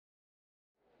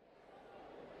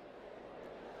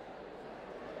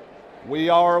We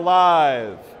are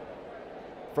live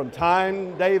from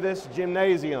Tyne Davis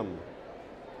Gymnasium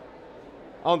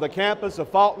on the campus of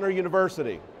Faulkner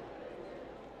University.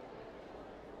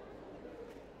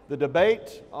 The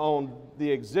debate on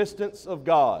the existence of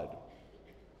God.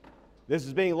 This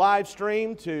is being live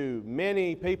streamed to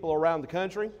many people around the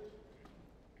country.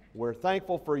 We're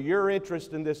thankful for your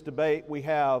interest in this debate. We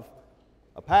have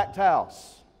a packed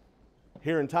house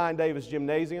here in Tyne Davis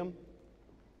Gymnasium.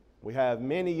 We have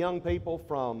many young people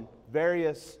from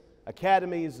various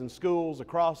academies and schools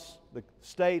across the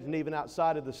state and even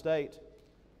outside of the state.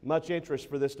 Much interest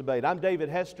for this debate. I'm David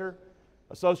Hester,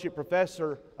 Associate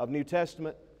Professor of New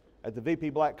Testament at the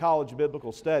VP Black College of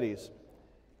Biblical Studies.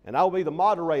 And I will be the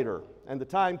moderator and the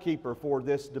timekeeper for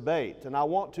this debate. And I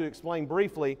want to explain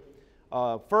briefly,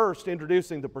 first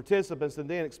introducing the participants and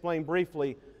then explain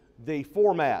briefly the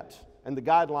format and the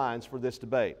guidelines for this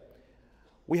debate.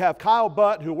 We have Kyle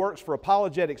Butt, who works for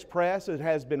Apologetics Press and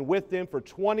has been with them for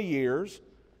 20 years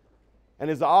and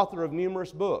is the author of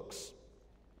numerous books.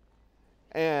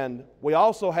 And we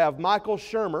also have Michael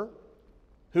Shermer,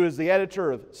 who is the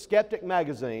editor of Skeptic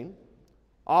magazine,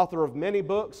 author of many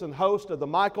books and host of the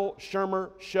Michael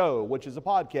Shermer Show, which is a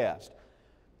podcast.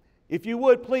 If you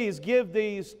would, please give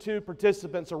these two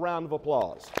participants a round of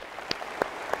applause.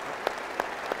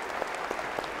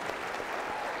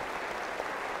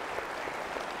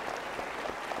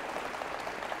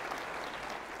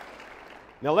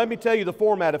 Now let me tell you the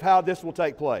format of how this will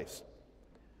take place.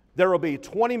 There will be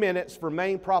 20 minutes for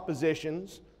main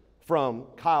propositions from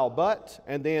Kyle Butt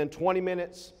and then 20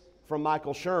 minutes from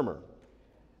Michael Shermer.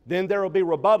 Then there will be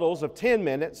rebuttals of 10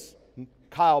 minutes,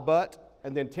 Kyle Butt,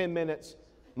 and then 10 minutes,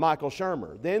 Michael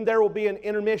Shermer. Then there will be an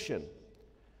intermission.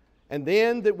 And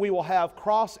then we will have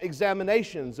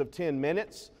cross-examinations of 10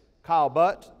 minutes, Kyle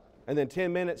Butt, and then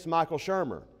 10 minutes, Michael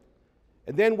Shermer.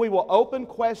 And then we will open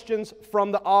questions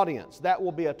from the audience. That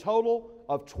will be a total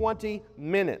of 20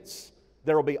 minutes.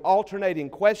 There will be alternating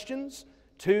questions,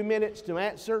 2 minutes to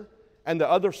answer, and the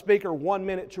other speaker 1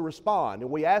 minute to respond. And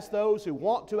we ask those who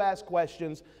want to ask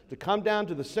questions to come down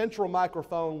to the central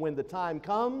microphone when the time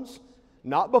comes,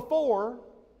 not before,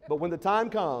 but when the time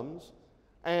comes,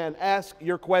 and ask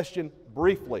your question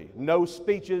briefly. No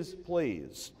speeches,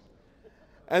 please.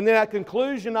 And then at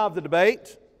conclusion of the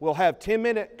debate, we'll have a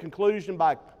 10-minute conclusion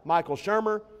by Michael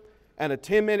Shermer and a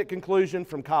 10-minute conclusion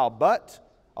from Kyle Butt,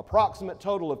 approximate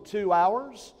total of 2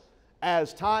 hours.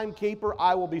 As timekeeper,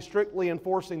 I will be strictly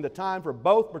enforcing the time for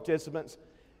both participants,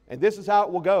 and this is how it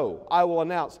will go. I will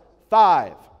announce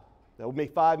 5, that will be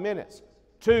 5 minutes,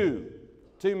 2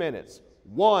 minutes,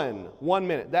 1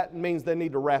 minute. That means they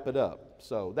need to wrap it up.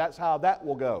 So that's how that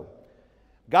will go.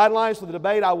 Guidelines for the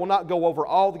debate, I will not go over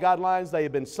all the guidelines. They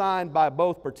have been signed by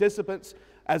both participants.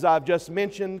 As I've just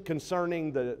mentioned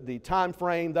concerning the time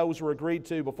frame, those were agreed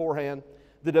to beforehand.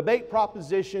 The debate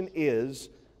proposition is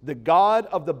the God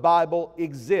of the Bible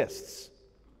exists.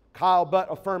 Kyle Butt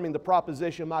affirming the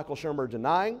proposition, Michael Shermer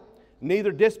denying.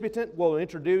 Neither disputant will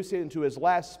introduce into his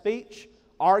last speech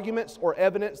arguments or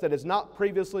evidence that has not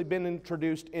previously been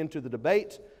introduced into the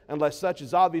debate, unless such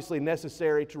is obviously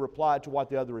necessary to reply to what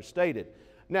the other has stated.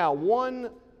 Now,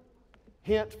 one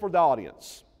hint for the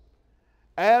audience.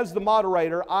 As the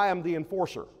moderator, I am the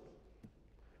enforcer,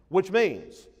 which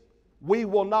means we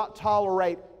will not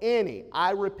tolerate any,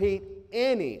 I repeat,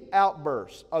 any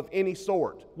outbursts of any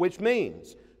sort, which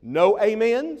means no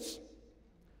amens,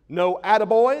 no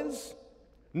attaboys,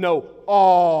 no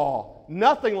aw,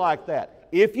 nothing like that.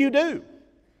 If you do,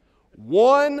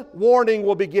 one warning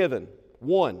will be given,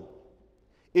 one.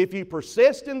 If you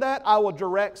persist in that, I will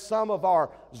direct some of our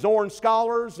Zorn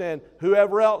scholars and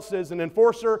whoever else is an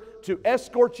enforcer to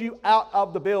escort you out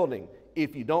of the building.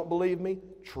 If you don't believe me,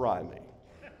 try me.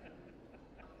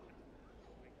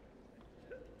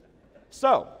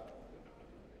 So,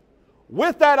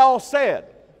 with that all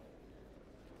said,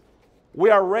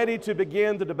 we are ready to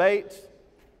begin the debate.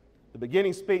 The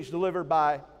beginning speech delivered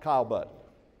by Kyle Butt.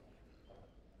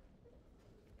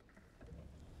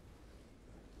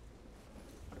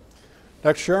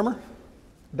 Dr. Shermer,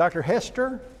 Dr.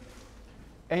 Hester,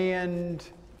 and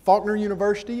Faulkner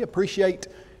University appreciate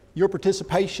your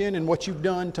participation and what you've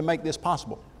done to make this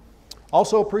possible.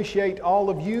 Also appreciate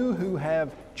all of you who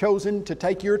have chosen to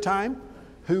take your time,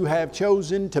 who have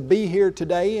chosen to be here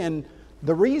today. And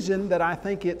the reason that I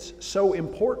think it's so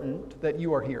important that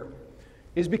you are here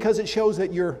is because it shows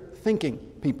that you're thinking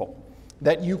people,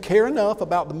 that you care enough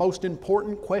about the most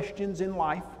important questions in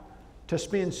life to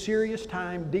spend serious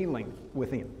time dealing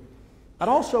with them. I'd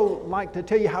also like to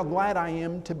tell you how glad I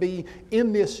am to be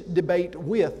in this debate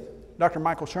with Dr.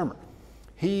 Michael Shermer.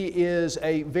 He is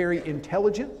a very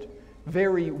intelligent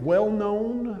very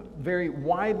well-known, very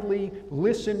widely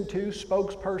listened to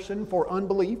spokesperson for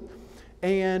unbelief.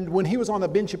 And when he was on the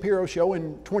Ben Shapiro show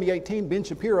in 2018, Ben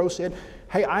Shapiro said,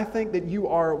 "Hey, I think that you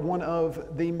are one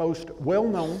of the most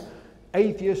well-known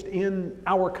atheists in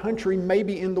our country,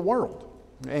 maybe in the world."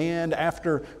 And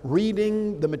after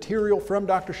reading the material from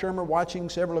Dr. Shermer, watching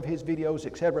several of his videos,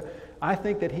 etc., I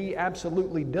think that he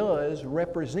absolutely does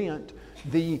represent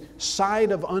the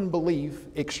side of unbelief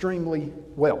extremely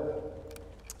well.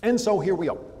 And so here we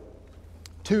are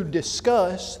to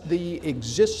discuss the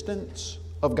existence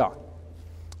of God.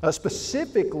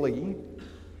 Specifically,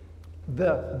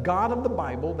 the God of the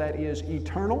Bible that is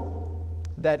eternal,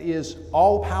 that is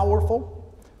all-powerful,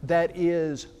 that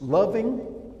is loving,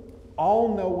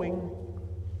 all-knowing,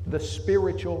 the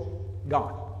spiritual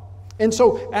God. And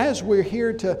so as we're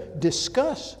here to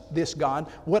discuss this God,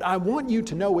 what I want you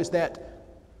to know is that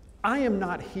I am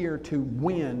not here to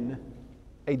win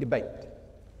a debate.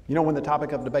 You know, when the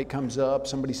topic of debate comes up,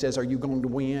 somebody says, "Are you going to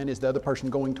win? Is the other person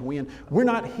going to win?" We're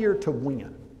not here to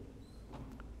win.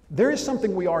 There is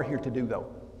something we are here to do, though,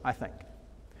 I think.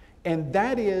 And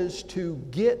that is to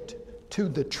get to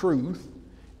the truth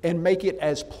and make it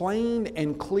as plain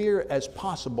and clear as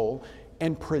possible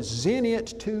and present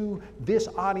it to this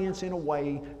audience in a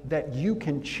way that you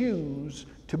can choose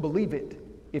to believe it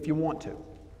if you want to.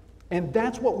 And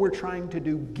that's what we're trying to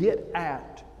do, get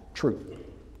at truth.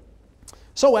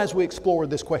 So as we explore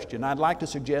this question, I'd like to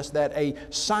suggest that a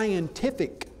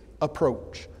scientific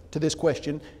approach to this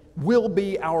question will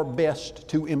be our best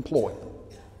to employ.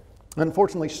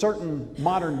 Unfortunately, certain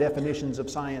modern definitions of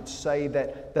science say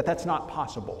that that's not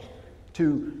possible,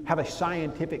 to have a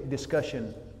scientific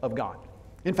discussion of God.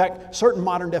 In fact, certain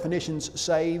modern definitions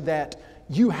say that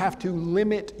you have to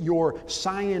limit your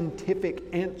scientific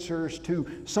answers to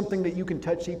something that you can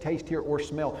touch, see, taste, hear, or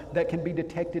smell that can be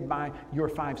detected by your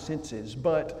five senses.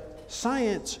 But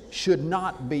science should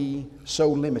not be so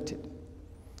limited.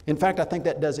 In fact, I think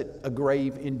that does it a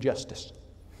grave injustice.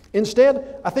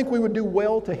 Instead, I think we would do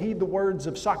well to heed the words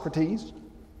of Socrates,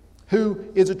 who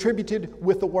is attributed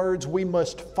with the words, "We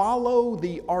must follow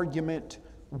the argument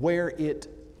where it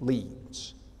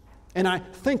leads." And I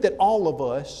think that all of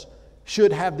us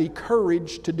should have the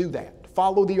courage to do that,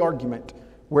 follow the argument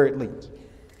where it leads.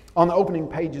 On the opening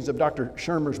pages of Dr.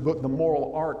 Shermer's book, The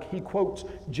Moral Arc, he quotes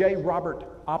J. Robert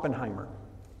Oppenheimer.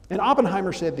 And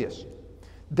Oppenheimer said this,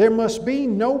 "There must be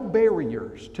no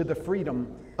barriers to the freedom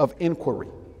of inquiry.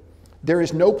 There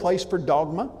is no place for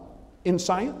dogma in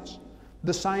science.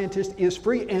 The scientist is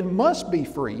free and must be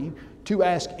free to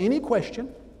ask any question,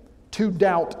 to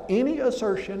doubt any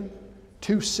assertion,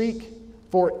 to seek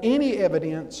for any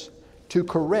evidence, to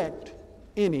correct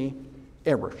any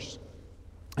errors."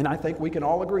 And I think we can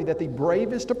all agree that the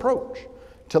bravest approach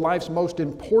to life's most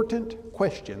important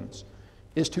questions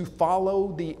is to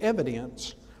follow the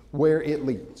evidence where it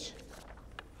leads.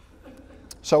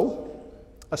 So,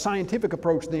 a scientific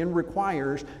approach then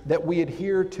requires that we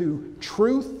adhere to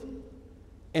truth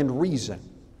and reason.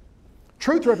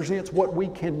 Truth represents what we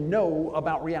can know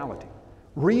about reality.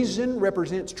 Reason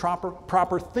represents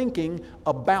proper thinking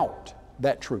about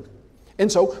that truth.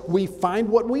 And so we find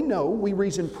what we know, we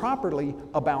reason properly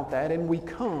about that, and we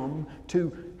come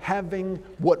to having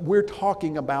what we're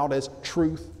talking about as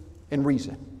truth and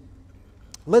reason.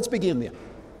 Let's begin then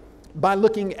by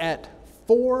looking at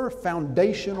 4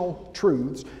 foundational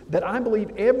truths that I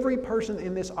believe every person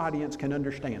in this audience can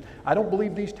understand. I don't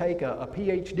believe these take a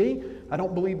Ph.D. I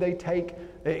don't believe they take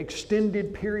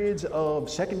extended periods of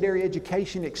secondary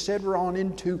education, etc., on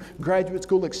into graduate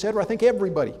school, etc. I think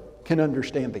everybody can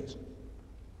understand these.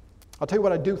 I'll tell you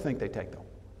what I do think they take, though.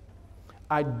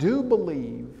 I do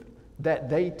believe that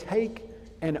they take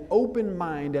an open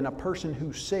mind and a person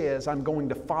who says, "I'm going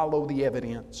to follow the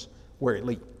evidence where it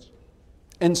leads."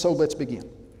 And so let's begin.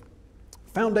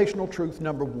 Foundational truth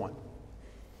number 1.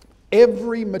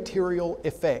 Every material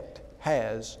effect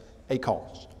has a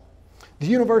cause. The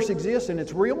universe exists and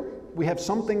it's real. We have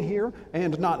something here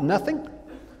and not nothing.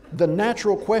 The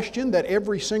natural question that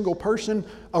every single person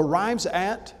arrives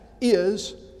at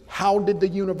is, how did the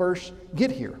universe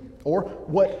get here? Or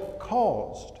what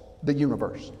caused the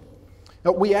universe?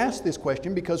 Now, we ask this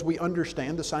question because we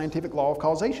understand the scientific law of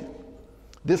causation.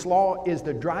 This law is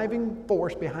the driving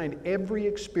force behind every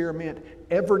experiment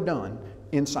ever done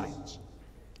in science.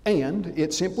 And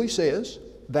it simply says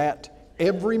that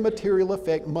every material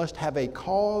effect must have a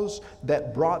cause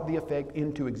that brought the effect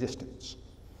into existence.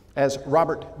 As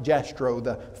Robert Jastrow,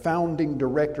 the founding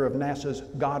director of NASA's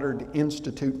Goddard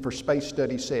Institute for Space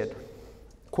Studies said,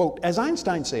 quote, "As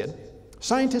Einstein said,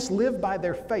 scientists live by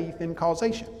their faith in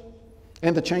causation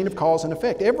and the chain of cause and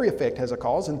effect. Every effect has a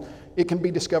cause, and it can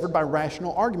be discovered by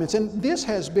rational arguments. And this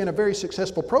has been a very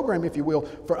successful program, if you will,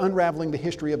 for unraveling the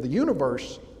history of the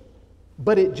universe,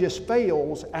 but it just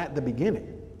fails at the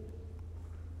beginning.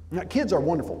 Now, kids are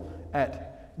wonderful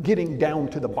at getting down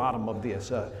to the bottom of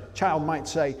this. A child might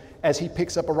say, as he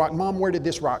picks up a rock, "Mom, where did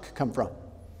this rock come from?"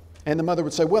 And the mother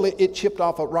would say, "Well, it chipped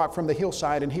off a rock from the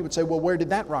hillside." And he would say, "Well, where did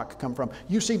that rock come from?"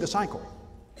 You see the cycle.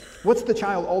 What's the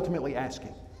child ultimately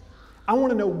asking? I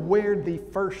want to know where the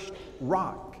first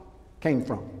rock came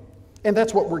from. And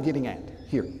that's what we're getting at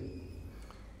here.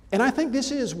 And I think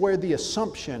this is where the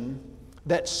assumption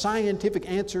that scientific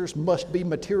answers must be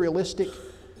materialistic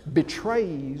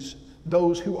betrays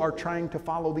those who are trying to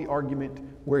follow the argument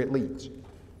where it leads.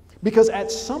 Because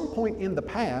at some point in the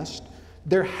past,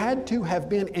 there had to have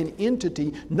been an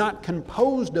entity not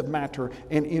composed of matter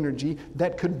and energy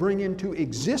that could bring into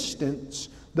existence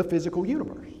the physical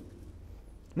universe.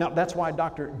 Now, that's why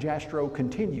Dr. Jastrow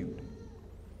continued,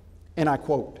 and I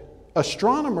quote,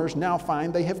 "Astronomers now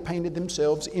find they have painted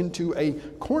themselves into a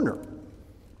corner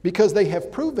because they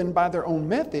have proven by their own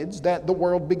methods that the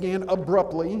world began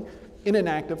abruptly in an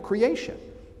act of creation.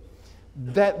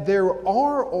 That there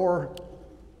are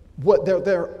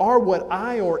what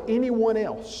I or anyone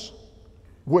else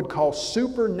would call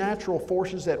supernatural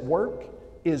forces at work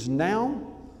is now,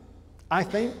 I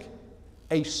think,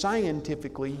 a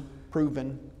scientifically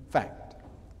proven fact.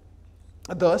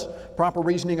 Thus, proper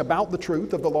reasoning about the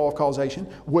truth of the law of causation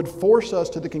would force us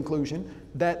to the conclusion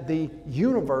that the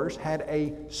universe had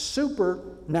a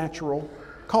supernatural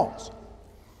cause."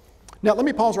 Now, let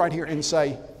me pause right here and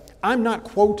say, I'm not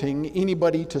quoting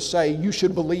anybody to say you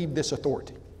should believe this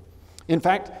authority. In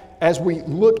fact, as we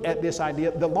look at this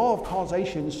idea, the law of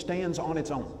causation stands on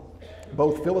its own.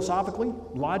 Both philosophically,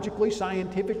 logically,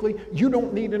 scientifically, you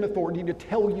don't need an authority to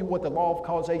tell you what the law of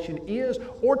causation is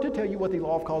or to tell you what the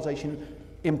law of causation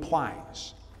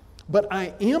implies. But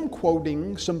I am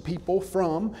quoting some people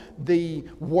from the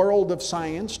world of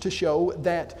science to show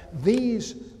that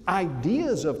these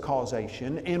ideas of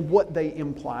causation and what they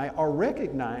imply are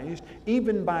recognized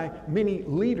even by many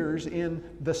leaders in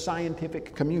the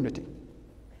scientific community.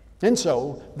 And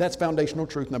so, that's foundational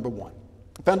truth number one.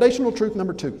 Foundational truth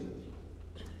number two.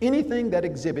 Anything that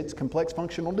exhibits complex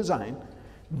functional design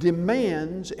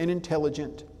demands an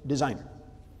intelligent designer.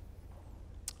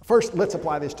 First, let's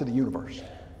apply this to the universe.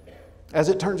 As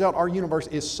it turns out, our universe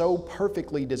is so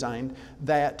perfectly designed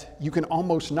that you can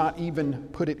almost not even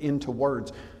put it into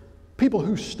words. People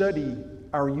who study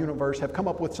our universe have come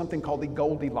up with something called the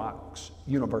Goldilocks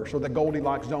universe, or the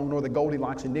Goldilocks zone, or the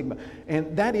Goldilocks enigma.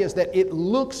 And that is that it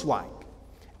looks like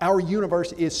our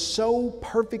universe is so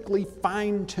perfectly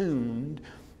fine-tuned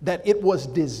that it was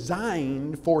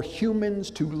designed for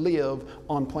humans to live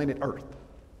on planet Earth.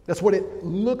 That's what it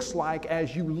looks like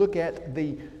as you look at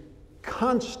the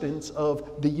constants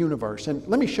of the universe. And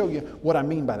let me show you what I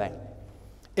mean by that.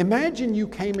 Imagine you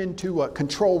came into a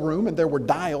control room and there were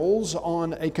dials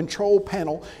on a control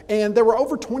panel, and there were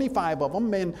over 25 of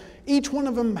them, and each one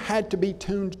of them had to be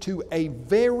tuned to a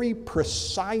very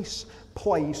precise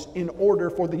place in order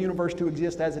for the universe to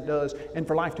exist as it does and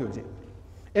for life to exist.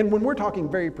 And when we're talking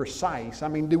very precise, I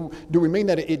mean, do we mean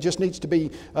that it just needs to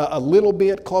be a little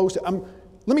bit close?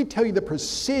 Let me tell you the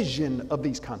precision of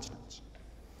these constants.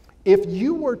 If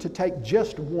you were to take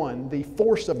just one, the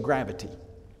force of gravity,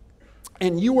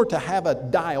 and you were to have a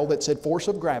dial that said force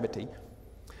of gravity,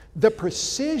 the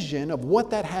precision of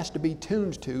what that has to be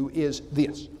tuned to is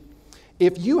this.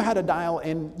 If you had a dial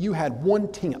and you had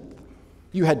 1/10,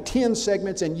 you had 10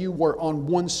 segments and you were on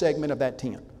one segment of that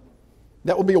 10,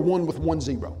 that would be a 1 with 1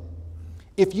 0.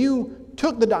 If you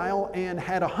took the dial and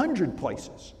had 100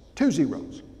 places, 2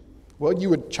 zeros, well, you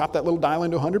would chop that little dial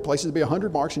into 100 places, it'd be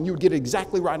 100 marks, and you would get it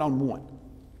exactly right on 1.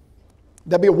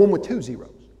 That'd be a 1 with 2 zeros.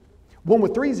 1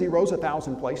 with 3 zeros,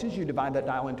 1,000 places. You divide that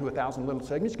dial into 1,000 little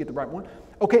segments, you get the right one.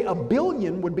 Okay, a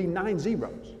billion would be 9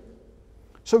 zeros.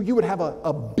 So you would have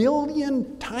a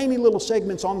billion tiny little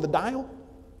segments on the dial,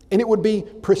 and it would be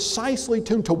precisely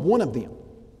tuned to one of them.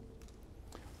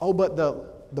 Oh, but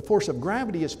the force of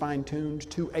gravity is fine-tuned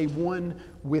to a 1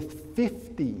 with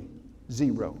 50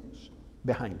 zeros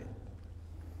behind it.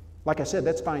 Like I said,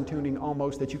 that's fine-tuning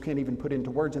almost that you can't even put into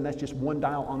words, and that's just one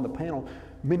dial on the panel.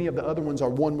 Many of the other ones are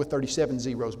 1 with 37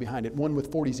 zeros behind it, 1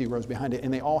 with 40 zeros behind it,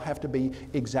 and they all have to be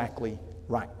exactly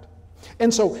right.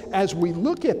 And so as we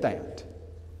look at that,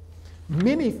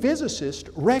 many physicists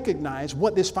recognize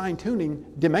what this fine-tuning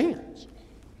demands.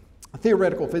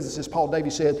 Theoretical physicist Paul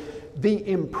Davies said, "The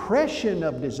impression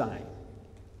of design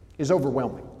is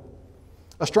overwhelming."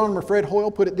 Astronomer Fred Hoyle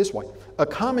put it this way: "A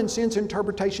common sense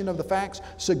interpretation of the facts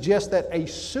suggests that a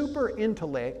super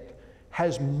intellect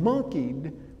has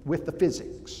monkeyed with the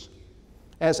physics.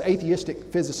 As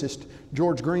atheistic physicist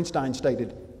George Greenstein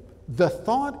stated, the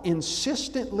thought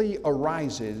insistently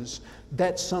arises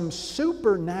that some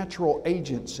supernatural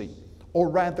agency, or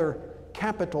rather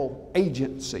capital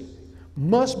agency,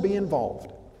 must be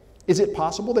involved. Is it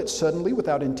possible that suddenly,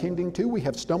 without intending to, we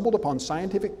have stumbled upon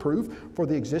scientific proof for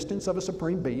the existence of a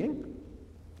supreme being?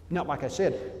 Now, like I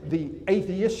said, the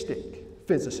atheistic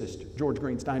physicist George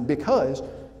Greenstein, because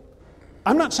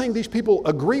I'm not saying these people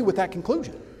agree with that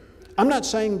conclusion. I'm not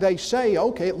saying they say,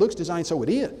 okay, it looks designed, so it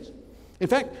is. In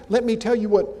fact, let me tell you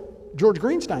what George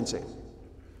Greenstein said.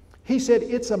 He said,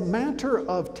 it's a matter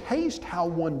of taste how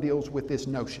one deals with this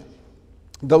notion.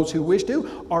 Those who wish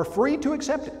to are free to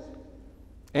accept it.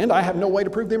 And I have no way to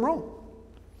prove them wrong.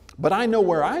 But I know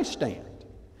where I stand.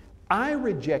 I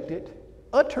reject it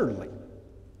utterly.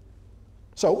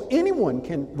 So anyone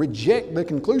can reject the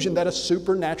conclusion that a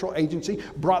supernatural agency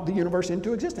brought the universe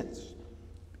into existence,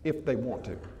 if they want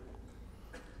to.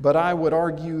 But I would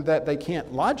argue that they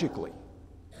can't logically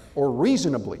or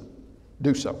reasonably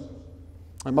do so.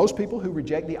 And most people who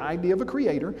reject the idea of a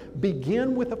creator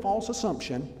begin with a false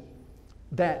assumption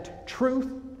that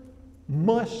truth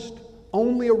must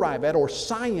only arrive at, or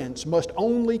science must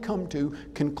only come to,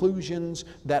 conclusions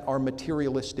that are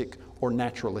materialistic or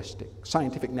naturalistic,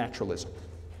 scientific naturalism.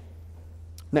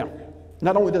 Now,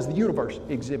 not only does the universe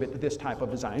exhibit this type of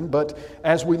design, but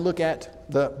as we look at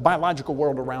the biological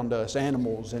world around us,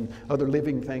 animals and other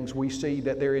living things, we see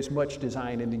that there is much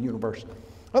design in the universe.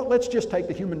 Well, let's just take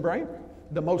the human brain,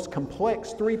 the most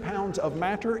complex 3 pounds of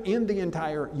matter in the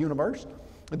entire universe.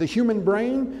 The human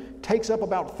brain takes up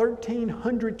about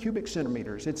 1,300 cubic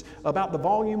centimeters. It's about the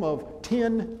volume of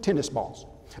 10 tennis balls.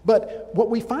 But what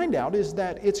we find out is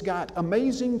that it's got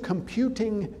amazing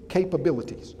computing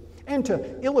capabilities. And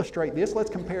to illustrate this, let's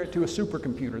compare it to a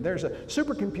supercomputer. There's a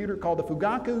supercomputer called the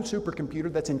Fugaku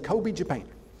supercomputer that's in Kobe, Japan.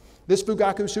 This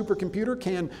Fugaku supercomputer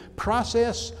can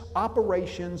process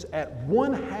operations at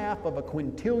 1/2 of a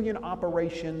quintillion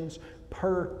operations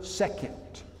per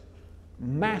second.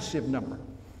 Massive number.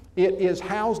 It is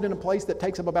housed in a place that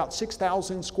takes up about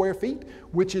 6,000 square feet,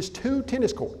 which is 2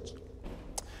 tennis courts.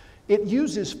 It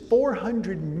uses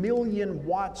 400 million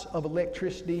watts of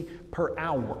electricity per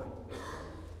hour.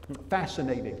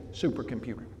 Fascinating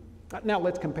supercomputer. Now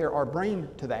let's compare our brain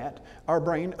to that. Our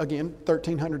brain, again,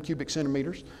 1,300 cubic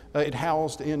centimeters. It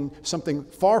housed in something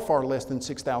far, far less than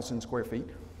 6,000 square feet.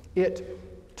 It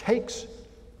takes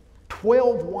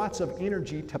 12 watts of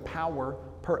energy to power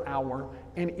per hour,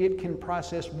 and it can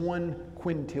process 1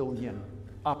 quintillion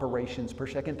operations per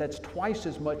second. That's twice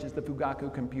as much as the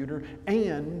Fugaku computer,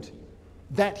 and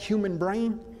that human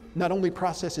brain not only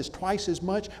processes twice as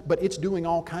much, but it's doing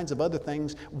all kinds of other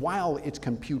things while it's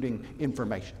computing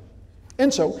information.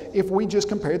 And so, if we just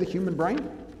compare the human brain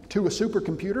to a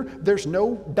supercomputer, there's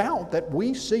no doubt that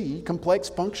we see complex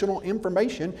functional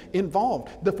information involved.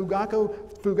 The Fugaku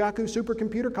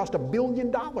supercomputer cost $1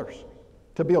 billion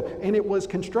to build, and it was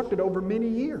constructed over many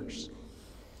years.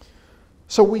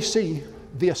 So we see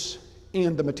this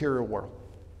in the material world.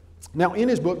 Now, in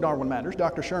his book, Darwin Matters,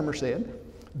 Dr. Shermer said,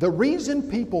 the reason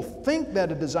people think that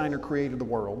a designer created the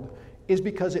world is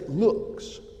because it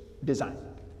looks designed.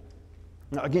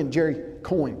 Now, again, Jerry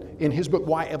Coyne, in his book,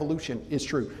 Why Evolution is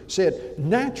True, said,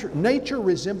 nature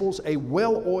resembles a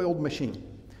well-oiled machine.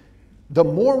 The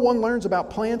more one learns about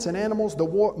plants and animals, the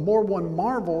more one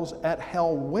marvels at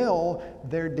how well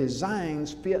their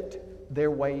designs fit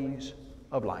their ways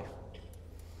of life.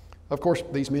 Of course,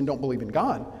 these men don't believe in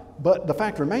God, but the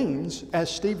fact remains, as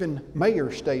Stephen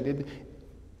Mayer stated,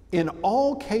 in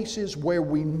all cases where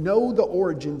we know the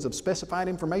origins of specified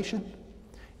information,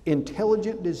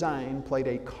 intelligent design played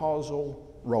a causal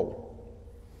role.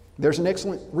 There's an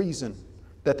excellent reason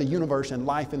that the universe and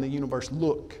life in the universe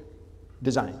look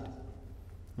designed.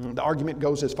 The argument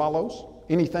goes as follows.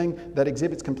 Anything that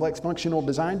exhibits complex functional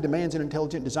design demands an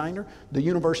intelligent designer. The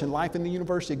universe and life in the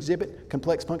universe exhibit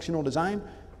complex functional design.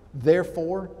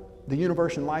 Therefore, the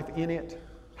universe and life in it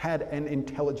had an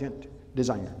intelligent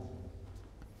designer.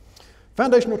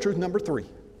 Foundational truth number 3.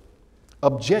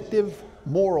 Objective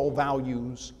moral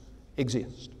values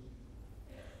exist.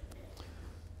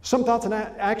 Some thoughts and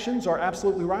actions are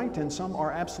absolutely right, and some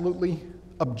are absolutely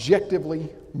objectively,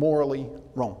 morally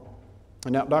wrong.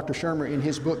 And now, Dr. Shermer, in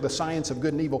his book, The Science of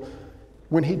Good and Evil,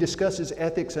 when he discusses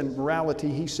ethics and morality,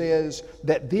 he says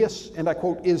that this, and I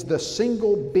quote, is the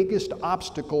single biggest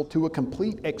obstacle to a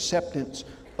complete acceptance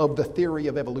of the theory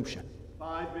of evolution.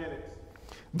 5 minutes.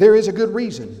 There is a good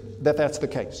reason that that's the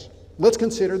case. Let's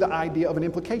consider the idea of an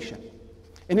implication.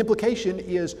 An implication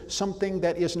is something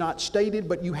that is not stated,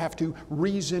 but you have to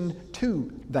reason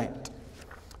to that.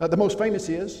 The most famous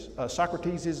is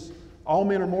Socrates is, all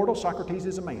men are mortal, Socrates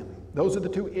is a man. Those are the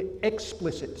two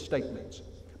explicit statements.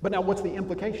 But now what's the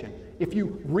implication? If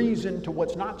you reason to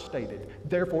what's not stated,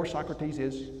 therefore Socrates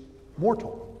is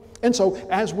mortal. And so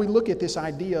as we look at this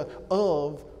idea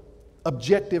of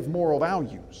objective moral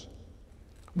values,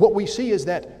 what we see is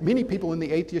that many people in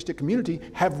the atheistic community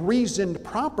have reasoned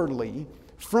properly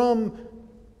from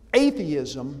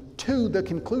atheism to the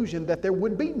conclusion that there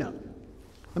would be none.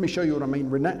 Let me show you what I mean.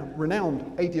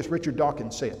 Renowned atheist Richard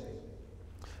Dawkins said,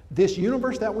 "This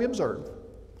universe that we observe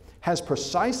has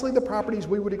precisely the properties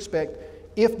we would expect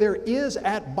if there is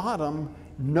at bottom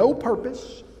no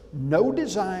purpose, no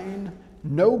design,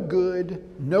 no good,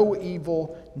 no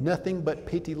evil, nothing but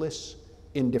pitiless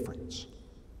indifference."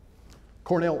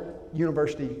 Cornell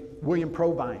University, William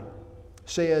Provine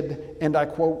said, and I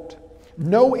quote,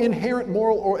 "No inherent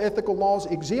moral or ethical laws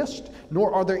exist,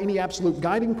 nor are there any absolute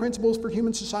guiding principles for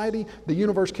human society. The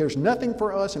universe cares nothing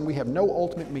for us, and we have no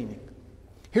ultimate meaning."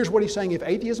 Here's what he's saying. If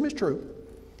atheism is true,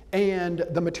 and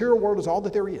the material world is all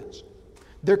that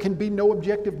there can be no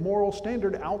objective moral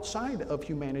standard outside of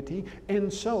humanity,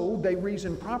 and so they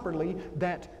reason properly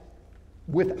that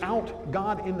without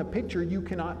God in the picture, you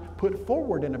cannot put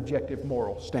forward an objective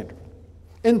moral standard.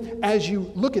 And as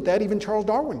you look at that, even Charles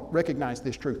Darwin recognized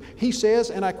this truth. He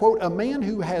says, and I quote, "A man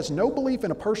who has no belief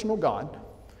in a personal God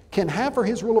can have for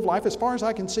his rule of life, as far as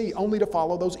I can see, only to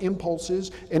follow those impulses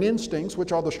and instincts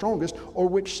which are the strongest or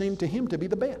which seem to him to be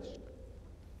the best."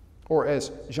 Or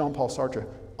as Jean-Paul Sartre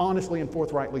honestly and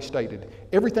forthrightly stated,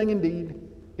 "Everything indeed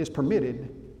is permitted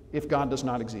if God does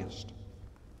not exist."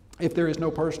 If there is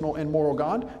no personal and moral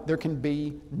God, there can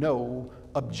be no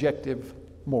objective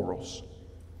morals.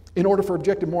 In order for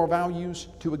objective moral values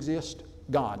to exist,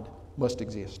 God must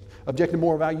exist. Objective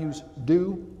moral values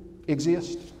do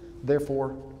exist,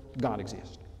 therefore God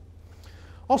exists.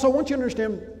 Also, I want you to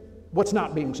understand what's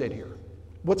not being said here.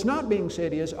 What's not being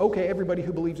said is, okay, everybody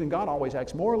who believes in God always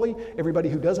acts morally, everybody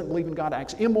who doesn't believe in God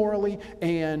acts immorally,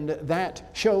 and that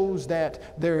shows that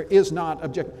there is not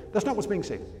objective. That's not what's being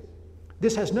said.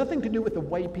 This has nothing to do with the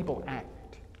way people act.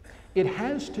 It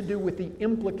has to do with the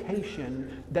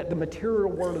implication that the material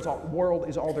world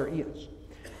is all there is.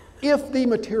 If the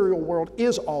material world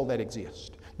is all that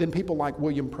exists, then people like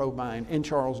William Provine and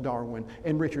Charles Darwin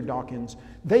and Richard Dawkins,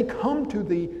 they come to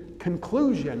the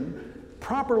conclusion,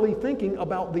 properly thinking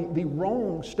about the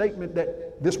wrong statement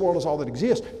that this world is all that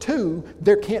exists, to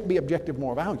there can't be objective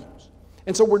moral values.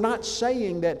 And so we're not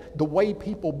saying that the way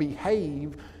people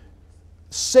behave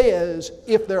says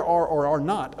if there are or are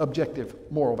not objective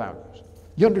moral values.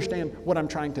 You understand what I'm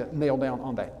trying to nail down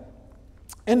on that.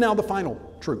 And now the final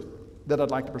truth that I'd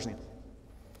like to present.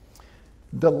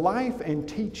 The life and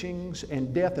teachings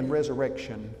and death and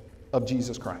resurrection of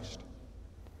Jesus Christ.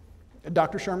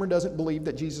 Dr. Shermer doesn't believe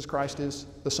that Jesus Christ is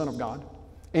the Son of God,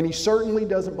 and he certainly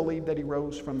doesn't believe that he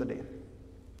rose from the dead.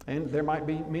 And there might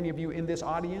be many of you in this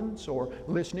audience or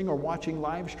listening or watching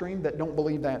live stream that don't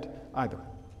believe that either.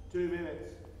 2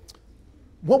 minutes.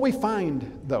 What we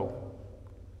find, though,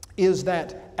 is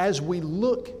that as we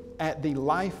look at the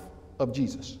life of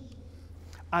Jesus,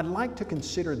 I'd like to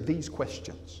consider these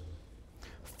questions.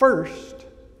 First,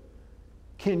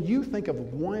 can you think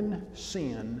of one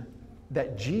sin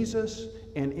that Jesus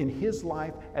and in his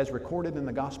life, as recorded in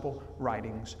the gospel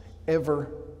writings, ever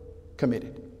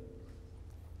committed?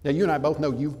 Now, you and I both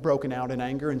know you've broken out in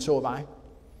anger, and so have I,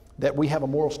 that we have a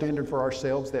moral standard for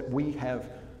ourselves that we have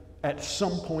at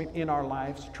some point in our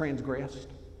lives transgressed.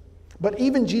 But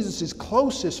even Jesus'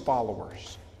 closest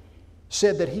followers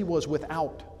said that he was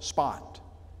without spot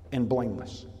and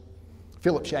blameless.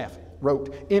 Philip Schaff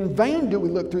wrote, "In vain do we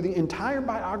look through the entire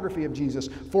biography of Jesus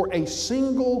for a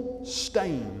single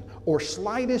stain or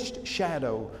slightest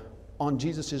shadow on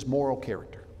Jesus' moral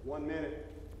character." 1 minute.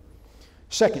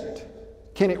 Second,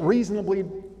 can it reasonably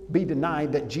be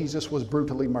denied that Jesus was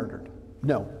brutally murdered?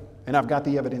 No, and I've got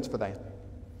the evidence for that.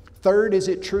 Third, is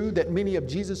it true that many of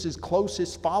Jesus'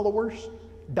 closest followers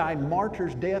died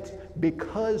martyrs' deaths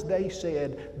because they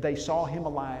said they saw him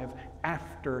alive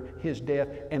after his death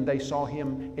and they saw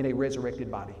him in a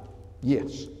resurrected body?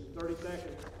 Yes. 30 seconds.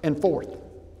 And fourth,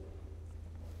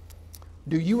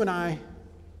 do you and I,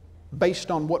 based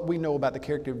on what we know about the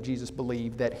character of Jesus,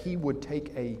 believe that he would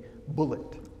take a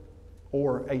bullet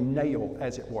or a nail,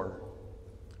 as it were,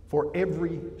 for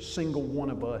every single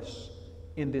one of us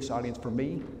in this audience, for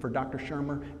me, for Dr.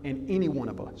 Shermer, and any one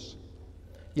of us?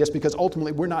 Yes, because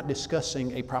ultimately we're not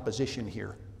discussing a proposition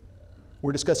here.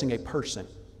 We're discussing a person.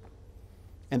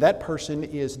 And that person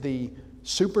is the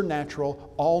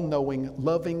supernatural, all-knowing,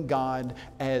 loving God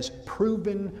as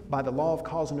proven by the law of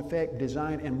cause and effect,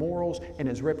 design, and morals, and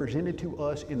as represented to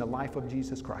us in the life of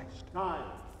Jesus Christ. Time.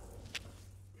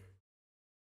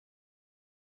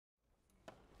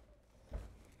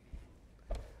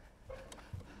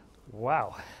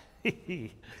 Wow.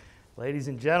 Ladies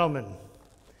and gentlemen,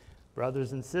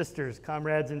 brothers and sisters,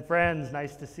 comrades and friends,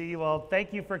 nice to see you all.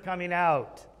 Thank you for coming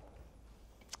out.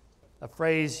 A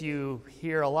phrase you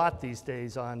hear a lot these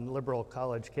days on liberal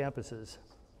college campuses.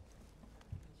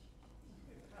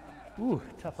 Ooh,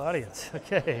 tough audience.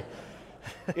 Okay.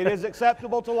 It is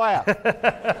acceptable to laugh.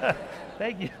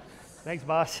 Thank you. Thanks,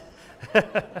 boss.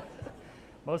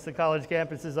 Most of the college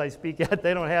campuses I speak at,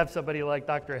 they don't have somebody like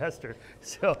Dr. Hester,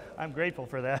 so I'm grateful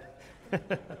for that.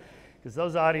 Because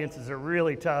those audiences are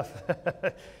really tough,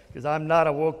 because I'm not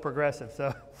a woke progressive,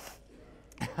 so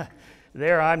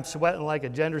there I'm sweating like a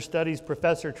gender studies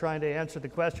professor trying to answer the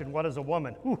question, what is a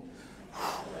woman?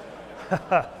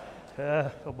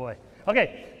 Oh boy.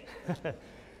 Okay.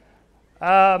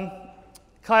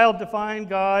 Kyle defined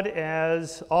God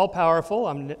as all-powerful,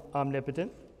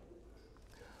 omnipotent,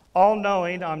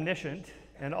 all-knowing, omniscient,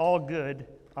 and all-good,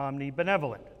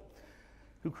 omnibenevolent,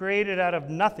 who created out of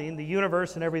nothing the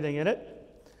universe and everything in it,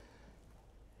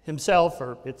 himself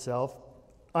or itself,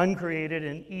 uncreated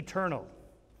and eternal,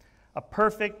 a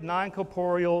perfect,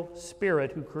 non-corporeal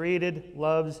spirit who created,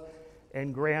 loves,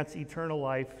 and grants eternal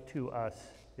life to us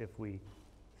if we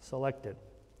select it.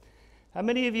 How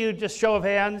many of you, just show of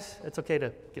hands, it's okay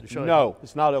to get a show of hands. No,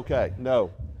 it's not okay. No.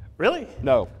 Really?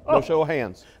 No. Oh. No show of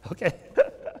hands. Okay.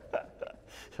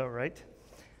 All right.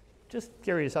 Just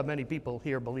curious how many people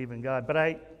here believe in God, but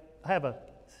I have a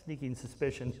sneaking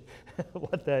suspicion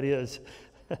what that is.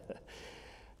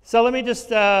 So let me just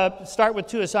start with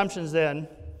two assumptions then.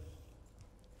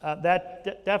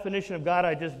 That definition of God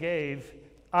I just gave,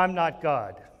 I'm not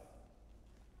God.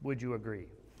 Would you agree?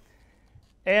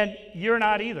 And you're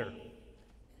not either.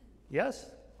 Yes?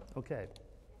 Okay.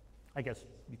 I guess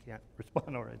you can't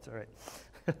respond. All right, it's all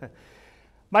right.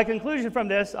 My conclusion from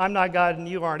this, I'm not God and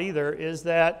you aren't either, is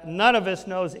that none of us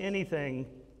knows anything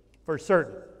for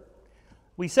certain.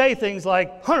 We say things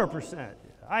like 100%.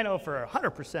 I know for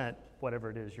 100% whatever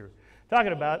it is you're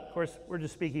talking about. Of course, we're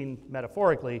just speaking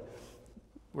metaphorically.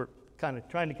 We're kind of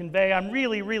trying to convey, I'm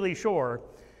really, really sure.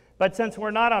 But since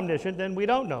we're not omniscient, then we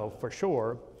don't know for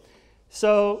sure.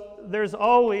 So there's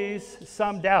always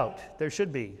some doubt, there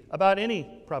should be, about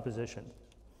any proposition.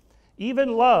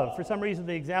 Even love, for some reason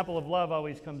the example of love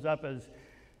always comes up as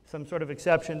some sort of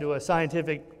exception to a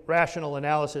scientific rational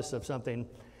analysis of something.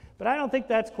 But I don't think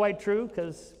that's quite true,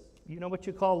 because you know what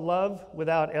you call love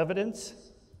without evidence?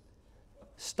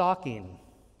 Stalking.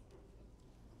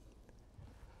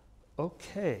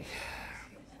 Okay.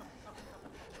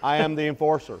 I am the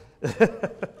enforcer.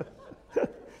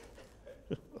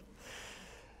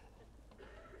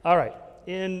 All right.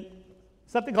 In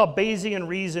something called Bayesian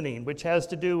reasoning, which has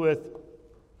to do with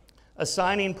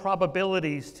assigning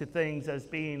probabilities to things as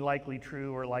being likely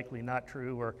true or likely not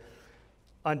true or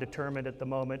undetermined at the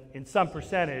moment in some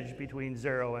percentage between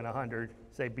 0 and 100,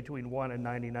 say between 1 and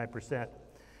 99%.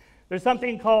 There's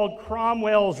something called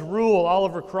Cromwell's rule.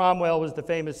 Oliver Cromwell was the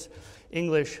famous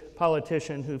English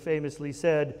politician who famously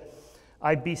said,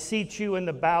 "I beseech you in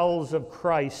the bowels of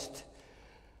Christ,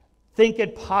 think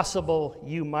it possible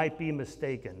you might be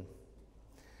mistaken."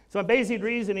 So in Bayesian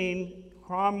reasoning,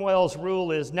 Cromwell's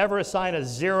rule is never assign a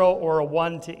 0 or a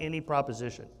 1 to any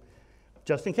proposition,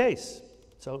 just in case.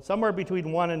 So somewhere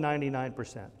between 1 and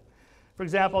 99%. For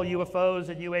example, UFOs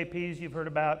and UAPs you've heard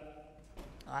about.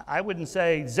 I wouldn't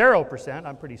say 0%,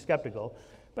 I'm pretty skeptical,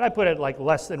 but I put it like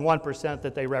less than 1%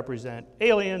 that they represent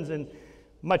aliens and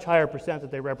much higher percent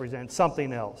that they represent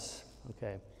something else,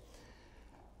 okay?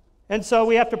 And so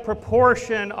we have to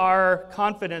proportion our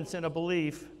confidence in a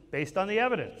belief based on the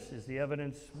evidence. Is the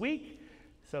evidence weak?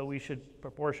 So we should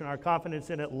proportion our confidence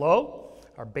in it low.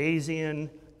 Our Bayesian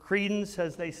credence,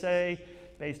 as they say,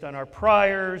 based on our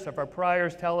priors. If our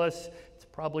priors tell us it's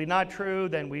probably not true,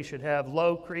 then we should have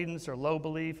low credence or low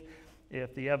belief.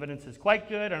 If the evidence is quite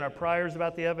good and our priors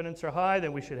about the evidence are high,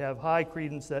 then we should have high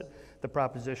credence that the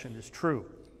proposition is true.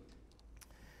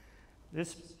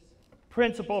 This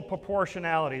principle of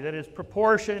proportionality, that is,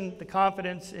 proportion the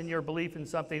confidence in your belief in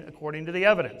something according to the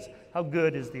evidence. How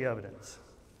good is the evidence?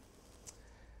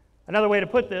 Another way to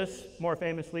put this, more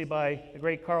famously by the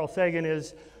great Carl Sagan,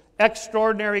 is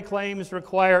extraordinary claims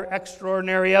require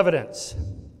extraordinary evidence.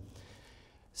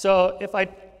 So if I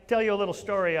tell you a little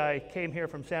story, I came here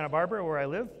from Santa Barbara, where I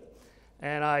live,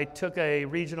 and I took a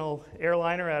regional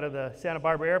airliner out of the Santa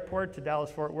Barbara airport to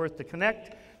Dallas-Fort Worth to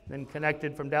connect. then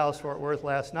connected from Dallas-Fort Worth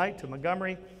last night to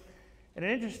Montgomery. And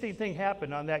an interesting thing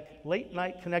happened on that late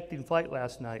night connecting flight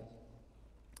last night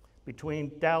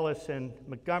between Dallas and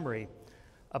Montgomery.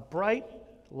 A bright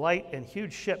light and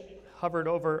huge ship hovered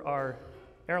over our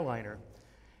airliner.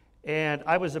 And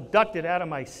I was abducted out of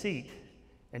my seat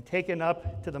and taken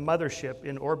up to the mothership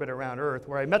in orbit around Earth,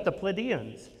 where I met the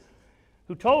Pleiadians,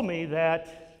 who told me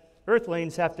that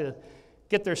Earthlings have to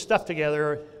get their stuff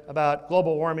together about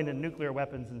global warming and nuclear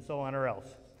weapons and so on or else.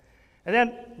 And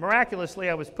then, miraculously,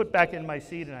 I was put back in my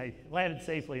seat and I landed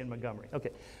safely in Montgomery.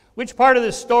 Okay, which part of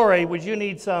this story would you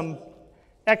need some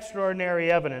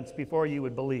extraordinary evidence before you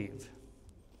would believe?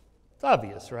 It's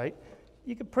obvious, right?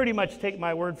 You could pretty much take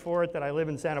my word for it that I live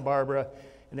in Santa Barbara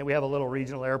and that we have a little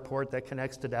regional airport that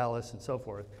connects to Dallas and so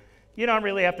forth. You don't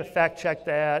really have to fact check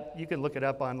that. You can look it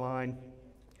up online.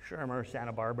 Shermer,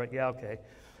 Santa Barbara, yeah, okay.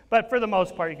 But for the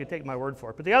most part, you can take my word for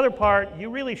it. But the other part, you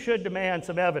really should demand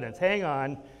some evidence. Hang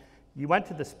on. You went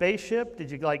to the spaceship? Did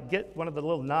you get one of the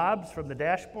little knobs from the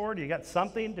dashboard? You got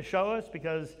something to show us?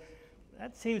 Because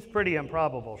that seems pretty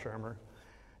improbable, Shermer.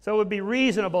 So it would be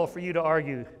reasonable for you to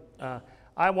argue,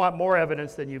 I want more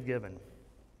evidence than you've given.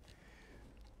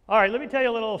 All right, let me tell you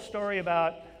a little story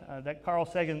about that Carl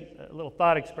Sagan, a little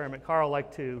thought experiment Carl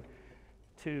liked to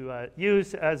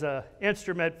use as an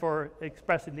instrument for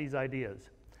expressing these ideas.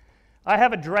 I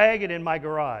have a dragon in my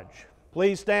garage.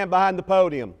 Please stand behind the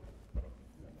podium.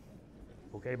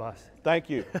 Okay, boss. Thank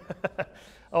you.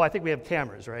 Oh, I think we have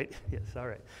cameras, right? Yes, all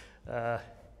right.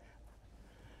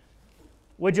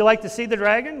 Would you like to see the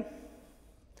dragon?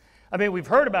 I mean, we've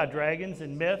heard about dragons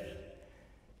in myth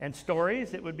and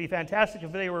stories. It would be fantastic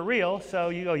if they were real. So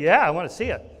you go, yeah, I want to see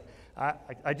it.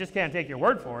 I just can't take your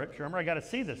word for it, Shermer. I got to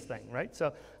see this thing, right?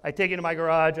 So I take it to my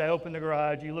garage. I open the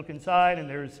garage. You look inside, and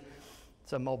there's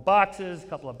some old boxes, a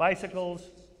couple of bicycles,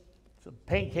 some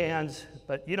paint cans,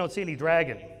 but you don't see any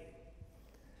dragon.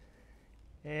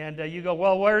 And you go,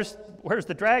 well, where's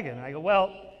the dragon? I go,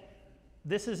 well,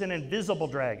 this is an invisible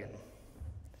dragon.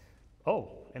 Oh,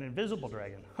 an invisible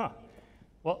dragon, huh.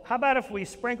 Well, how about if we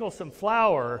sprinkle some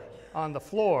flour on the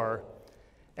floor,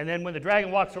 and then when the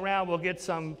dragon walks around, we'll get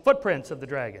some footprints of the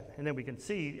dragon, and then we can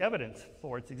see evidence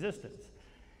for its existence.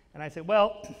 And I said,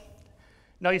 well,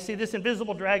 no, you see, this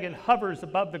invisible dragon hovers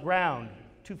above the ground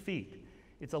 2 feet.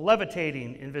 It's a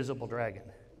levitating invisible dragon.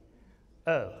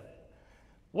 Oh,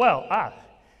 well,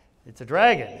 it's a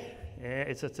dragon.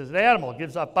 It's an animal. It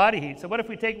gives off body heat. So what if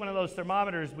we take one of those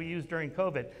thermometers we used during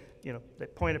COVID,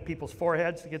 that point at people's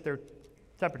foreheads to get their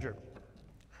temperature?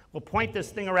 We'll point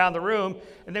this thing around the room,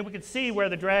 and then we can see where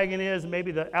the dragon is,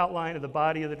 maybe the outline of the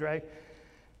body of the dragon.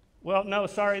 Well, no,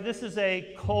 sorry, this is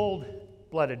a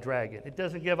cold-blooded dragon. It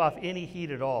doesn't give off any heat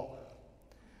at all.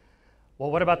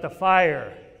 Well, what about the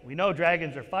fire? We know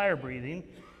dragons are fire-breathing,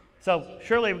 so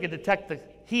surely we can detect the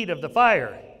heat of the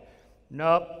fire.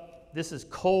 Nope, this is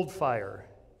cold fire.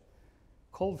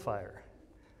 Cold fire.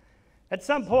 At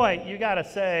some point, you got to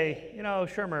say,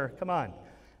 Shermer, come on.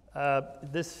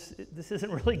 This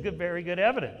isn't really very good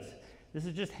evidence. This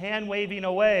is just hand-waving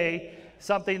away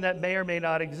something that may or may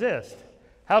not exist.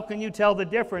 How can you tell the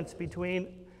difference between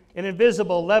an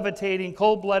invisible, levitating,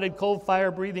 cold-blooded, cold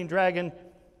fire-breathing dragon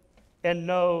and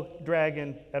no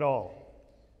dragon at all?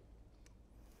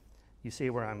 You see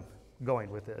where I'm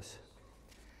going with this.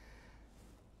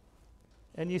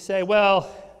 And you say, well,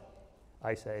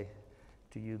 I say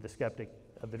to you, the skeptic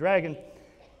of the dragon,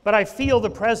 but I feel the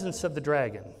presence of the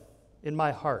dragon in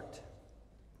my heart.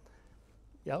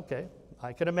 Yeah, okay.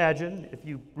 I can imagine if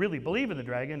you really believe in the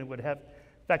dragon, it would have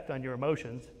effect on your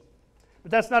emotions.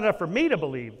 But that's not enough for me to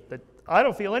believe that I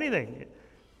don't feel anything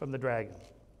from the dragon.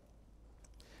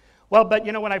 Well, but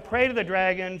when I pray to the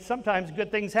dragon, sometimes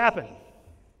good things happen.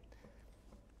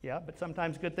 Yeah, but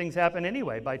sometimes good things happen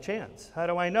anyway, by chance. How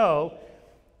do I know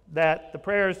that the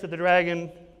prayers to the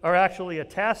dragon are actually a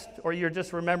test, or you're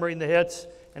just remembering the hits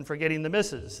and forgetting the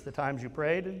misses, the times you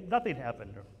prayed and nothing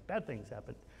happened, or bad things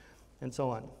happened, and so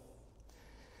on?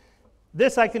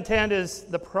 This, I contend, is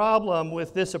the problem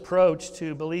with this approach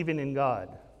to believing in God.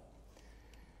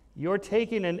 You're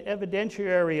taking an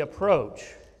evidentiary approach,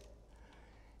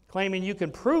 claiming you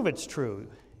can prove it's true.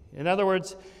 In other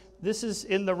words, this is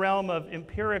in the realm of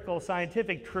empirical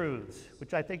scientific truths,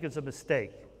 which I think is a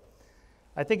mistake.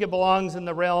 I think it belongs in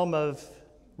the realm of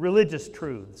religious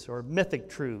truths or mythic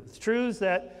truths, truths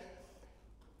that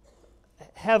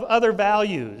have other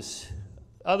values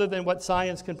other than what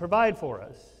science can provide for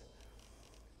us.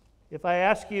 If I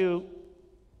ask you,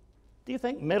 do you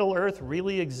think Middle Earth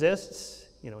really exists?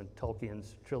 In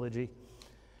Tolkien's trilogy.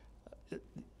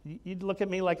 You'd look at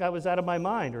me like I was out of my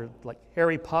mind, or like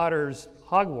Harry Potter's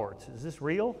Hogwarts. Is this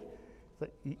real?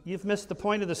 You've missed the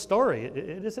point of the story.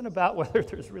 It isn't about whether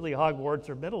there's really Hogwarts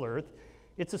or Middle-earth.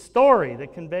 It's a story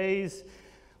that conveys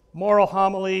moral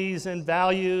homilies and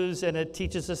values, and it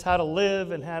teaches us how to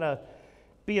live and how to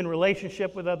be in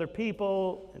relationship with other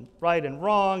people, and right and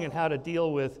wrong, and how to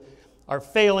deal with our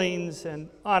failings, and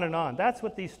on and on. That's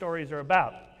what these stories are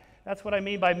about. That's what I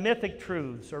mean by mythic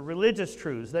truths or religious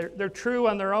truths. They're true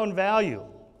on their own value.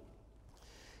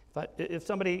 But if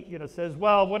somebody says,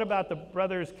 well, what about the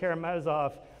brothers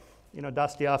Karamazov,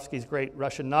 Dostoevsky's great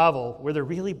Russian novel, were there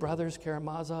really brothers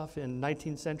Karamazov in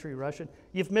 19th century Russian?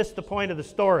 You've missed the point of the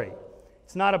story.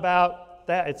 It's not about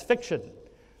that. It's fiction.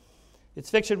 It's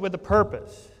fiction with a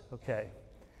purpose, okay?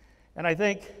 And I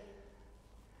think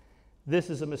this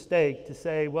is a mistake to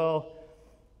say, well,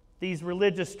 these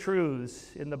religious truths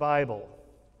in the Bible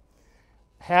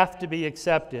have to be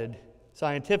accepted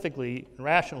scientifically and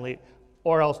rationally,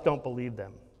 or else don't believe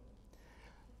them.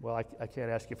 Well, I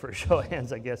can't ask you for a show of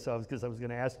hands, I guess, because I was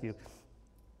going to ask you.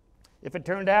 If it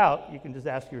turned out, you can just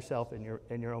ask yourself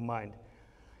in your own mind,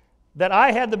 that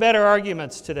I had the better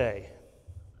arguments today,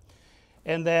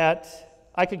 and that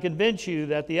I could convince you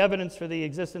that the evidence for the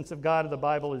existence of God of the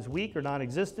Bible is weak or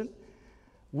non-existent,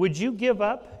 would you give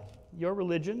up your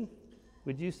religion?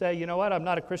 Would you say, you know what, I'm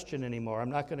not a Christian anymore.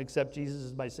 I'm not going to accept Jesus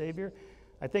as my Savior?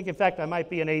 I think, in fact, I might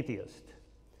be an atheist.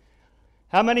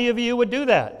 How many of you would do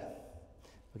that?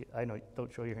 Okay, I know,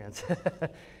 don't show your hands.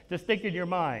 Just think in your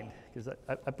mind, because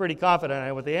I'm pretty confident I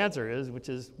know what the answer is, which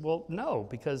is, well, no,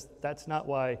 because that's not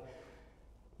why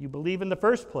you believe in the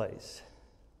first place.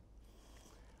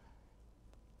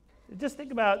 Just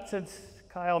think about, since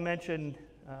Kyle mentioned,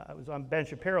 I was on Ben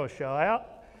Shapiro's show.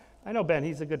 I know Ben,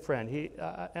 he's a good friend,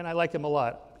 and I like him a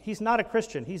lot. He's not a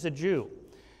Christian, he's a Jew.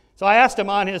 So I asked him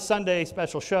on his Sunday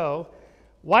special show,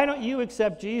 why don't you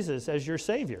accept Jesus as your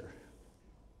Savior?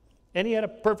 And he had a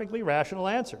perfectly rational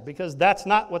answer, because that's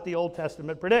not what the Old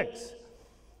Testament predicts.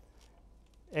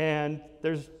 And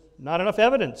there's not enough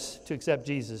evidence to accept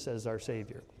Jesus as our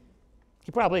Savior.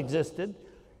 He probably existed,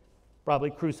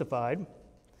 probably crucified.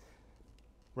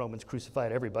 Romans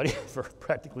crucified everybody for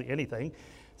practically anything.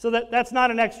 So that's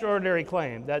not an extraordinary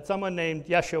claim. That someone named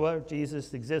Yeshua,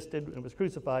 Jesus, existed and was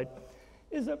crucified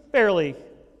is a fairly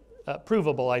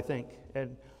provable, I think.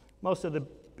 And most of the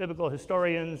biblical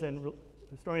historians and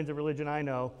historians of religion I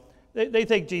know, they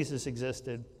think Jesus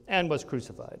existed and was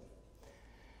crucified.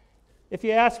 If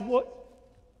you ask,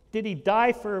 did he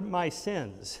die for my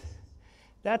sins?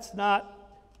 That's not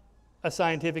a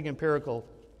scientific empirical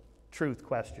truth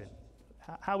question.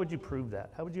 How would you prove that?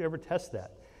 How would you ever test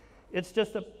that? It's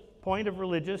just a point of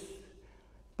religious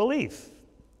belief.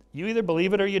 You either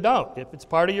believe it or you don't. If it's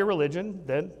part of your religion,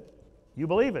 then you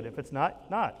believe it. If it's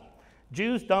not, not.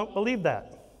 Jews don't believe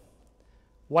that.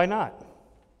 Why not?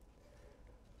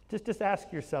 Just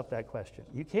ask yourself that question.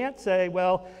 You can't say,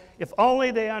 well, if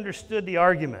only they understood the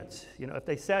arguments. If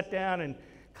they sat down and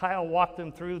Kyle walked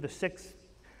them through the 6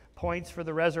 points for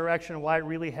the resurrection and why it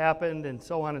really happened and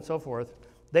so on and so forth,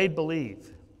 they'd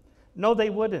believe. No, they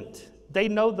wouldn't. They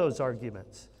know those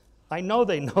arguments. I know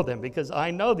they know them because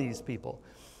I know these people.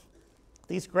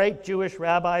 These great Jewish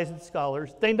rabbis and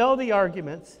scholars, they know the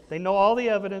arguments. They know all the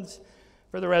evidence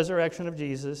for the resurrection of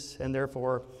Jesus, and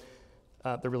therefore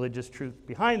the religious truth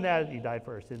behind that, he died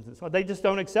for our sins and so on. They just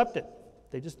don't accept it.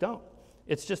 They just don't.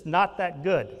 It's just not that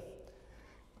good.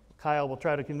 Kyle will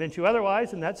try to convince you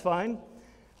otherwise, and that's fine.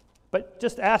 But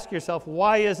just ask yourself,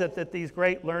 why is it that these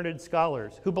great learned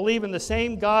scholars who believe in the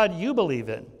same God you believe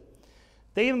in,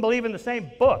 they even believe in the same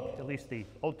book, at least the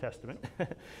Old Testament,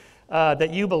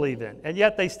 that you believe in, and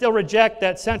yet they still reject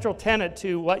that central tenet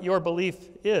to what your belief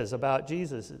is about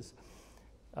Jesus'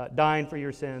 dying for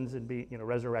your sins and be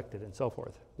resurrected and so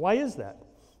forth. Why is that?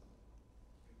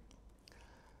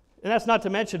 And that's not to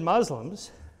mention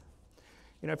Muslims.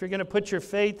 If you're going to put your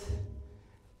faith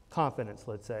confidence,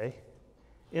 let's say,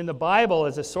 in the Bible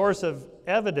as a source of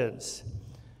evidence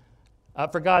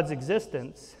for God's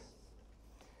existence,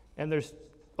 and there's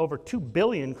over 2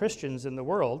 billion Christians in the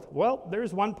world, well,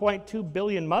 there's 1.2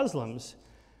 billion Muslims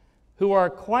who are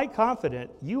quite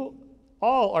confident you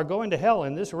all are going to hell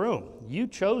in this room. You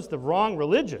chose the wrong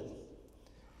religion.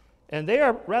 And they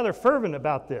are rather fervent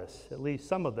about this. At least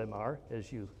some of them are,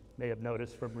 as you may have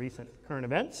noticed from recent current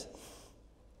events.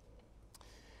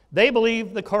 They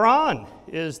believe the Quran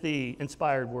is the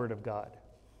inspired word of God.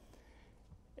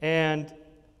 And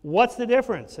what's the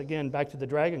difference? Again, back to the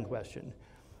dragon question.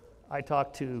 I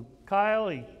talked to Kyle.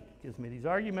 He gives me these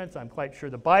arguments. I'm quite sure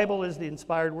the Bible is the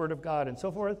inspired word of God and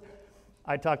so forth.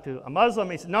 I talked to a Muslim.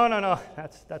 He said, no,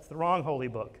 that's the wrong holy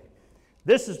book.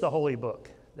 This is the holy book.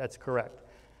 That's correct.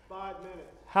 5 minutes.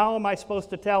 How am I supposed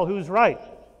to tell who's right?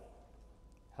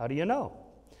 How do you know?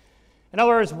 In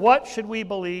other words, what should we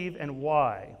believe and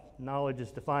why? Knowledge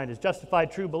is defined as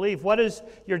justified true belief. What is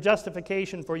your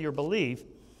justification for your belief?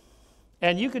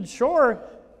 And you could surely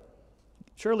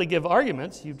give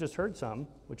arguments. You've just heard some,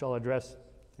 which I'll address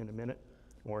in a minute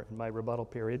or in my rebuttal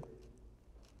period.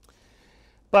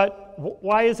 But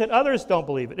why is it others don't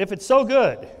believe it? If it's so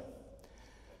good,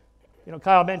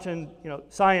 Kyle mentioned,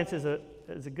 science is a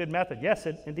good method. Yes,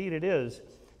 indeed it is,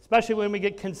 especially when we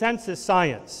get consensus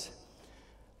science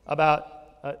about,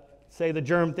 say, the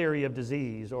germ theory of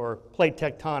disease or plate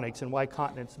tectonics and why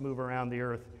continents move around the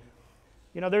earth.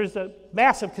 There's a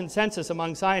massive consensus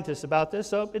among scientists about this,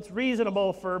 so it's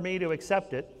reasonable for me to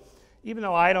accept it, even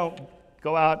though I don't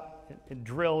go out and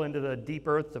drill into the deep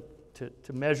earth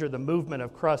to measure the movement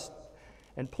of crust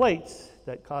and plates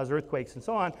that cause earthquakes and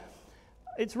so on.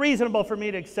 It's reasonable for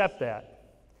me to accept that.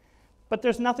 But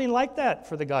there's nothing like that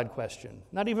for the God question,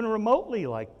 not even remotely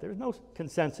like. There's no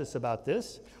consensus about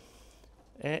this.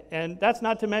 And that's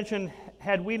not to mention,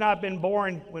 had we not been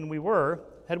born when we were,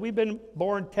 had we been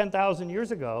born 10,000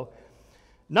 years ago,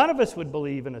 none of us would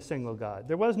believe in a single God.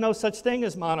 There was no such thing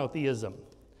as monotheism.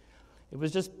 It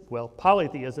was just,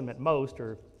 polytheism at most,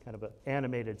 or kind of an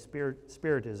animated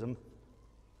spiritism.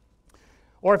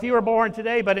 Or if you were born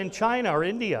today, but in China or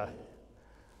India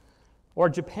or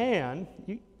Japan,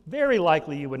 very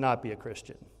likely you would not be a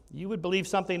Christian. You would believe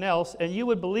something else, and you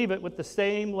would believe it with the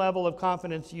same level of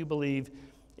confidence you believe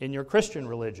in your Christian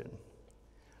religion.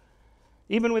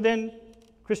 Even within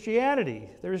Christianity,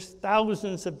 there's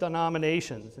thousands of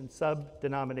denominations and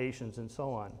sub-denominations and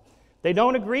so on. They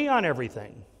don't agree on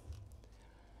everything.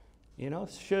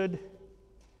 Should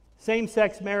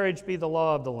same-sex marriage be the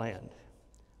law of the land?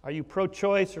 Are you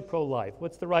pro-choice or pro-life?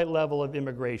 What's the right level of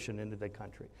immigration into the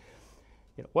country?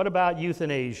 What about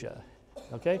euthanasia?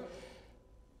 Okay?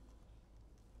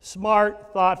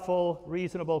 Smart, thoughtful,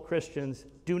 reasonable Christians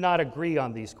do not agree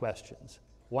on these questions.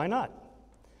 Why not?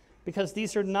 Because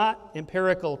these are not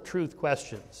empirical truth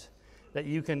questions that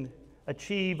you can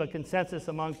achieve a consensus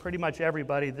among pretty much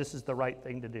everybody, this is the right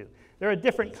thing to do. They're a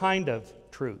different kind of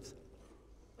truth.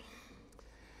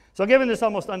 So given this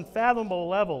almost unfathomable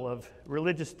level of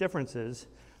religious differences,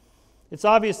 it's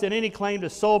obvious that any claim to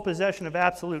sole possession of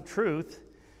absolute truth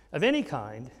of any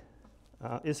kind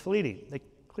is fleeting. They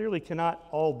clearly cannot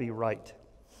all be right.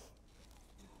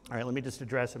 All right, let me just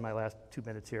address in my last 2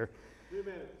 minutes here. 2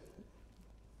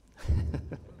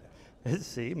 minutes.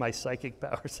 See, my psychic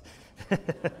powers.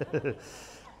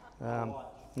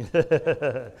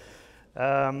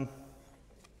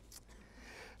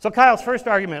 So Kyle's first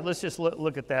argument, let's just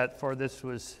look at that, for this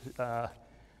was,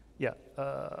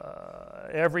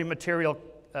 every material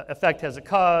effect has a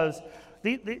cause.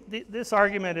 This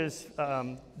argument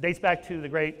dates back to the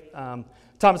great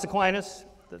Thomas Aquinas,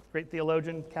 the great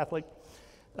theologian, Catholic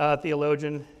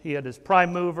theologian. He had his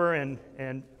prime mover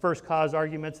and first cause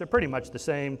arguments. They're pretty much the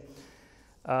same,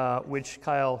 which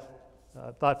Kyle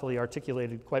thoughtfully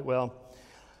articulated quite well.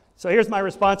 So here's my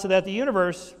response to that. The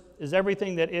universe is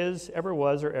everything that is, ever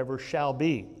was, or ever shall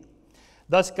be.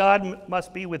 Thus, God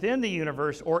must be within the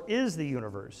universe or is the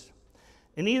universe.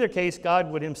 In either case, God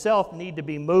would himself need to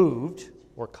be moved,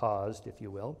 or caused, if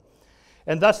you will.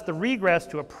 And thus, the regress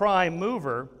to a prime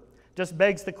mover just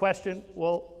begs the question,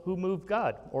 well, who moved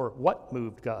God? Or what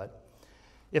moved God?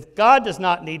 If God does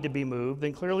not need to be moved,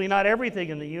 then clearly not everything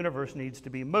in the universe needs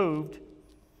to be moved.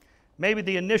 Maybe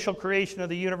the initial creation of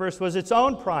the universe was its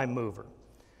own prime mover,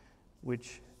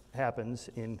 which happens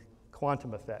in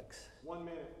quantum effects. 1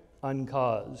 minute.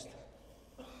 Uncaused.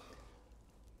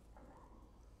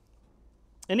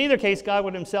 In either case, God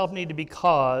would himself need to be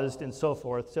caused and so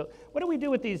forth. So what do we do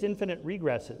with these infinite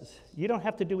regresses? You don't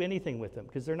have to do anything with them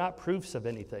because they're not proofs of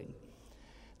anything.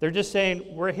 They're just saying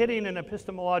we're hitting an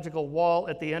epistemological wall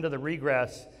at the end of the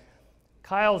regress.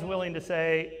 Kyle's willing to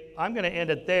say, I'm going to end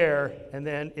it there and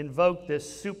then invoke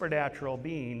this supernatural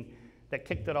being that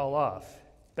kicked it all off.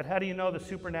 But how do you know the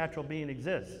supernatural being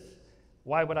exists?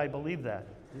 Why would I believe that?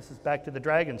 This is back to the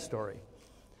dragon story.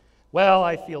 Well,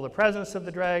 I feel the presence of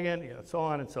the dragon, so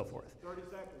on and so forth. 30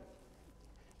 seconds.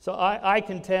 So I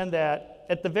contend that,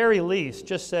 at the very least,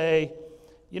 just say,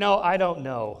 I don't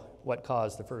know what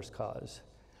caused the first cause.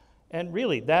 And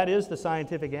really, that is the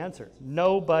scientific answer.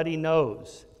 Nobody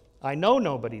knows. I know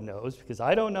nobody knows because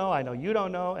I don't know, I know you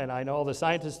don't know, and I know all the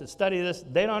scientists that study this,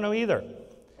 they don't know either.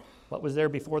 What was there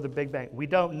before the Big Bang? We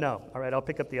don't know. All right, I'll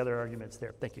pick up the other arguments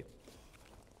there. Thank you.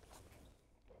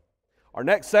 Our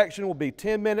next section will be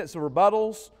 10 minutes of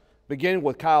rebuttals, beginning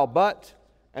with Kyle Butt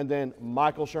and then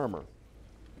Michael Shermer.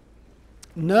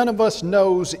 None of us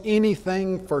knows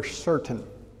anything for certain,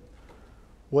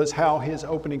 was how his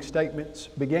opening statements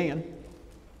began.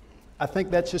 I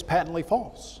think that's just patently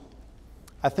false.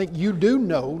 I think you do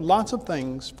know lots of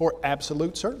things for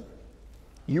absolute certain.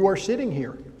 You are sitting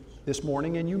here this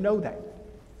morning and you know that.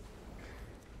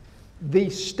 The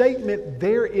statement,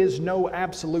 there is no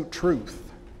absolute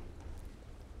truth,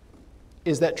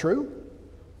 is that true?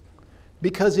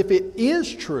 Because if it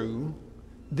is true,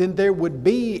 then there would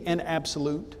be an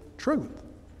absolute truth.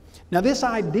 Now, this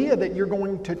idea that you're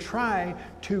going to try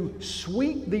to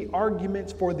sweep the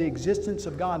arguments for the existence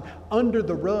of God under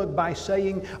the rug by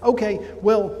saying, okay,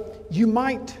 well, you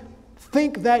might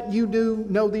think that you do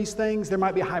know these things. There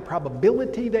might be a high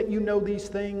probability that you know these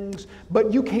things,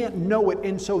 but you can't know it.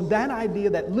 And so that idea,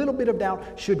 that little bit of doubt,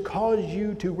 should cause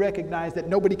you to recognize that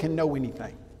nobody can know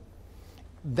anything.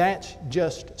 That's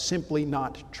just simply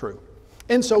not true.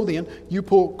 And so then you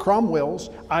pull Cromwell's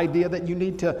idea that you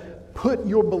need to put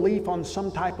your belief on some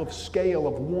type of scale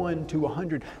of 1 to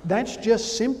 100. That's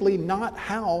just simply not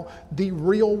how the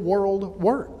real world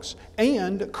works.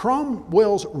 And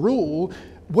Cromwell's rule,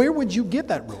 where would you get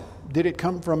that rule? Did it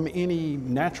come from any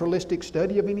naturalistic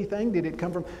study of anything? Did it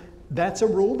come from... That's a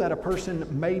rule that a person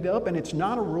made up, and it's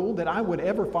not a rule that I would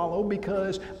ever follow,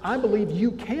 because I believe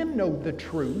you can know the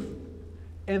truth,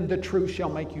 and the truth shall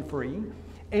make you free.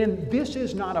 And this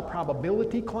is not a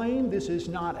probability claim. This is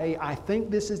not a, I think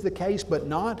this is the case, but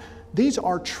not. These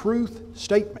are truth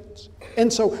statements.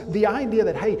 And so the idea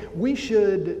that, hey, we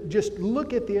should just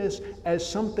look at this as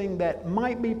something that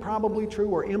might be probably true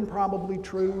or improbably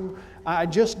true, I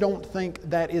just don't think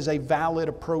that is a valid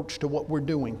approach to what we're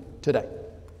doing today.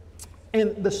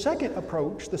 And the second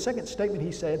approach, the second statement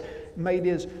he made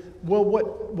is, well,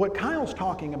 what Kyle's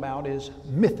talking about is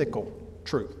mythical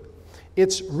truth.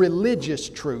 It's religious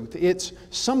truth. It's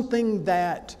something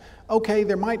that, okay,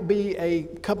 there might be a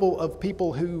couple of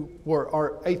people who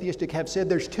are atheistic have said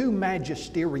there's two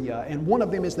magisteria, and one of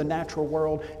them is the natural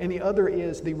world, and the other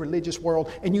is the religious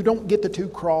world, and you don't get the two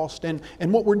crossed. And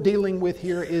what we're dealing with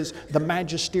here is the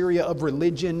magisteria of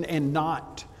religion and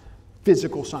not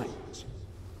physical science.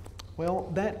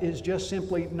 Well, that is just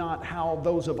simply not how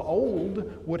those of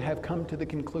old would have come to the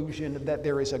conclusion that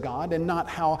there is a God, and not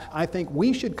how I think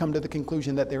we should come to the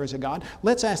conclusion that there is a God.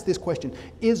 Let's ask this question.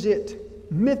 Is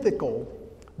it mythical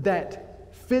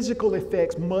that physical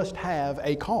effects must have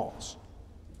a cause?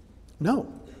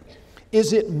 No.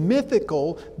 Is it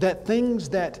mythical that things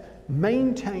that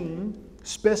maintain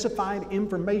specified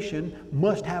information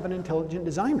must have an intelligent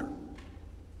designer?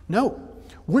 No.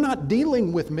 We're not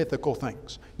dealing with mythical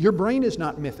things. Your brain is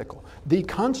not mythical. The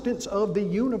constants of the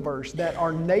universe that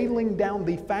are nailing down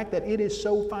the fact that it is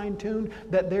so fine-tuned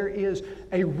that there is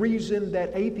a reason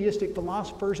that atheistic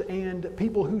philosophers and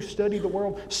people who study the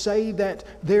world say that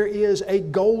there is a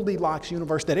Goldilocks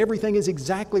universe, that everything is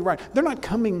exactly right. They're not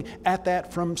coming at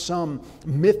that from some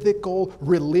mythical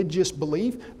religious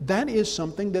belief. That is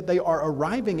something that they are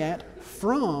arriving at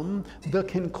from the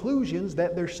conclusions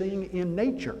that they're seeing in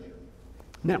nature.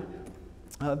 Now,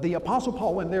 the Apostle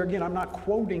Paul, and there again, I'm not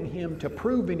quoting him to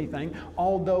prove anything,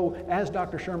 although, as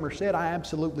Dr. Shermer said, I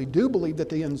absolutely do believe that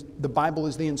the Bible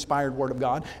is the inspired Word of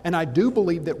God, and I do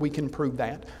believe that we can prove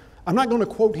that. I'm not going to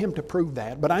quote him to prove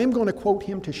that, but I am going to quote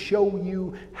him to show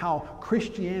you how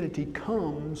Christianity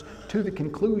comes to the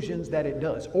conclusions that it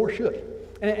does, or should.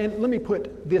 And let me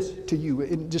put this to you.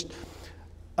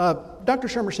 Dr.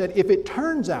 Shermer said, if it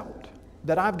turns out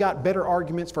that I've got better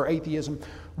arguments for atheism,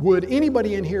 would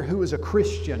anybody in here who is a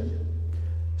Christian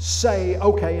say,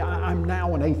 okay, I'm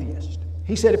now an atheist?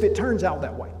 He said, if it turns out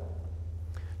that way.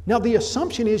 Now, the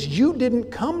assumption is you didn't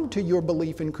come to your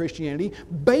belief in Christianity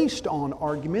based on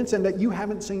arguments, and that you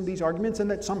haven't seen these arguments,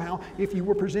 and that somehow, if you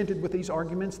were presented with these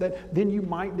arguments, that then you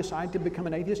might decide to become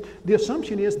an atheist. The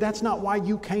assumption is that's not why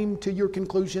you came to your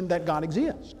conclusion that God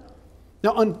exists.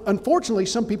 Now, unfortunately,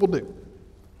 some people do.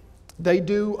 They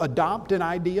do adopt an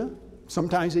idea,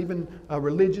 sometimes even a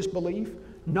religious belief,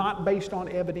 not based on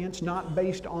evidence, not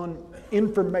based on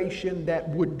information that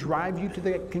would drive you to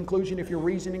that conclusion if you're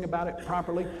reasoning about it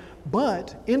properly.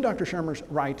 But in Dr. Shermer's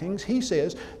writings, he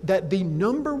says that the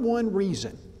number one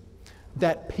reason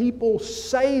that people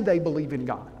say they believe in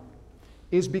God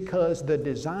is because the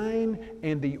design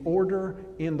and the order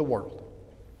in the world.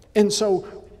 And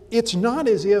so it's not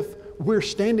as if we're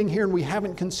standing here and we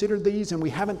haven't considered these and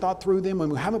we haven't thought through them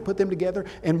and we haven't put them together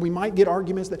and we might get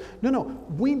arguments that, no,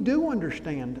 we do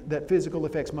understand that physical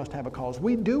effects must have a cause.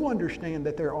 We do understand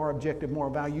that there are objective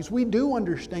moral values. We do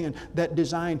understand that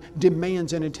design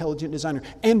demands an intelligent designer.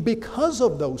 And because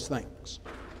of those things,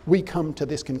 we come to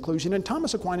this conclusion. And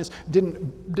Thomas Aquinas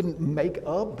didn't make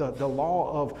up the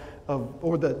law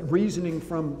or the reasoning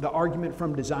from the argument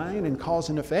from design and cause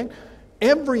and effect.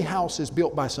 Every house is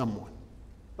built by someone.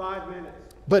 5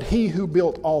 minutes. but he who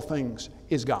built all things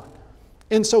is God.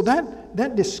 And so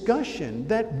that discussion,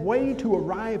 that way to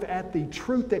arrive at the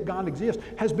truth that God exists,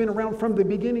 has been around from the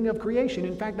beginning of creation.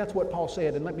 In fact, that's what Paul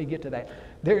said, and let me get to that.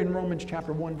 There in Romans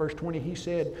chapter 1, verse 20, he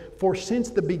said, "For since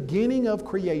the beginning of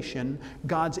creation,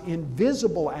 God's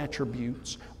invisible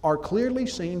attributes are clearly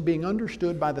seen, being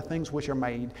understood by the things which are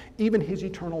made, even his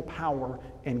eternal power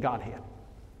and Godhead."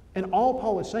 And all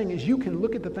Paul is saying is you can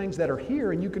look at the things that are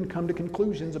here and you can come to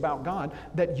conclusions about God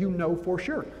that you know for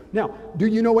sure. Now, do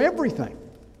you know everything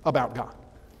about God?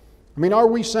 I mean, are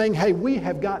we saying, hey, we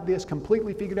have got this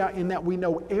completely figured out in that we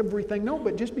know everything? No,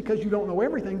 but just because you don't know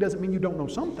everything doesn't mean you don't know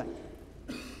something.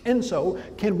 And so,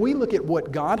 can we look at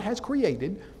what God has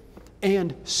created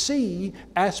and see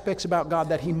aspects about God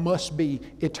that he must be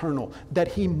eternal, that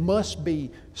he must be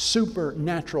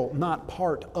supernatural, not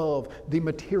part of the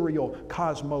material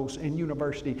cosmos and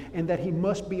university, and that he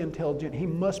must be intelligent, he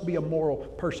must be a moral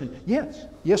person?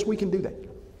 Yes, we can do that.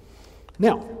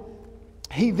 Now,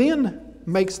 he then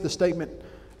makes the statement,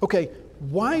 okay,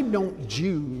 why don't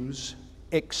Jews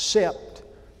accept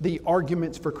the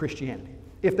arguments for Christianity?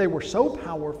 If they were so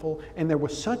powerful and there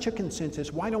was such a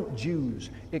consensus, why don't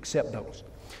Jews accept those?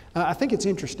 I think it's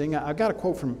interesting. I've got a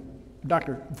quote from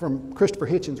Christopher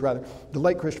Hitchens, the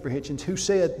late Christopher Hitchens, who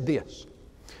said this: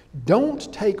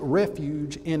 "Don't take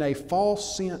refuge in a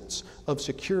false sense of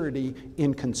security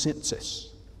in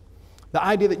consensus." The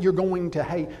idea that you're going to,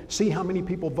 hey, see how many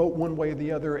people vote one way or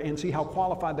the other and see how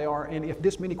qualified they are, and if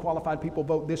this many qualified people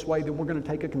vote this way, then we're going to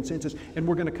take a consensus and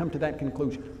we're going to come to that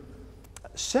conclusion.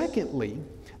 Secondly,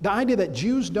 the idea that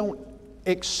Jews don't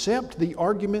accept the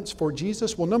arguments for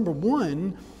Jesus, well, number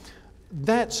one,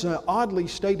 that's an oddly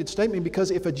stated statement, because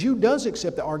if a Jew does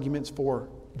accept the arguments for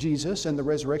Jesus and the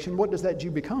resurrection, what does that Jew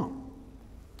become?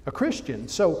 A Christian.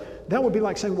 So that would be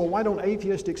like saying, well, why don't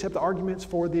atheists accept the arguments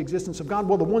for the existence of God?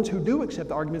 Well, the ones who do accept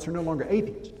the arguments are no longer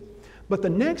atheists. But the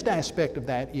next aspect of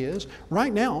that is,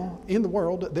 right now in the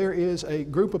world, there is a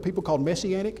group of people called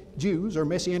Messianic Jews, or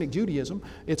Messianic Judaism.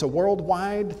 It's a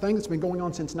worldwide thing that's been going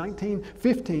on since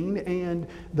 1915, and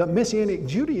the Messianic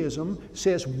Judaism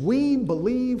says we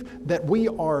believe that we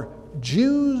are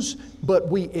Jews, but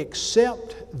we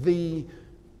accept the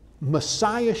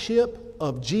messiahship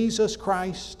of Jesus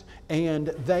Christ, and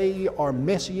they are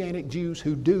Messianic Jews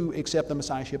who do accept the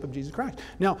messiahship of Jesus Christ.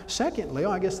 Now, secondly,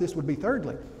 I guess this would be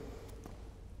thirdly,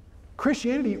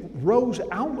 Christianity rose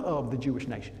out of the Jewish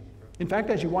nation. In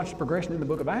fact, as you watch the progression in the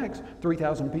book of Acts,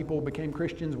 3,000 people became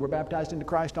Christians, were baptized into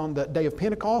Christ on the day of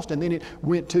Pentecost, and then it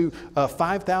went to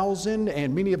 5,000,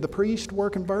 and many of the priests were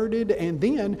converted. And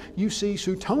then you see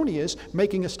Suetonius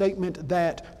making a statement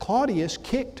that Claudius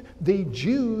kicked the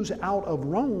Jews out of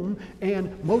Rome,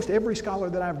 and most every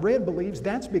scholar that I've read believes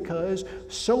that's because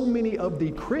so many of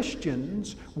the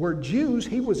Christians were Jews.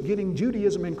 He was getting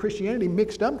Judaism and Christianity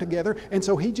mixed up together, and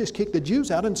so he just kicked the Jews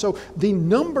out. And so the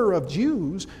number of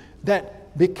Jews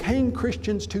that became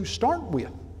Christians to start with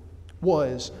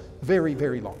was very,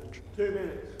 very large. 2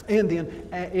 minutes. And then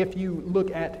if you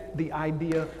look at the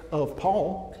idea of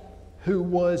Paul, who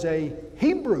was a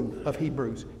Hebrew of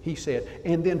Hebrews, he said.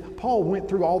 And then Paul went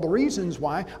through all the reasons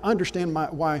why. I understand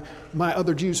why my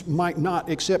other Jews might not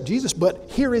accept Jesus,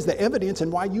 but here is the evidence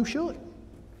and why you should.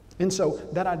 And so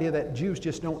that idea that Jews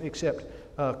just don't accept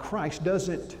Christ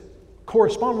doesn't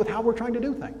correspond with how we're trying to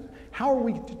do things. How are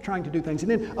we trying to do things? And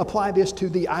then apply this to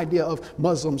the idea of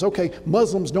Muslims. Okay,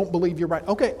 Muslims don't believe you're right.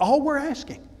 Okay, all we're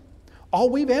asking, all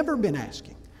we've ever been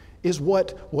asking, is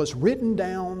what was written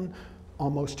down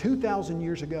almost 2,000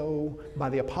 years ago by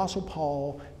the Apostle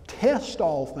Paul: test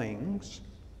all things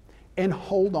and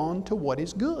hold on to what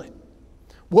is good.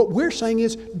 What we're saying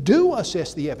is, do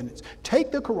assess the evidence.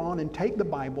 Take the Quran and take the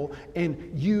Bible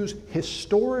and use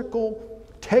historical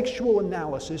textual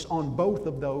analysis on both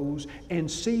of those and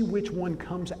see which one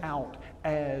comes out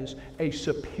as a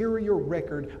superior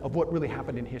record of what really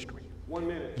happened in history. 1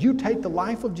 minute. You take the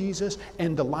life of Jesus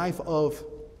and the life of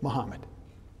Muhammad,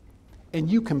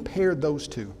 and you compare those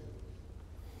two.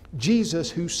 Jesus,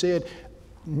 who said,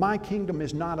 "My kingdom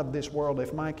is not of this world.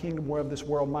 If my kingdom were of this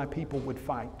world, my people would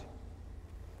fight."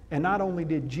 And not only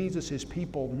did Jesus'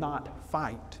 people not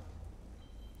fight,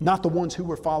 not the ones who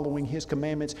were following his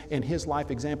commandments and his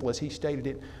life example as he stated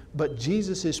it, but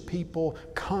Jesus' people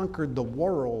conquered the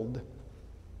world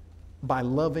by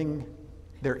loving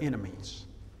their enemies.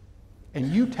 And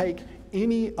you take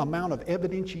any amount of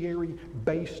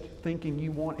evidentiary-based thinking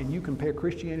you want and you compare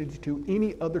Christianity to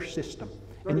any other system.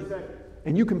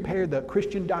 And you compare the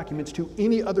Christian documents to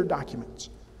any other documents.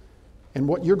 And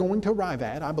what you're going to arrive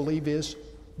at, I believe, is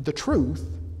the truth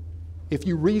if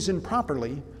you reason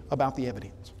properly about the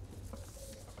evidence.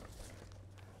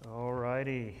 All right.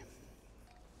 righty.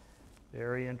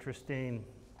 Very interesting.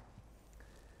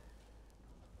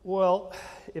 Well,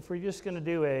 if we're just going to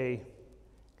do a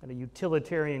kind of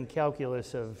utilitarian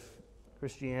calculus of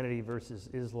Christianity versus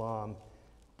Islam,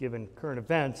 given current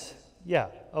events, yeah,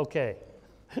 okay.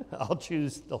 I'll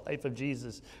choose the life of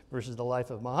Jesus versus the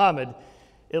life of Muhammad,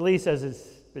 at least as it's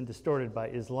been distorted by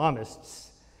Islamists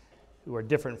who are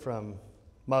different from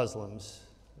Muslims,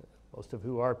 most of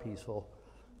who are peaceful.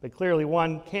 But clearly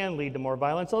one can lead to more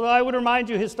violence, although I would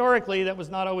remind you historically that was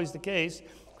not always the case.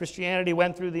 Christianity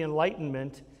went through the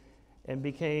Enlightenment and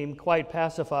became quite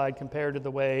pacified compared to the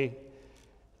way,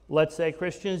 let's say,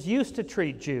 Christians used to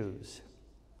treat Jews.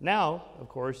 Now, of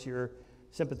course, you're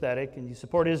sympathetic and you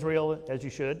support Israel, as you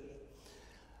should,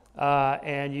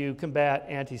 and you combat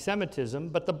anti-Semitism,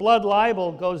 but the blood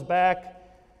libel goes back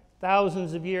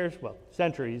thousands of years, well,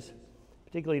 centuries,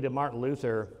 particularly to Martin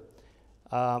Luther,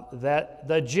 that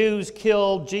the Jews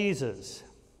killed Jesus,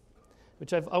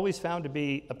 which I've always found to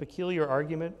be a peculiar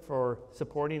argument for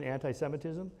supporting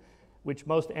anti-Semitism, which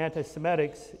most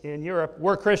anti-Semitics in Europe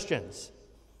were Christians.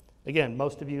 Again,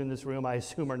 most of you in this room, I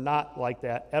assume, are not like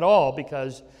that at all,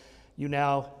 because you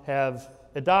now have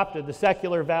adopted the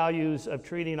secular values of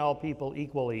treating all people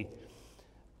equally,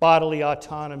 bodily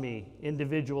autonomy,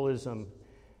 individualism,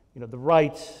 the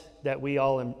rights that we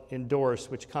all endorse,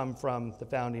 which come from the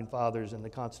Founding Fathers and the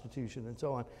Constitution and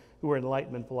so on, who are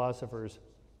Enlightenment philosophers.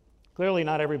 Clearly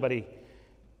not everybody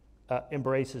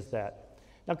embraces that.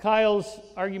 Now, Kyle's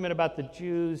argument about the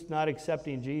Jews not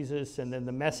accepting Jesus and then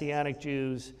the Messianic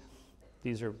Jews,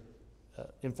 these are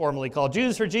informally called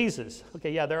Jews for Jesus.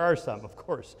 Okay, yeah, there are some, of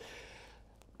course.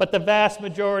 But the vast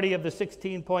majority of the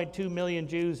 16.2 million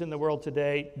Jews in the world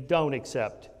today don't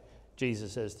accept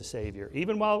Jesus as the Savior,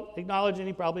 even while acknowledging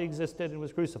he probably existed and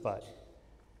was crucified.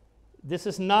 This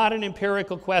is not an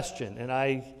empirical question, and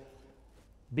I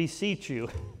beseech you,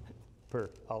 per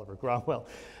Oliver Cromwell,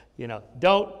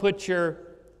 don't put your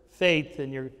faith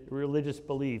and your religious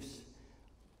beliefs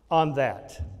on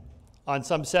that, on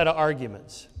some set of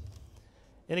arguments.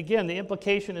 And again, the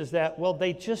implication is that, well,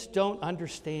 they just don't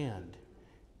understand.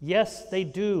 Yes, they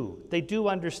do. They do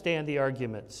understand the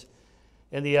arguments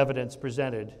and the evidence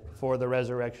presented for the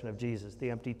resurrection of Jesus.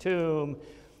 The empty tomb,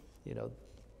 the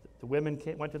women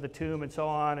went to the tomb and so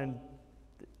on, and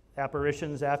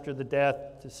apparitions after the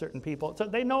death to certain people. So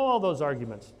they know all those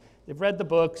arguments. They've read the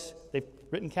books. They've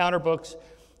written counter books.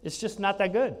 It's just not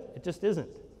that good. It just isn't.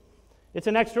 It's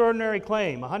an extraordinary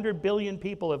claim. 100 billion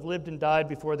people have lived and died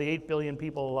before the 8 billion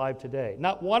people alive today.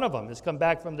 Not one of them has come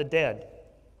back from the dead,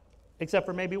 except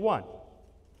for maybe one,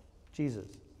 Jesus.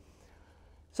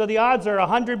 So the odds are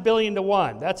 100 billion to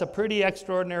 1. That's a pretty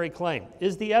extraordinary claim.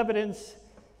 Is the evidence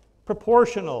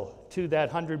proportional to that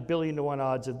 100 billion to 1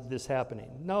 odds of this happening?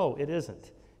 No, it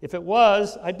isn't. If it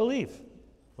was, I'd believe.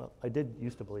 Well, I did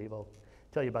used to believe. I'll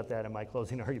tell you about that in my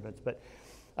closing arguments. But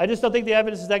I just don't think the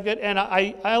evidence is that good. And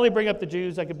I only bring up the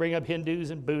Jews. I could bring up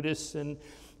Hindus and Buddhists and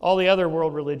all the other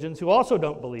world religions who also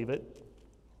don't believe it.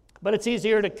 But it's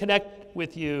easier to connect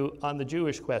with you on the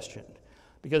Jewish question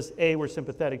because A, we're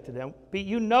sympathetic to them. B,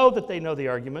 you know that they know the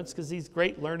arguments because these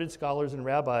great learned scholars and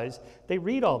rabbis, they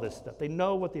read all this stuff. They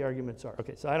know what the arguments are.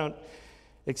 Okay, so I don't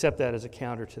accept that as a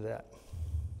counter to that.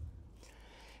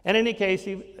 In any case,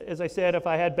 as I said, if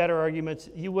I had better arguments,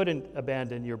 you wouldn't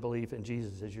abandon your belief in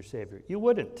Jesus as your Savior. You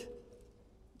wouldn't.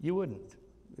 You wouldn't.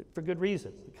 For good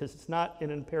reason, because it's not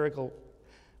in an empirical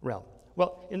realm.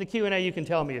 Well, in the Q&A, you can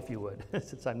tell me if you would,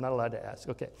 since I'm not allowed to ask.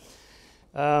 Okay.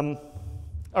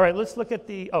 All right, let's look at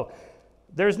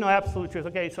there's no absolute truth.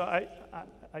 Okay, so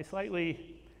I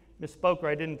slightly misspoke, or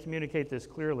I didn't communicate this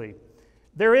clearly.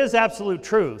 There is absolute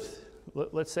truth.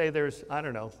 Let's say there's,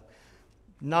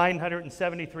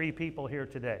 973 people here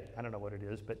today. I don't know what it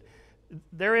is, but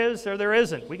there is or there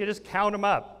isn't. We can just count them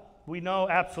up. We know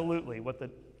absolutely what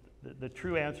the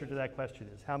true answer to that question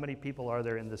is. How many people are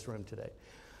there in this room today?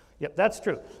 Yep, that's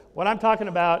true. What I'm talking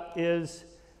about is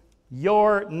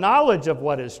your knowledge of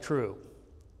what is true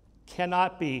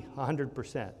cannot be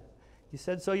 100%. You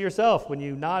said so yourself when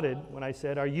you nodded when I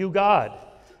said, "Are you God?"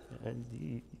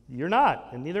 And you're not,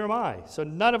 and neither am I. So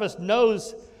none of us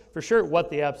knows for sure what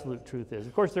the absolute truth is.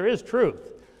 Of course, there is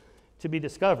truth to be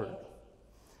discovered,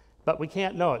 but we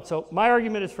can't know it. So my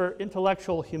argument is for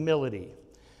intellectual humility.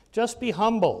 Just be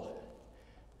humble.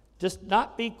 Just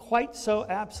not be quite so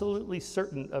absolutely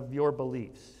certain of your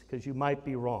beliefs, because you might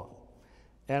be wrong.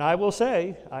 And I will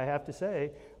say, I have to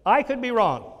say, I could be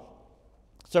wrong.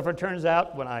 So if it turns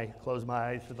out, when I close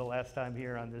my eyes for the last time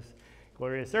here on this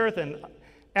glorious earth, and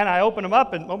I open them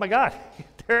up, and oh my God,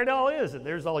 there it all is, and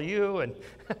there's all you, and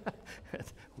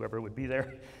whoever would be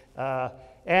there.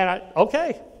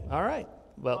 Okay, all right.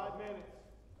 Well, 5 minutes.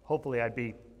 Hopefully I'd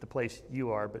be the place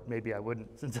you are, but maybe I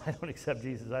wouldn't since I don't accept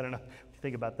Jesus. I don't know what you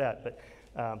think about that.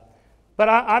 But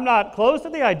I'm not close to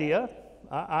the idea.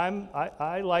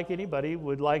 I, like anybody,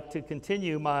 would like to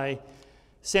continue my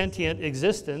sentient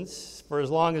existence for as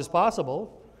long as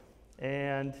possible.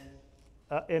 And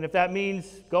if that means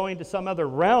going to some other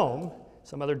realm,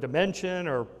 some other dimension,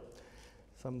 or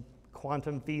some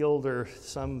quantum field, or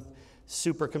some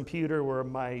supercomputer where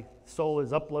my soul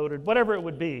is uploaded, whatever it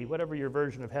would be, whatever your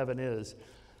version of heaven is,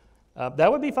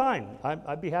 that would be fine.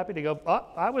 I'd be happy to go, oh,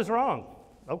 I was wrong.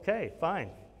 Okay, fine.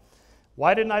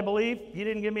 Why didn't I believe? You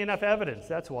didn't give me enough evidence.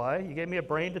 That's why. You gave me a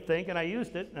brain to think, and I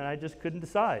used it, and I just couldn't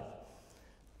decide.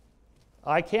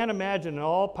 I can't imagine an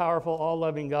all-powerful,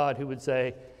 all-loving God who would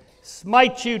say,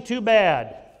 smite you, too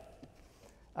bad.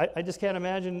 I just can't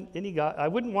imagine any God. I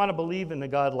wouldn't want to believe in a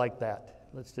God like that.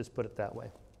 Let's just put it that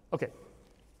way. Okay.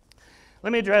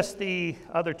 Let me address the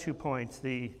other 2 points,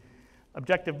 the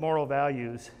objective moral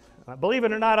values. Believe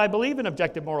it or not, I believe in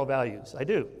objective moral values. I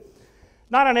do.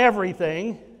 Not on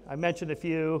everything. I mentioned a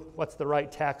few. What's the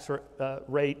right tax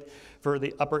rate for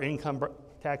the upper income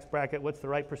tax bracket? What's the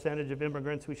right percentage of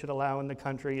immigrants we should allow in the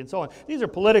country, and so on. These are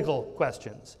political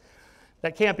questions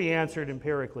that can't be answered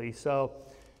empirically. So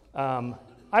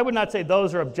I would not say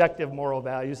those are objective moral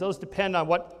values. Those depend on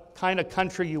what kind of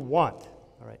country you want.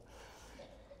 All right.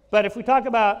 But if we talk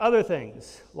about other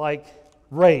things like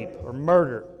rape or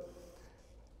murder,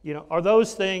 are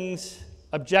those things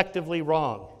objectively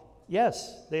wrong?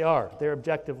 Yes, they are. They're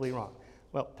objectively wrong.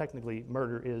 Well, technically,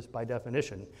 murder is, by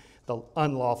definition, the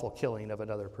unlawful killing of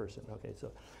another person. Okay,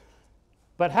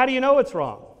 but how do you know it's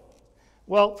wrong?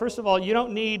 Well, first of all, you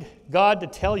don't need God to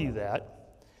tell you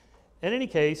that. In any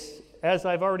case, as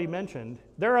I've already mentioned,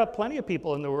 there are plenty of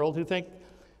people in the world who think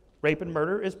rape and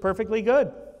murder is perfectly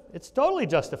good. It's totally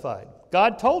justified.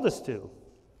 God told us to.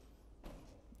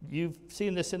 You've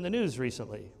seen this in the news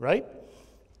recently, right?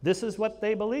 This is what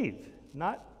they believe.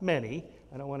 Not many,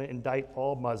 I don't want to indict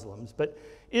all Muslims, but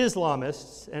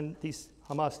Islamists and these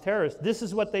Hamas terrorists, this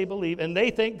is what they believe, and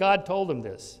they think God told them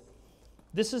this.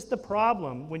 This is the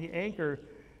problem when you anchor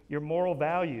your moral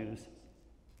values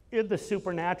in the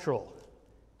supernatural.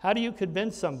 How do you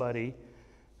convince somebody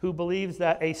who believes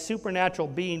that a supernatural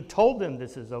being told them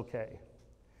this is okay?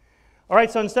 All right,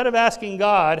 so instead of asking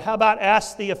God, how about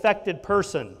ask the affected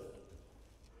person?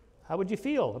 How would you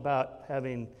feel about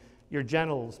having your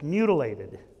genitals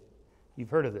mutilated? You've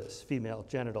heard of this, female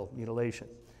genital mutilation.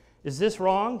 Is this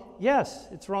wrong? Yes,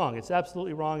 it's wrong. It's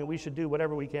absolutely wrong, and we should do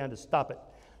whatever we can to stop it,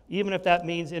 even if that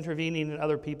means intervening in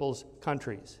other people's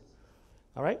countries.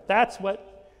 All right? That's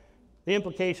what the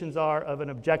implications are of an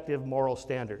objective moral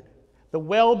standard. The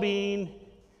well-being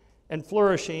and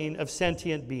flourishing of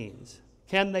sentient beings.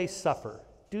 Can they suffer?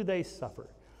 Do they suffer?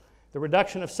 The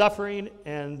reduction of suffering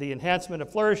and the enhancement of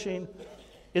flourishing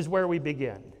is where we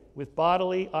begin, with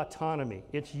bodily autonomy.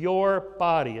 It's your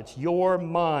body. It's your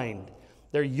mind.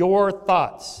 They're your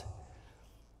thoughts.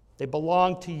 They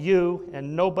belong to you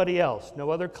and nobody else. No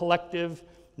other collective,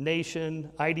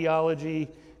 nation, ideology,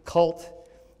 cult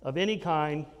of any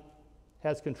kind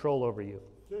has control over you.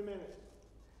 2 minutes.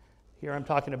 Here I'm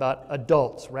talking about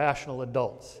adults, rational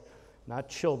adults, not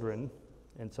children,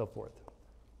 and so forth.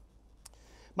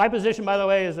 My position, by the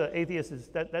way, as an atheist is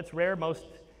that's rare. Most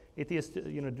atheists,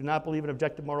 do not believe in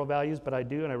objective moral values, but I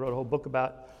do, and I wrote a whole book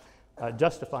about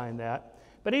justifying that.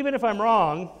 But even if I'm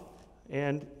wrong,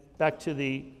 and back to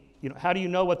the, how do you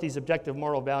know what these objective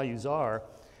moral values are?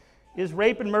 Is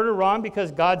rape and murder wrong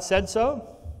because God said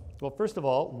so? Well, first of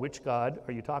all, which God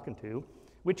are you talking to?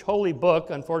 Which holy book?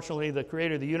 Unfortunately, the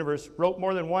creator of the universe wrote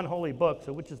more than one holy book,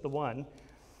 so which is the one?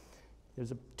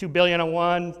 There's 2 billion on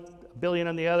one, 1 billion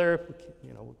on the other.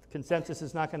 Consensus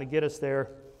is not going to get us there.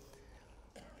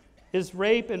 Is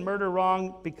rape and murder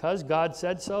wrong because God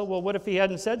said so? Well, what if he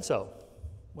hadn't said so?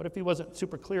 What if he wasn't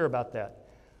super clear about that?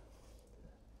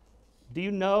 Do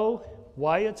you know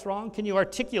why it's wrong? Can you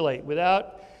articulate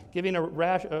without giving a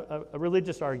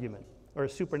religious argument or a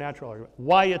supernatural argument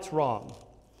why it's wrong?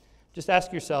 Just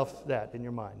ask yourself that in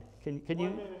your mind. Can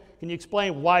you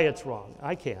explain why it's wrong?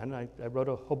 I can. I wrote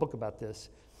a whole book about this,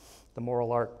 The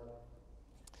Moral Art.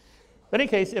 But in any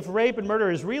case, if rape and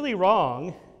murder is really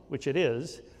wrong, which it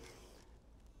is,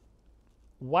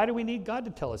 why do we need God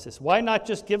to tell us this? Why not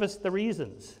just give us the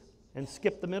reasons and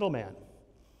skip the middleman?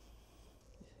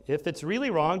 If it's really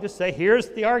wrong, just say, here's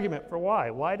the argument for why.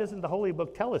 Why doesn't the Holy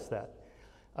Book tell us that?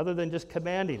 Other than just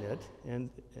commanding it. And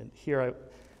here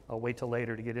I'll wait till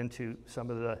later to get into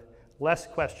some of the less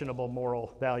questionable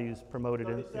moral values promoted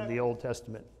in the Old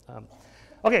Testament.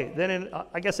 Okay, then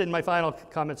I guess in my final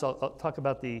comments I'll talk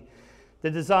about the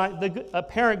the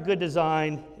apparent good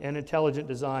design and intelligent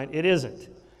design, it isn't.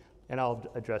 And I'll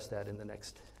address that in the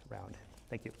next round.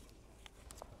 Thank you.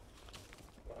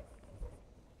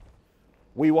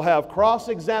 We will have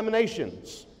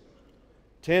cross-examinations,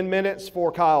 10 minutes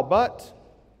for Kyle Butt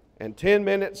and 10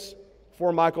 minutes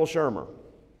for Michael Shermer.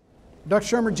 Dr.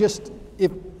 Shermer, just,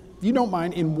 if you don't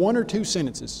mind, in 1 or 2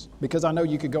 sentences, because I know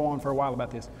you could go on for a while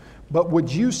about this, but would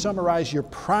you summarize your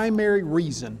primary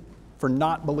reason for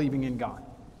not believing in God?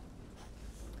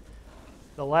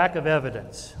 The lack of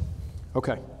evidence.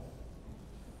 Okay.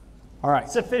 All right.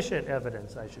 Sufficient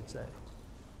evidence, I should say.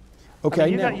 Okay.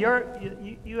 I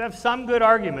mean, you have some good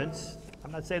arguments.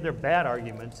 I'm not saying they're bad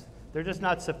arguments. They're just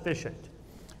not sufficient.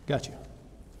 Gotcha.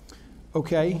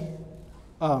 Okay.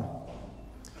 On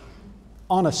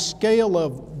a scale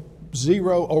of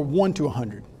 0 or 1 to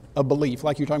 100 of belief,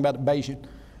 like you're talking about Bayesian,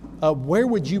 where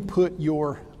would you put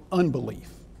your unbelief?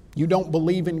 You don't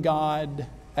believe in God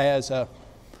as a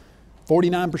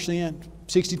 49%,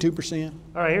 62%?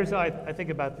 All right, here's how I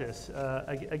think about this.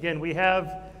 Again, we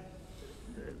have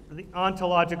the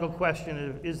ontological question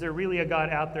of, is there really a God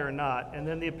out there or not? And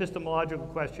then the epistemological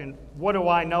question, what do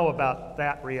I know about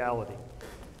that reality?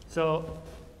 So,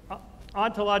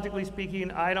 ontologically speaking,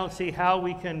 I don't see how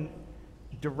we can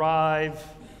derive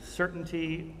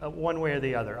certainty one way or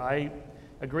the other. I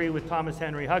agree with Thomas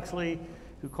Henry Huxley,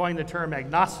 who coined the term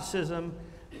agnosticism.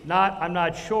 I'm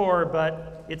not sure,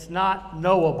 but it's not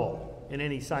knowable in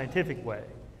any scientific way.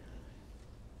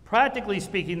 Practically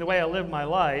speaking, the way I live my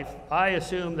life, I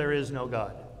assume there is no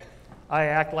God. I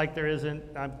act like there isn't.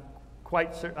 I'm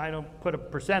quite certain. I don't put a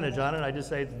percentage on it. I just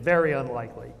say it's very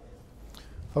unlikely.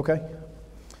 Okay.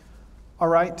 All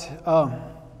right.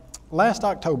 Last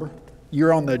October,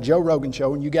 you're on the Joe Rogan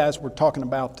show, and you guys were talking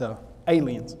about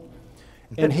aliens.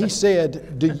 And he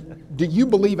said, do you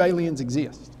believe aliens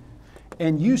exist?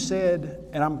 And you said,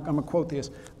 and I'm going to quote this,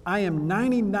 I am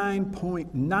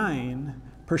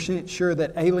 99.9% sure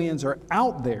that aliens are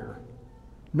out there,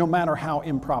 no matter how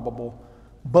improbable,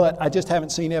 but I just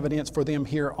haven't seen evidence for them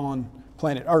here on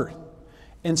planet Earth.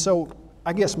 And so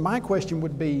I guess my question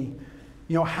would be,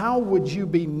 how would you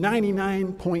be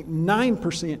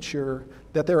 99.9% sure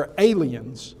that there are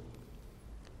aliens,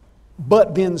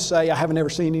 but then say, I haven't ever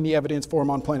seen any evidence for them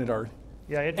on planet Earth?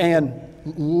 Yeah, and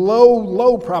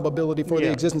low probability for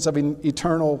the existence of an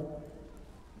eternal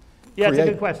creator. It's a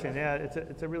good question. Yeah,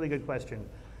 it's a really good question.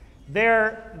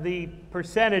 The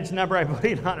percentage number I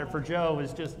put on it for Joe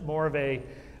is just more of a,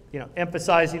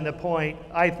 emphasizing the point.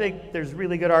 I think there's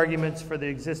really good arguments for the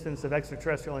existence of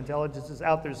extraterrestrial intelligences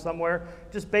out there somewhere,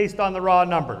 just based on the raw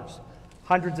numbers.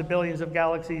 Hundreds of billions of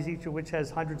galaxies, each of which has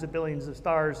hundreds of billions of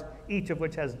stars, each of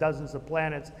which has dozens of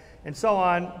planets, and so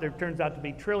on. There turns out to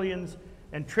be trillions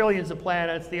and trillions of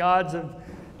planets. The odds of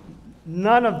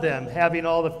none of them having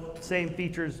all the same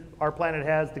features our planet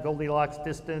has, the Goldilocks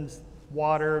distance,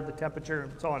 water, the temperature,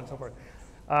 and so on and so forth,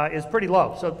 is pretty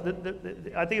low. So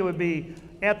I think it would be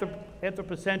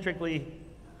anthropocentrically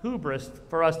hubris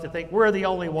for us to think we're the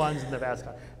only ones in the vast.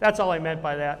 That's all I meant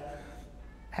by that.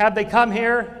 Have they come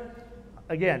here?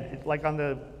 Again, like on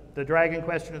the dragon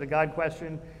question or the God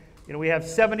question, we have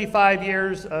 75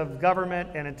 years of government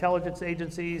and intelligence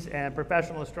agencies and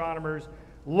professional astronomers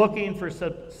looking for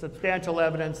substantial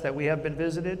evidence that we have been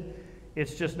visited.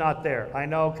 It's just not there. I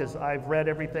know because I've read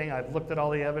everything. I've looked at all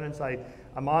the evidence.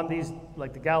 I'm on these,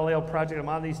 like the Galileo Project, I'm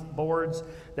on these boards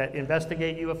that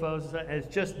investigate UFOs, and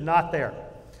it's just not there.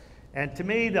 And to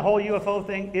me, the whole UFO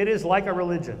thing, it is like a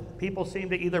religion. People seem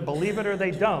to either believe it or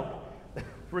they don't,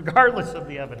 regardless of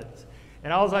the evidence.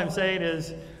 And all I'm saying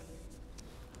is,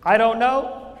 I don't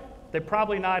know. They're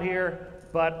probably not here,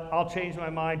 but I'll change my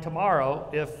mind tomorrow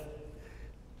if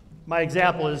my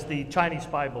example is the Chinese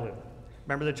spy balloon.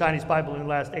 Remember the Chinese spy balloon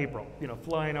last April,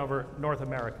 flying over North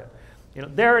America.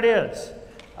 There it is.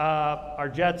 Our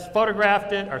jets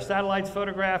photographed it, our satellites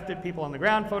photographed it, people on the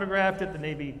ground photographed it, the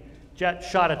Navy jet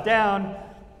shot it down,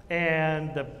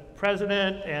 and the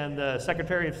President and the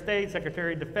Secretary of State,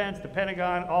 Secretary of Defense, the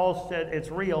Pentagon all said it's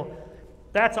real.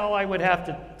 That's all I would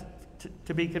have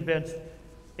to be convinced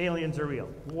aliens are real.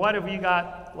 What have you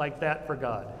got like that for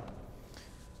God?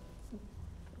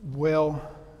 Well,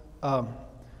 we'll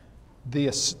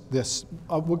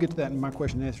get to that in my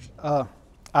question and answer.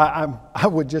 I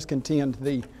would just contend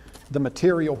the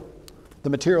material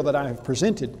that I have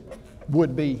presented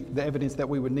would be the evidence that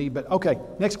we would need. But okay,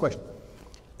 next question.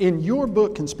 In your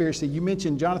book, Conspiracy, you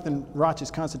mentioned Jonathan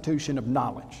Roch's Constitution of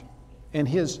Knowledge. And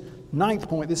his 9th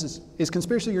point, is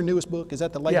Conspiracy your newest book? Is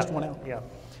that the latest one out? Yeah.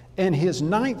 And his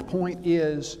 9th point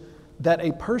is that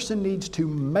a person needs to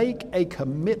make a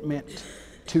commitment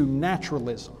to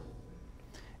naturalism.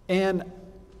 And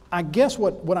I guess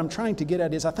what I'm trying to get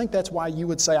at is I think that's why you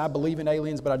would say I believe in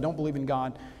aliens but I don't believe in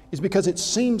God, is because it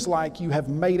seems like you have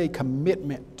made a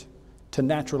commitment to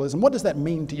naturalism. What does that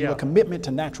mean to you, a commitment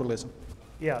to naturalism?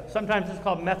 Yeah, sometimes it's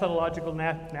called methodological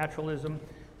naturalism.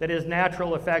 That is,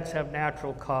 natural effects have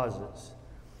natural causes.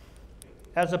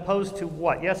 As opposed to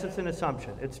what? Yes, it's an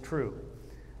assumption. It's true.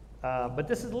 But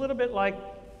this is a little bit like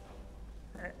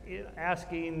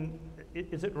asking,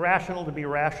 is it rational to be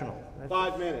rational?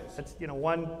 5 minutes. That's,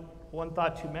 one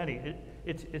thought too many.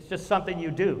 It's just something you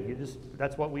do.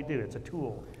 That's what we do. It's a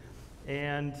tool.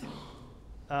 And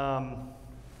I'm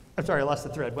sorry, I lost the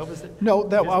thread. What was it? No,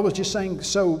 I was just saying,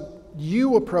 so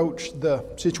you approach the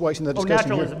situation, the discussion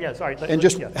naturalism, here, yeah, sorry. And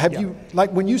you,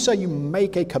 like when you say you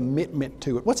make a commitment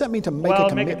to it, what's that mean to make a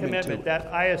commitment to it? Make a commitment that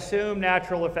I assume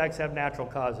natural effects have natural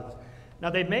causes. Now,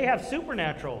 they may have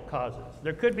supernatural causes.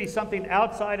 There could be something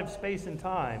outside of space and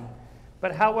time,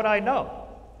 but how would I know?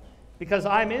 Because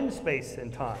I'm in space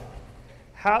and time.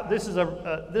 This is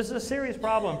a serious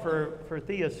problem for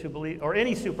theists who believe, or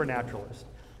any supernaturalist.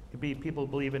 It could be people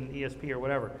who believe in ESP or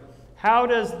whatever. How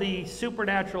does the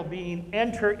supernatural being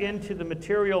enter into the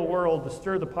material world to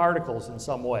stir the particles in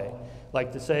some way?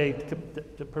 Like to say,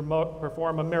 to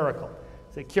perform a miracle,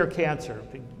 say cure cancer,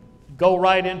 to go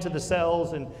right into the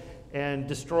cells and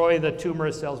destroy the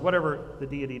tumorous cells, whatever the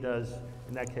deity does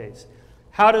in that case.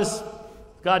 How does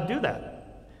God do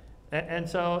that? And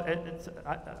so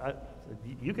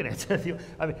you can answer if you,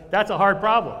 I mean, that's a hard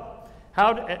problem.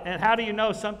 How do you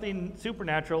know something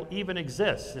supernatural even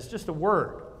exists? It's just a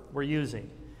word we're using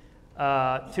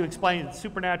to explain the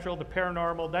supernatural, the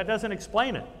paranormal. That doesn't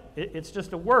explain it. It's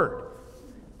just a word.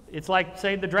 It's like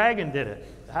saying the dragon did it.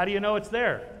 How do you know it's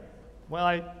there? Well,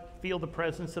 I feel the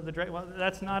presence of the dragon. Well,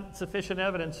 that's not sufficient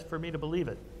evidence for me to believe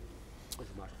it.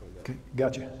 Okay,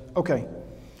 gotcha. Okay.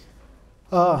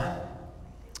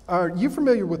 Are you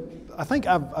familiar with, I think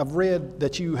I've read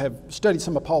that you have studied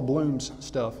some of Paul Bloom's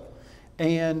stuff,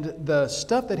 and the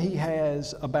stuff that he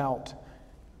has about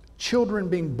children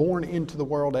being born into the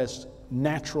world as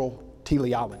natural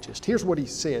teleologists. Here's what he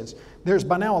says. There's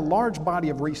by now a large body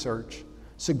of research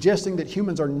suggesting that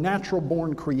humans are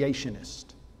natural-born creationists.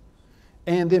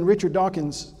 And then Richard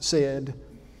Dawkins said,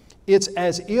 it's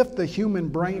as if the human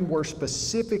brain were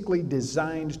specifically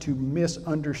designed to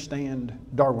misunderstand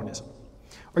Darwinism.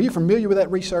 Are you familiar with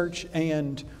that research?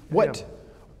 And what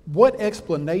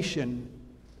explanation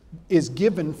is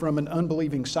given from an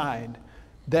unbelieving side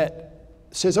that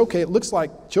says, okay, it looks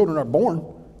like children are born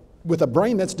with a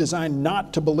brain that's designed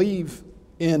not to believe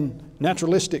in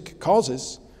naturalistic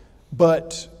causes,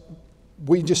 but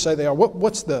we just say they are. What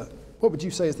would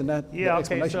you say is the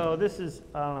explanation? Okay, so this is,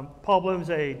 Paul Bloom's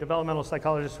a developmental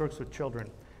psychologist who works with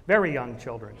children, very young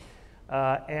children.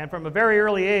 And from a very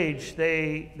early age,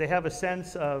 they have a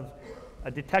sense of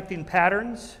detecting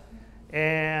patterns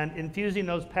and infusing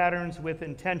those patterns with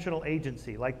intentional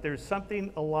agency. Like there's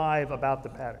something alive about the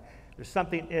pattern. There's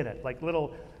something in it, like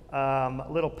little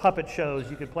puppet shows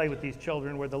you could play with these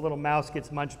children where the little mouse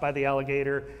gets munched by the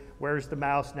alligator. Where's the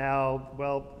mouse now?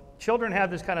 Well, children have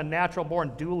this kind of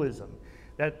natural-born dualism,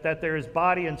 that there is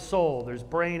body and soul, there's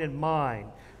brain and mind,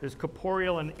 there's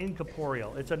corporeal and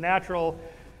incorporeal. It's a natural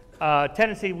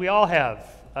tendency we all have.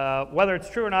 Whether it's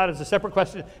true or not is a separate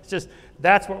question. It's just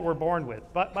that's what we're born with.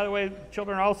 But by the way,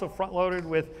 children are also front-loaded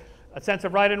with a sense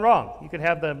of right and wrong. You could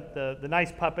have the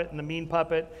nice puppet and the mean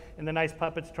puppet, and the nice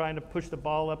puppet's trying to push the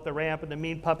ball up the ramp, and the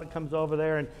mean puppet comes over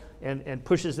there and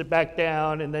pushes it back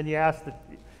down, and then you ask the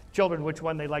children which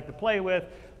one they like to play with.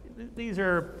 These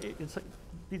are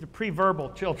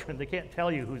pre-verbal children. They can't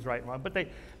tell you who's right and wrong, but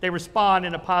they respond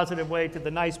in a positive way to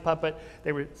the nice puppet.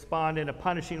 They respond in a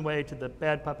punishing way to the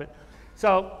bad puppet.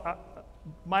 So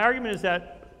my argument is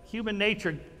that human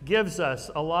nature gives us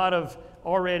a lot of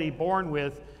already born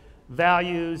with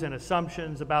values and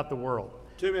assumptions about the world.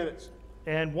 2 minutes.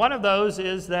 And one of those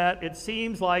is that it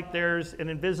seems like there's an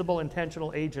invisible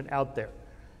intentional agent out there.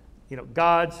 You know,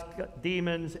 gods,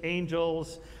 demons,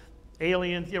 angels,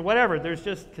 aliens, whatever. There's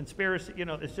just conspiracy,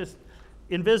 it's just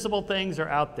invisible things are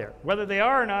out there. Whether they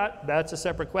are or not, that's a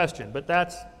separate question. But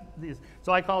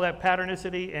so I call that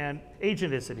patternicity and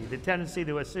agenticity, the tendency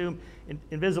to assume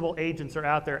invisible agents are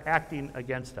out there acting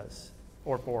against us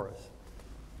or for us.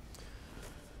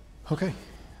 Okay.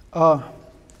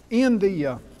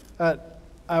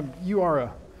 You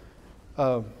are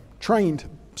a trained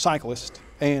cyclist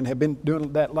and have been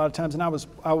doing that a lot of times, and I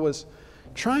was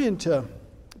trying to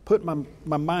put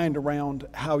my mind around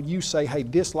how you say, hey,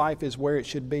 this life is where it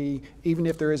should be. Even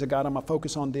if there is a God, I'm going to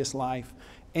focus on this life.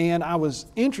 And I was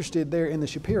interested there in the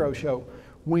Shapiro show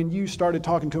when you started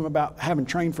talking to him about having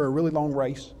trained for a really long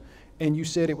race and you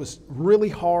said it was really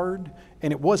hard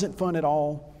and it wasn't fun at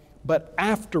all, but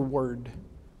afterward,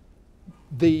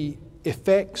 the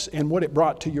effects and what it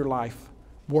brought to your life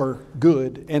were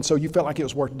good, and so you felt like it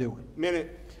was worth doing.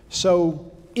 Minute.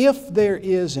 So if there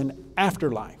is an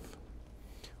afterlife,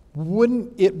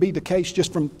 wouldn't it be the case,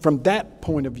 just from that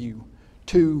point of view,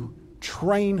 to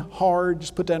train hard,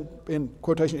 just put that in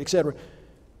quotation, etc.,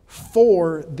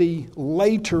 for the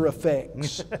later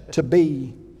effects to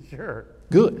be Sure.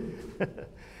 good?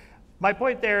 My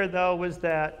point there, though, was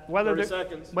that whether 30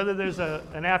 seconds. whether there's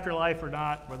an afterlife or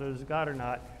not, whether there's a God or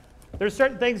not, there's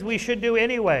certain things we should do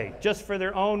anyway, just for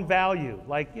their own value.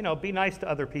 Like, be nice to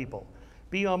other people.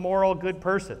 Be a moral, good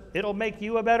person. It'll make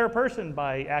you a better person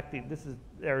by acting. This is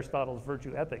Aristotle's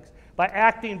virtue ethics. By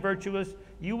acting virtuous,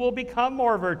 you will become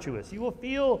more virtuous. You will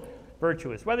feel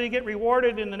virtuous. Whether you get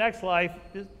rewarded in the next life,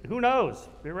 who knows?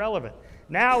 Irrelevant.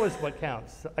 Now is what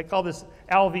counts. I call this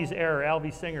Alvy's error.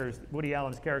 Alvy Singer's Woody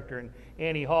Allen's character in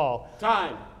Annie Hall.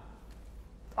 Time.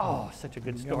 Oh, such a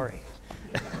good story.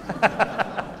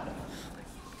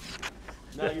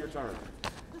 Now your turn.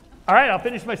 All right, I'll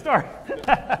finish my story,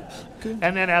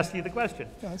 and then ask you the question.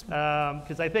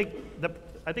 Because I think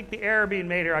the error being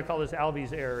made here, I call this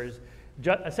Alvy's error, is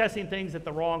assessing things at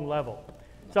the wrong level.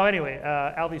 So anyway,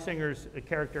 Alvy Singer's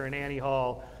character in Annie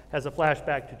Hall has a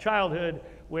flashback to childhood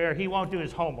where he won't do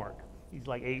his homework. He's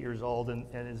like 8 years old, and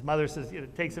his mother says,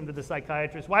 takes him to the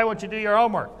psychiatrist. Why won't you do your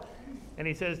homework? And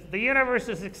he says, the universe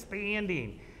is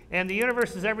expanding, and the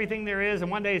universe is everything there is,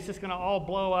 and one day it's just going to all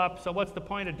blow up, so what's the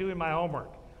point of doing my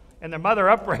homework? And their mother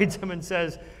upbraids him and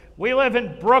says, we live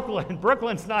in Brooklyn.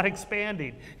 Brooklyn's not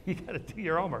expanding. You got to do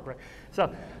your homework, right?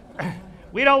 So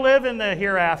we don't live in the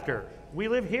hereafter. We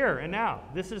live here and now.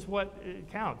 This is what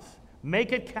counts.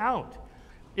 Make it count.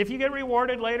 If you get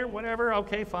rewarded later, whatever,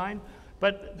 okay, fine.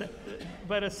 But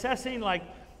assessing, like,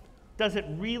 does it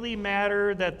really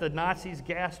matter that the Nazis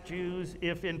gassed Jews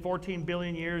if in 14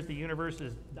 billion years the universe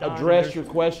is done? Address your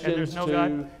questions no to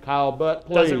God? Kyle Butt,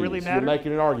 please. Does it really matter? You're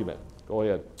making an argument. Go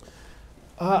ahead.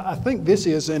 I think this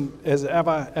is, and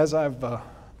as I've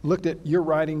looked at your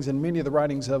writings and many of the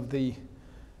writings of the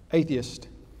atheist,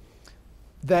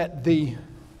 that the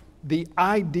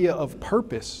idea of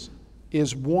purpose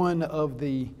is one of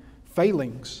the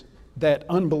failings that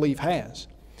unbelief has.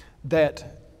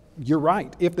 That you're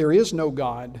right, if there is no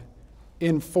God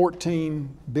in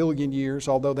 14 billion years,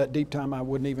 although that deep time I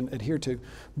wouldn't even adhere to,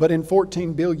 but in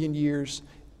 14 billion years,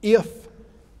 if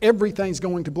everything's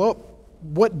going to blow up,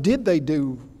 what did they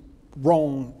do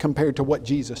wrong compared to what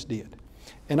Jesus did?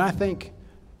 And I think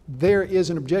there is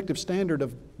an objective standard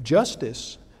of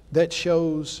justice that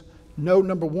shows, no,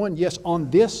 number one, yes,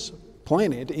 on this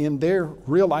planet, in their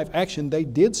real life action, they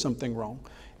did something wrong.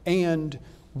 And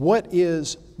what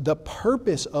is the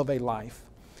purpose of a life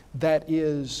that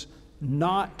is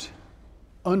not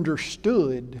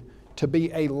understood to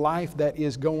be a life that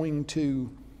is going to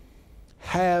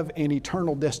have an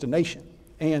eternal destination?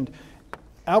 And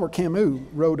Albert Camus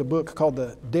wrote a book called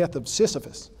The Death of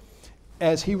Sisyphus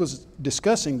as he was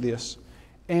discussing this,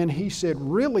 and he said,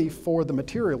 really, for the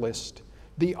materialist,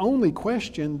 the only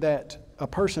question that a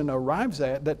person arrives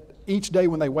at that each day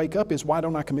when they wake up is, why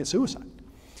don't I commit suicide?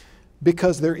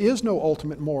 Because there is no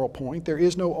ultimate moral point. There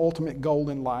is no ultimate goal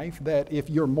in life that if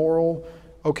you're moral,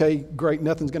 okay, great,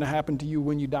 nothing's going to happen to you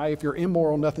when you die. If you're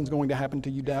immoral, nothing's going to happen to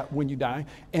you when you die.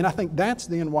 And I think that's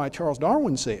then why Charles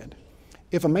Darwin said,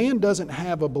 if a man doesn't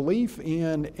have a belief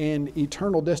in an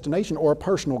eternal destination or a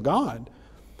personal God,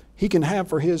 he can have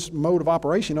for his mode of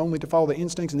operation only to follow the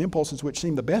instincts and impulses which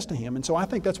seem the best to him. And so I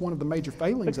think that's one of the major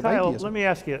failings of Kyle, atheism. let me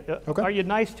ask you, Okay. Are you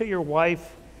nice to your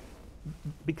wife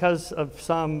because of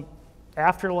some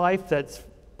afterlife that's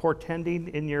portending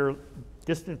in your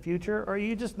distant future? Or are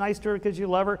you just nice to her because you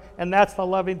love her and that's the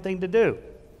loving thing to do?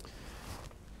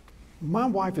 My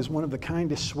wife is one of the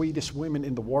kindest, sweetest women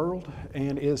in the world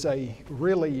and is a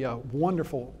really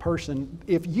wonderful person.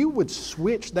 If you would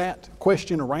switch that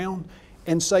question around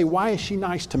and say, why is she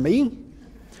nice to me?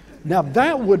 Now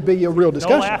that would be a real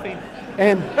discussion. No laughing.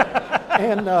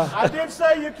 And I did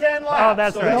say you can laugh. Oh,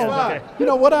 that's so right. it's Yes, fine. okay. you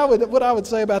know what I would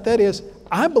say about that is,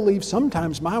 I believe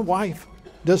sometimes my wife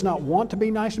does not want to be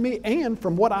nice to me, and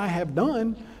from what I have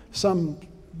done, some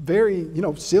very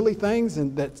silly things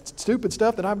and that stupid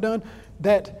stuff that I've done,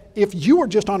 that if you were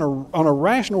just on a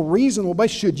rational, reasonable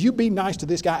basis, should you be nice to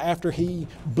this guy after he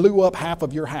blew up half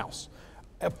of your house?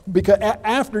 Because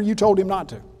after you told him not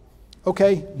to.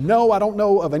 Okay, no, I don't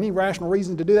know of any rational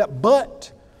reason to do that,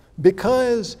 but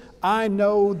because I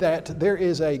know that there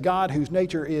is a God whose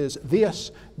nature is this,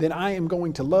 then I am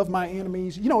going to love my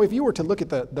enemies. If you were to look at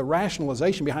the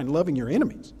rationalization behind loving your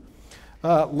enemies,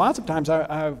 Lots of times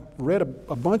I've read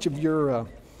a bunch of your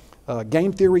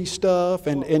game theory stuff,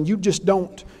 and you just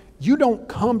don't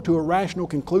come to a rational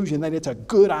conclusion that it's a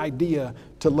good idea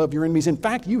to love your enemies. In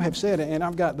fact, you have said, and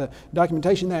I've got the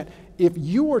documentation, that if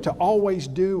you were to always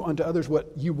do unto others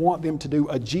what you want them to do,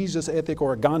 a Jesus ethic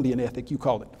or a Gandhian ethic, you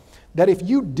called it, that if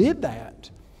you did that,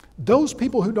 those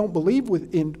people who don't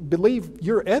believe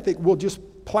your ethic will just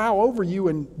plow over you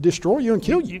and destroy you and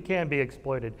kill you. You can be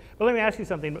exploited. But let me ask you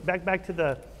something. Back to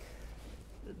the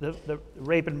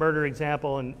rape and murder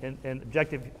example and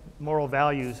objective moral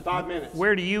values. 5 minutes.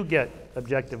 Where do you get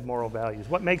objective moral values?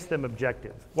 What makes them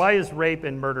objective? Why is rape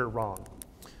and murder wrong?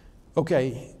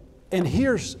 Okay, and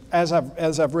here's, as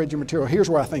I've read your material, here's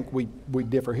where I think we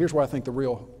differ. Here's where I think the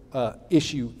real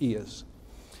issue is.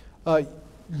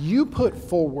 You put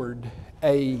forward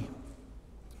a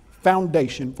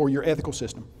foundation for your ethical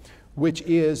system, which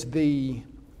is the,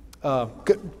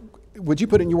 would you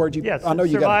put in your words? Yes, I know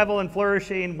you survival and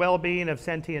flourishing well-being of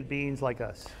sentient beings like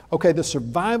us. Okay, the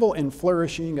survival and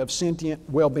flourishing of sentient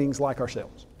well-beings like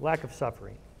ourselves. Lack of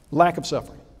suffering. Lack of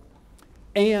suffering.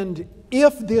 And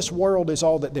if this world is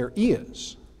all that there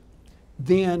is,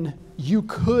 then you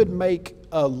could make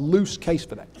a loose case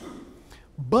for that.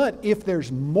 But if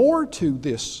there's more to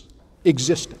this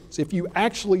existence, if you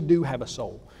actually do have a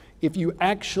soul, if you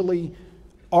actually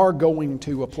are going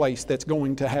to a place that's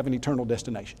going to have an eternal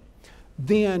destination,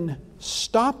 then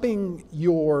stopping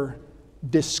your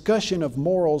discussion of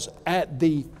morals at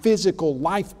the physical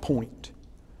life point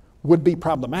would be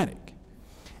problematic.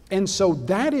 And so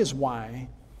that is why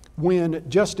when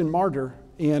Justin Martyr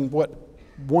in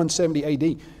 170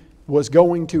 AD was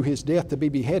going to his death to be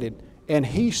beheaded, and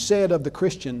he said of the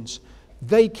Christians,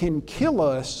 they can kill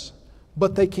us,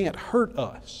 but they can't hurt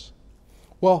us.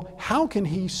 Well, how can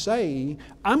he say,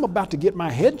 I'm about to get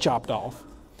my head chopped off,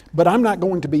 but I'm not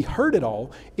going to be hurt at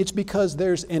all? It's because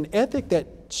there's an ethic that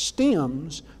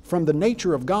stems from the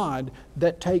nature of God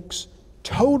that takes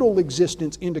total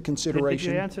existence into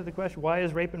consideration. Did you answer the question? Why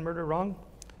is rape and murder wrong?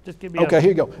 Just give me okay, here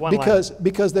you go. One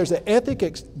because there's an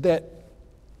ethic that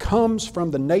comes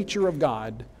from the nature of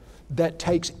God that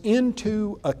takes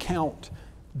into account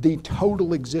the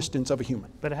total existence of a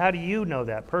human. But how do you know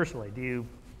that personally? Do you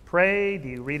pray? Do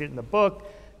you read it in the book?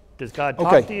 Does God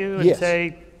talk to you and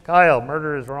say, Kyle,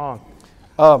 murder is wrong?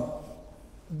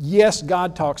 Yes,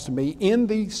 God talks to me in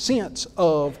the sense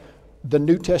of the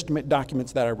New Testament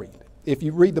documents that I read. If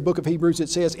you read the book of Hebrews, it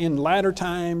says in latter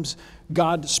times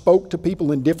God spoke to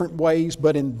people in different ways,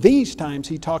 but in these times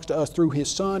He talks to us through His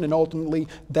Son, and ultimately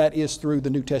that is through the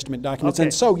New Testament documents. Okay.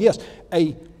 And so, yes,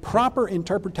 a proper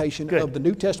interpretation of the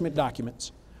New Testament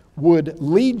documents would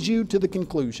lead you to the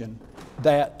conclusion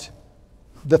that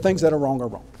the things that are wrong are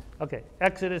wrong. Okay,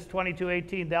 Exodus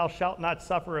 22:18, thou shalt not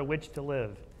suffer a witch to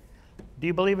live. Do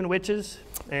you believe in witches,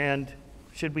 and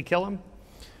should we kill them?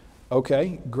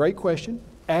 Okay, great question.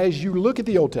 As you look at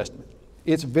the Old Testament,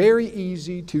 it's very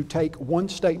easy to take one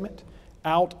statement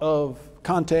out of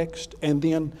context and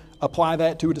then apply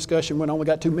that to a discussion when I only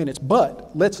got 2 minutes.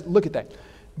 But let's look at that.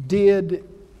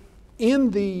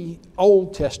 In the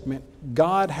Old Testament,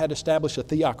 God had established a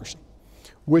theocracy,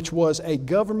 which was a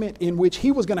government in which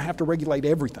He was going to have to regulate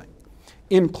everything,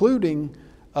 including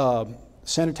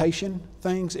sanitation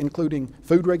things, including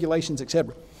food regulations,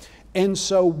 etc. And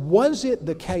so was it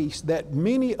the case that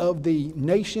many of the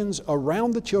nations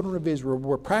around the children of Israel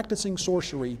were practicing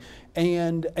sorcery,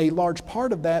 and a large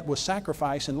part of that was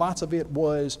sacrifice, and lots of it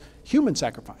was human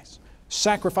sacrifice,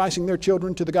 sacrificing their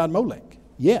children to the god Molech?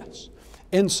 Yes.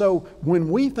 And so when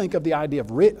we think of the idea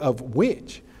of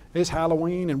witch, it's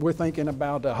Halloween, and we're thinking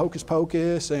about hocus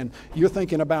pocus, and you're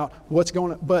thinking about what's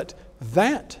going on. But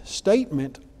that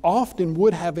statement often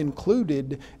would have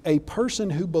included a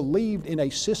person who believed in a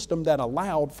system that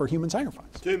allowed for human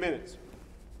sacrifice. 2 minutes.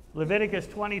 Leviticus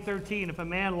 20:13, if a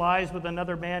man lies with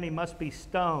another man, he must be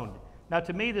stoned. Now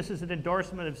to me, this is an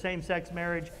endorsement of same-sex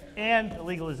marriage and the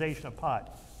legalization of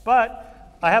pot.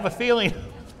 But I have a feeling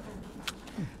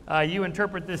you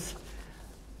interpret this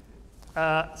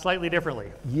slightly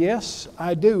differently. Yes,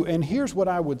 I do. And here's what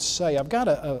I would say. I've got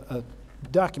a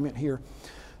document here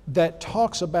that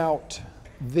talks about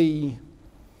the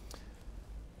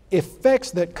effects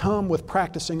that come with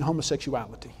practicing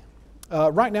homosexuality.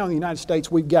 Right now in the United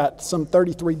States, we've got some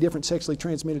 33 different sexually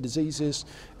transmitted diseases.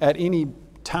 At any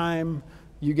time,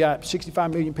 you got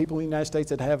 65 million people in the United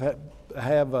States that have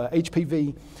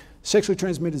HPV. Sexually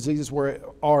transmitted diseases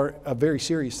are a very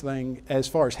serious thing as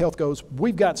far as health goes.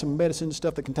 We've got some medicine and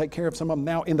stuff that can take care of some of them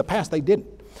now. In the past, they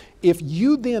didn't. If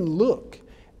you then look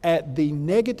at the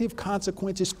negative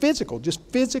consequences, just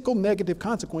physical negative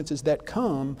consequences that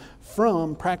come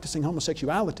from practicing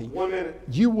homosexuality, 1 minute.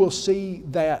 you will see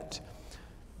that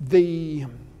the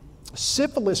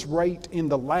syphilis rate in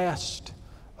the last,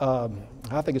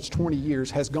 I think it's 20 years,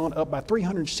 has gone up by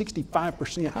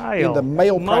 365% in the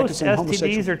male practicing homosexual. Most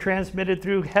STDs are transmitted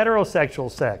through heterosexual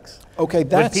sex. Okay,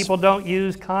 that's... when people don't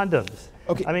use condoms.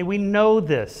 Okay. I mean, we know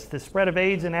this. The spread of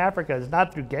AIDS in Africa is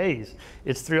not through gays.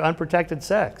 It's through unprotected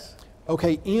sex.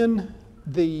 Okay, in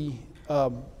the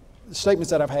statements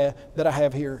that I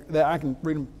have here, that I can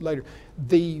read them later,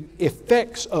 the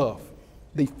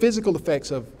physical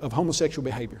effects of homosexual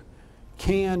behavior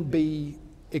can be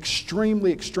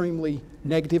extremely, extremely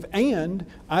negative, and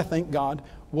I think God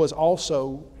was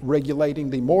also regulating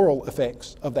the moral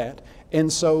effects of that.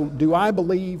 And so do I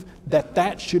believe that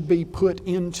that should be put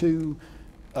into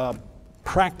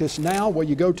practice now? Well,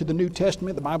 you go to the New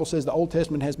Testament, the Bible says the Old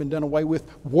Testament has been done away with.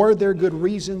 Were there good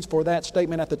reasons for that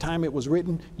statement at the time it was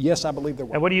written? Yes, I believe there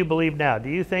were. And what do you believe now? Do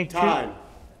you think... Time.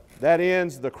 That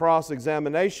ends the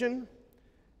cross-examination.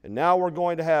 And now we're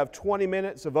going to have 20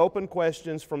 minutes of open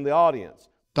questions from the audience.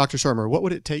 Dr. Shermer, what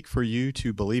would it take for you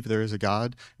to believe there is a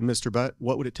God? And Mr. Butt,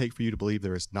 what would it take for you to believe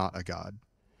there is not a God?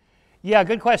 Yeah,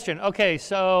 good question. Okay,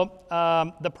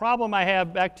 so the problem I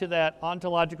have, back to that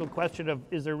ontological question of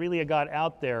is there really a God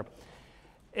out there?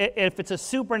 If it's a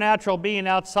supernatural being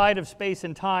outside of space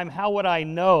and time, how would I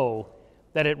know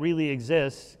that it really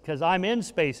exists? Because I'm in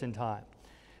space and time.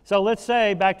 So let's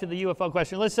say, back to the UFO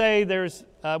question, let's say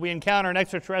we encounter an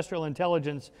extraterrestrial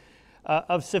intelligence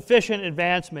of sufficient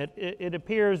advancement. It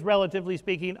appears, relatively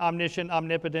speaking, omniscient,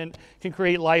 omnipotent, can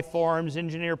create life forms,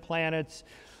 engineer planets,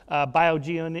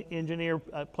 biogeoengineer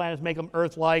planets, make them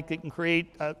Earth-like. It can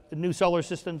create new solar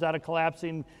systems out of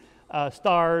collapsing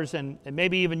stars, and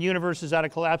maybe even universes out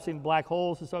of collapsing black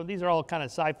holes. And so these are all kind of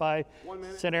sci-fi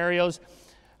scenarios.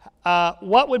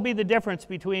 What would be the difference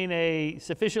between a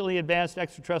sufficiently advanced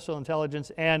extraterrestrial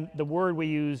intelligence and the word we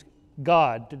use,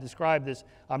 God, to describe this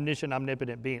omniscient,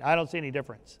 omnipotent being? I don't see any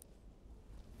difference.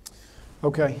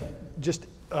 Okay, just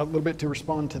a little bit to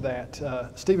respond to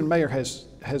that. Stephen Mayer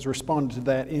has responded to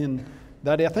that in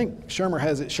that I think Shermer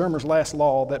has it, Shermer's last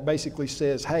law, that basically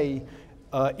says, hey,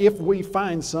 if we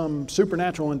find some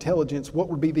supernatural intelligence, what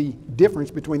would be the difference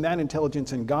between that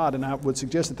intelligence and God? And I would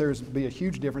suggest that there would be a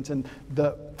huge difference. And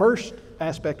the first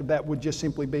aspect of that would just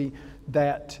simply be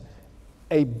that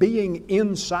a being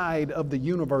inside of the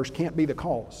universe can't be the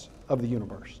cause of the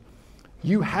universe.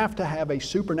 You have to have a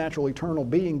supernatural eternal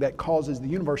being that causes the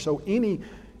universe. So any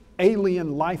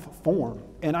alien life form,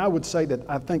 and I would say that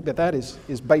I think that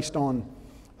is based on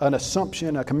an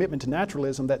assumption, a commitment to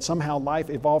naturalism, that somehow life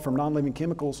evolved from non-living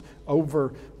chemicals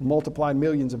over multiplied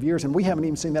millions of years, and we haven't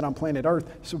even seen that on planet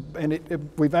Earth. So, and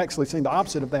we've actually seen the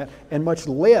opposite of that, and much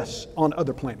less on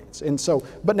other planets. And so,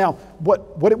 but now,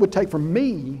 what it would take for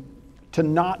me to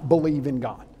not believe in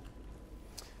God?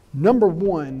 Number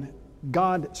one,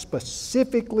 God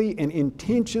specifically and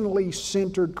intentionally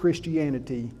centered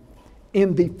Christianity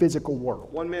in the physical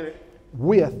world. 1 minute.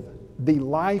 With the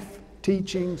life,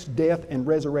 teachings, death, and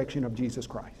resurrection of Jesus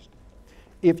Christ.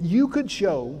 If you could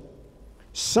show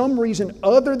some reason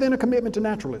other than a commitment to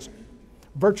naturalism,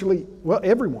 virtually, well,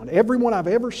 everyone I've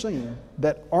ever seen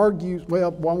that argues, well,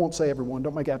 I won't say everyone,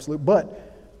 don't make absolute,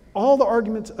 but all the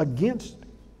arguments against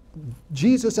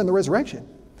Jesus and the resurrection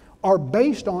are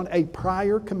based on a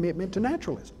prior commitment to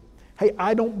naturalism. Hey,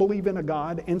 I don't believe in a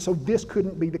God, and so this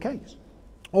couldn't be the case.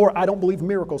 Or I don't believe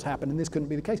miracles happen, and this couldn't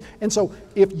be the case. And so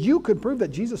if you could prove that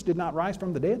Jesus did not rise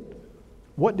from the dead,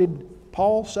 what did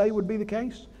Paul say would be the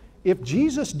case? If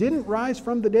Jesus didn't rise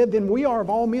from the dead, then we are of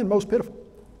all men most pitiful,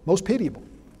 most pitiable.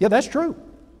 Yeah, that's true.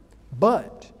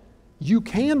 But you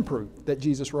can prove that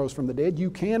Jesus rose from the dead. You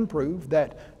can prove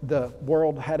that the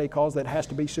world had a cause that has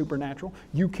to be supernatural.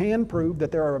 You can prove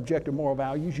that there are objective moral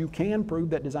values. You can prove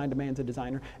that design demands a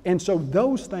designer. And so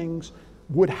those things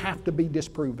would have to be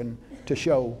disproven to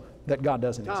show that God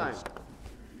doesn't exist.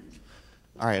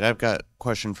 All right, I've got a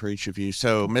question for each of you.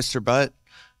 So, Mr. Butt,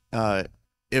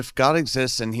 if God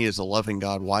exists and He is a loving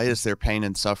God, why is there pain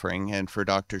and suffering? And for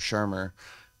Dr. Shermer,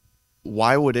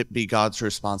 why would it be God's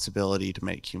responsibility to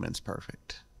make humans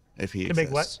perfect if He exists? To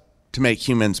make what? To make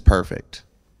humans perfect.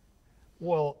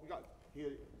 Well,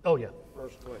 oh yeah.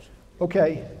 First question.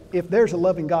 Okay, if there's a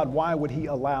loving God, why would He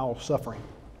allow suffering?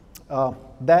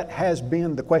 That has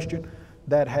been the question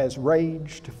that has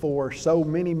raged for so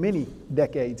many, many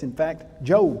decades. In fact,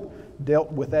 Job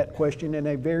dealt with that question in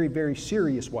a very, very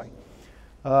serious way.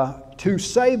 To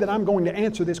say that I'm going to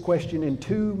answer this question in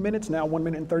 2 minutes, now 1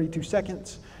 minute and 32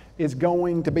 seconds, is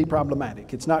going to be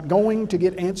problematic. It's not going to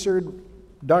get answered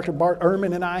Dr. Bart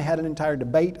Ehrman and I had an entire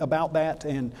debate about that,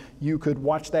 and you could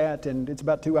watch that, and it's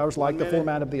about 2 hours like the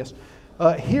format of this.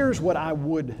 Here's what I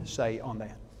would say on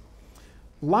that.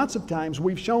 Lots of times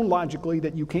we've shown logically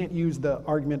that you can't use the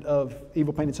argument of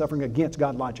evil, pain, and suffering against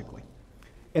God logically.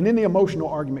 And then the emotional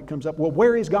argument comes up, well,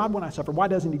 where is God when I suffer? Why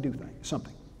doesn't he do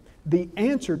something? The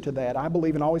answer to that, I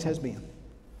believe, and always has been,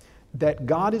 that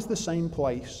God is the same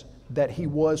place that he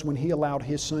was when he allowed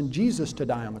his son Jesus to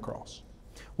die on the cross.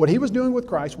 What he was doing with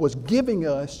Christ was giving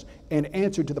us an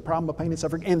answer to the problem of pain and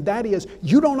suffering, and that is,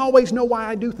 you don't always know why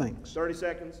I do things. 30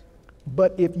 seconds.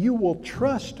 But if you will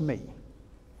trust me,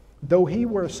 though he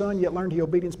were a son, yet learned he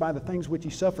obedience by the things which he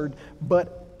suffered,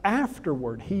 but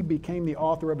afterward he became the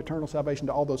author of eternal salvation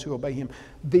to all those who obey him.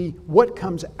 What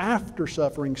comes after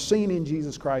suffering, seen in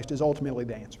Jesus Christ, is ultimately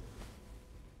the answer.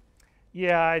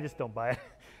 Yeah, I just don't buy it.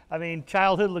 I mean,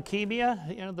 childhood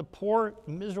leukemia, the poor,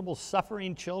 miserable,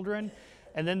 suffering children,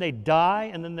 and then they die,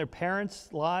 and then their parents'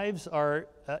 lives are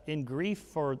in grief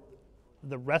for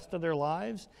the rest of their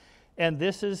lives. And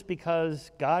this is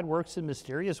because God works in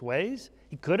mysterious ways.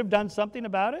 He could have done something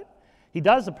about it. He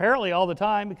does apparently all the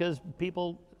time, because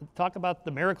people talk about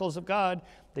the miracles of God.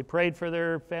 They prayed for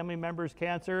their family members'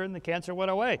 cancer, and the cancer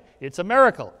went away. It's a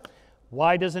miracle.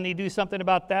 Why doesn't he do something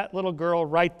about that little girl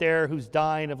right there who's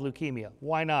dying of leukemia?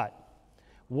 Why not?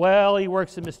 Well, he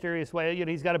works in mysterious ways.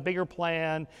 He's got a bigger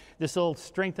plan. This will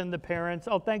strengthen the parents.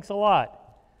 Oh, thanks a lot.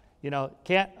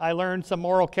 Can't I learn some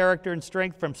moral character and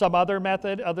strength from some other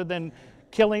method other than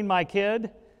killing my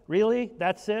kid? Really?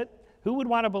 That's it? Who would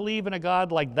want to believe in a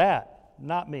God like that?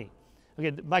 Not me. Okay,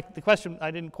 the question,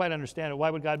 I didn't quite understand it. Why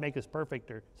would God make us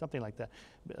perfect or something like that?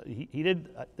 He did.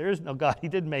 There is no God. He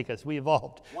did make us. We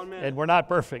evolved. 1 minute. And we're not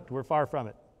perfect. We're far from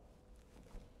it.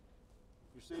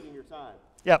 You're ceding your time.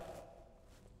 Yep.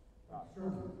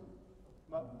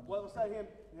 Well, let's say him.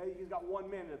 He's got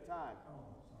 1 minute of time.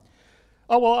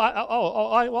 Oh,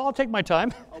 well, I'll take my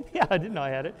time. Okay. Yeah, I didn't know I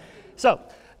had it. So,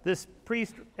 this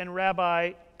priest and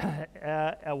rabbi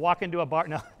walk into a bar.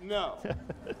 No.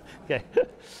 Okay.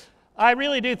 I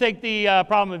really do think the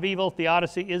problem of evil,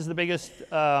 theodicy, is the biggest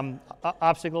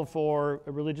obstacle for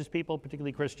religious people,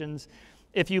 particularly Christians.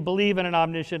 If you believe in an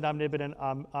omniscient, omnipotent,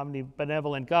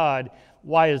 omnibenevolent God,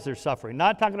 why is there suffering?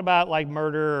 Not talking about like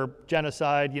murder or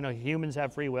genocide, humans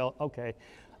have free will, okay.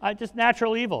 Just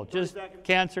natural evil, just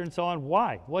cancer and so on.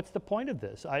 Why? What's the point of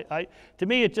this? To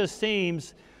me, it just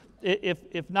seems,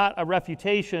 if not a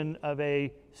refutation of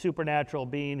a supernatural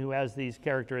being who has these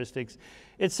characteristics,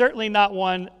 it's certainly not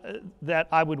one that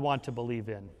I would want to believe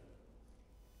in.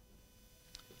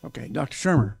 Okay, Dr.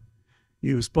 Shermer,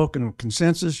 you've spoken of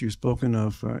consensus, you've spoken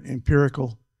of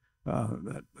empirical,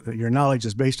 that your knowledge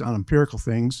is based on empirical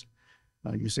things.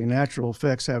 You say natural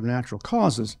effects have natural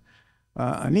causes.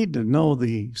 I need to know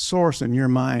the source in your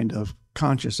mind of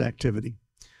conscious activity.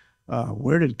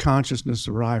 Where did consciousness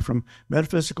arise from?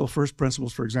 Metaphysical first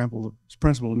principles, for example,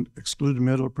 principle excluded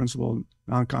middle, principle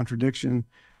non-contradiction,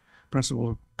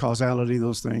 principle causality,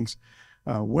 those things.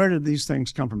 Where did these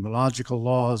things come from? The logical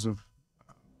laws of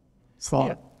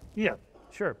thought? Yeah,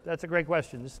 sure. That's a great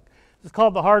question. This is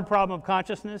called the hard problem of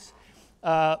consciousness,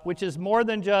 which is more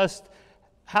than just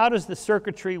how does the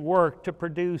circuitry work to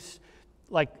produce,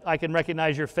 like I can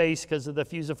recognize your face because of the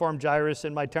fusiform gyrus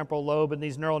in my temporal lobe, and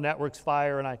these neural networks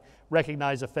fire, and I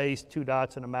recognize a face, 2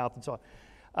 dots, and a mouth, and so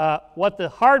on. What the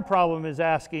hard problem is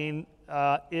asking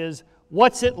is,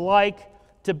 what's it like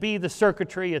to be the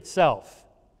circuitry itself?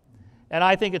 And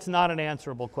I think it's not an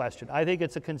answerable question. I think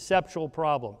it's a conceptual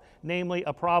problem, namely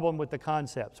a problem with the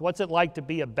concepts. What's it like to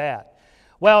be a bat?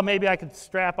 Well, maybe I could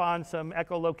strap on some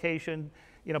echolocation,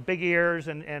 big ears,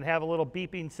 and have a little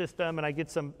beeping system, and I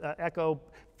get some echo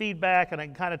feedback, and I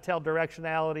can kind of tell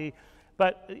directionality.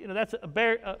 But that's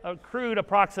a crude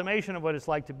approximation of what it's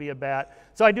like to be a bat.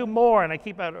 So I do more, and I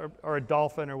keep out, or a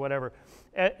dolphin or whatever.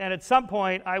 And at some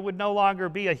point, I would no longer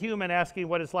be a human asking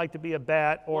what it's like to be a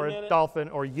bat or a dolphin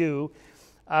or you.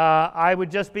 I would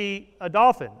just be a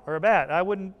dolphin or a bat. I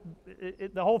wouldn't.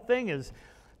 The whole thing is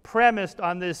premised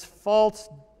on this false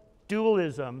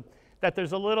dualism that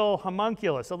there's a little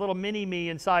homunculus, a little mini-me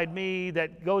inside me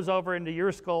that goes over into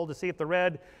your skull to see if the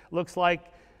red looks like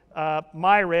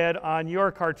my red on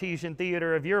your Cartesian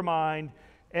theater of your mind,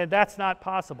 and that's not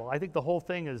possible. I think the whole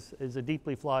thing is a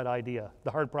deeply flawed idea,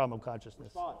 the hard problem of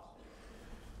consciousness.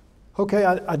 Okay,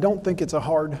 I don't think it's a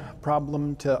hard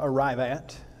problem to arrive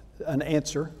at an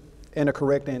answer and a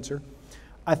correct answer.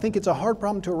 I think it's a hard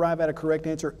problem to arrive at a correct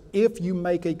answer if you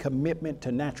make a commitment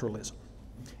to naturalism.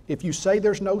 If you say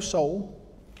there's no soul,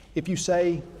 if you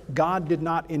say God did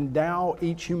not endow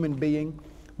each human being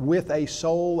with a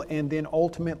soul and then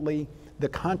ultimately the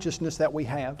consciousness that we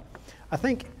have, I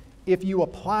think if you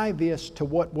apply this to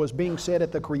what was being said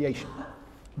at the creation,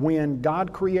 when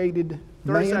God created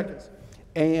 30 man, seconds.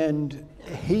 and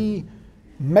He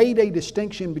made a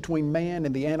distinction between man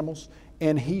and the animals,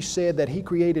 and He said that He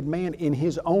created man in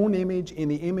His own image, in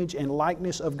the image and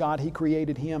likeness of God He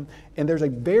created him. And there's a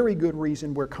very good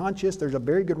reason we're conscious, there's a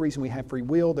very good reason we have free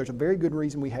will, there's a very good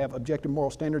reason we have objective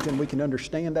moral standards and we can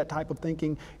understand that type of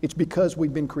thinking. It's because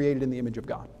we've been created in the image of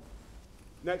God.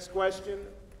 Next question.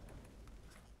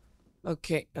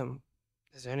 Okay,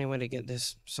 is there any way to get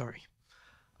this? Sorry.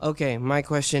 Okay, my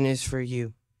question is for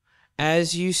you.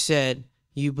 As you said,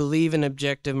 you believe in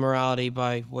objective morality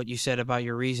by what you said about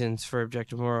your reasons for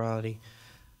objective morality.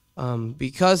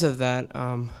 Because of that,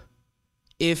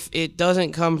 if it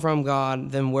doesn't come from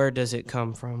God, then where does it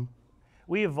come from?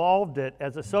 We evolved it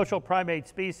as a social primate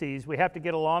species. We have to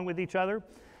get along with each other.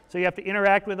 So you have to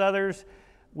interact with others.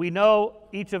 We know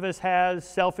each of us has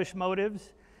selfish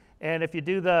motives. And if you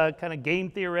do the kind of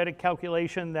game theoretic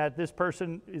calculation that this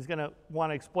person is going to want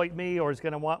to exploit me or is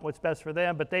going to want what's best for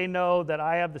them, but they know that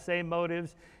I have the same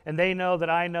motives, and they know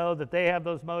that they have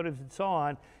those motives, and so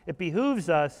on, it behooves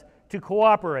us to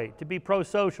cooperate, to be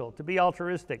pro-social, to be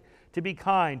altruistic, to be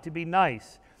kind, to be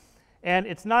nice. And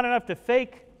it's not enough to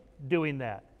fake doing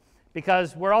that,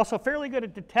 because we're also fairly good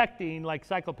at detecting, like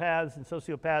psychopaths and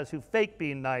sociopaths who fake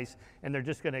being nice and they're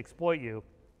just going to exploit you.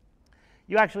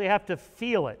 You actually have to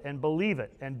feel it and believe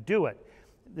it and do it.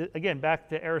 Again, back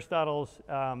to Aristotle's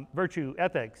virtue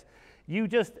ethics. You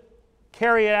just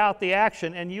carry out the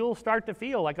action and you'll start to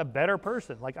feel like a better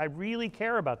person, like I really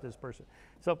care about this person.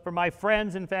 So for my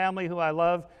friends and family who I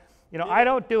love, you know, I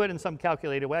don't do it in some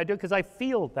calculated way. I do it because I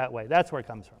feel that way. That's where it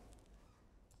comes from.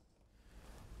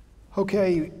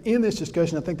 Okay, in this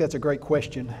discussion, I think that's a great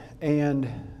question, and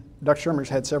Dr. Shermer's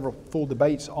had several full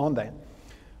debates on that.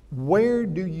 Where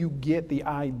do you get the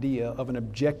idea of an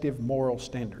objective moral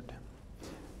standard?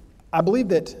 I believe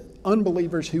that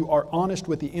unbelievers who are honest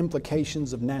with the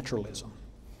implications of naturalism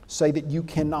say that you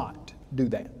cannot do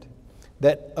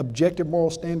that objective moral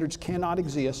standards cannot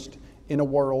exist in a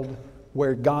world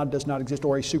where God does not exist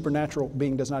or a supernatural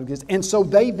being does not exist. And so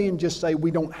they then just say we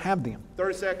don't have them.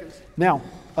 30 seconds. Now,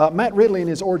 Matt Ridley in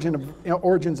his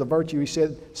Origins of Virtue, he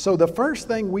said, so the first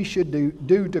thing we should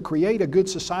do to create a good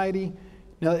society,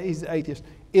 now he's an atheist,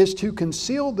 is to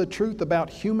conceal the truth about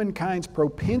humankind's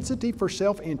propensity for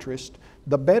self-interest,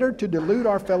 the better to delude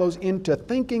our fellows into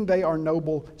thinking they are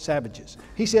noble savages.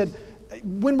 He said,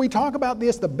 when we talk about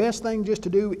this, the best thing just to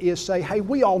do is say, hey,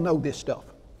 we all know this stuff.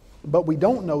 But we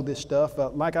don't know this stuff.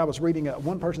 Like I was reading,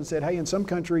 one person said, hey, in some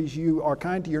countries you are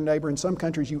kind to your neighbor, in some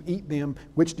countries you eat them.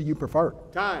 Which do you prefer?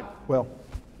 Time. Well,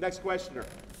 next questioner.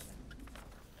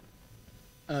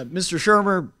 Mr.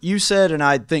 Shermer, you said, and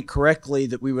I think correctly,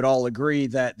 that we would all agree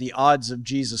that the odds of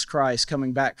Jesus Christ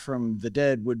coming back from the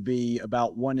dead would be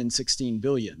about 1 in 16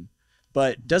 billion.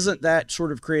 But doesn't that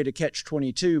sort of create a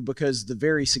catch-22, because the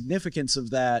very significance of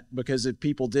that, because if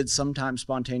people did sometimes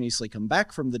spontaneously come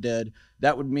back from the dead,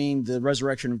 that would mean the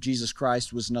resurrection of Jesus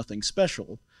Christ was nothing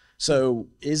special. So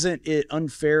isn't it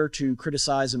unfair to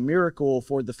criticize a miracle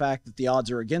for the fact that the odds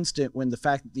are against it, when the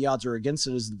fact that the odds are against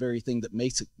it is the very thing that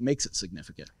makes it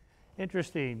significant?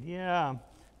 Interesting. Yeah.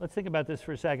 Let's think about this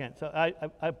for a second. So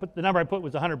I put the number I put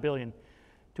was 100 billion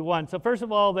to 1. So first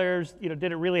of all, there's, did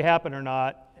it really happen or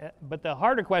not? But the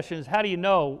harder question is, how do you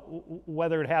know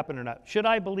whether it happened or not? Should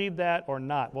I believe that or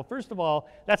not? Well, first of all,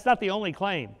 that's not the only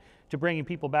claim to bringing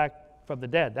people back from the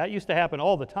dead. That used to happen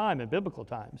all the time in biblical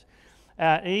times.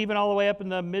 And even all the way up in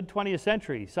the mid-20th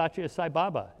century, Satya Sai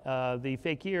Baba, the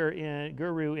fakir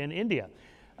guru in India,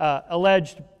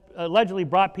 allegedly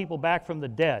brought people back from the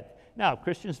dead. Now,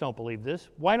 Christians don't believe this.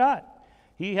 Why not?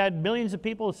 He had millions of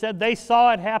people who said they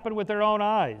saw it happen with their own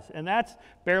eyes, and that's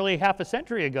barely half a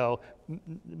century ago,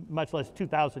 much less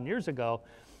 2,000 years ago.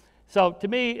 So to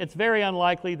me, it's very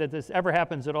unlikely that this ever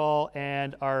happens at all,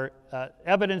 and our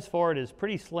evidence for it is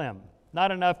pretty slim.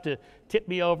 Not enough to tip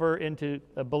me over into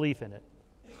a belief in it.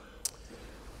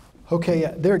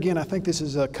 Okay, there again, I think this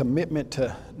is a commitment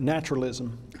to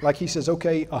naturalism. Like he says,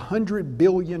 okay, 100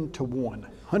 billion to 1.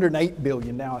 108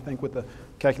 billion now, I think, with the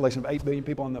calculation of 8 billion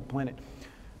people on the planet.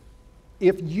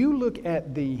 If you look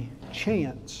at the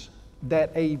chance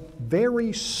that a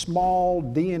very small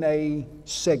DNA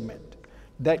segment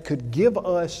that could give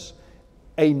us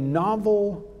a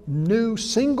novel, new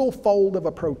single fold of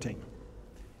a protein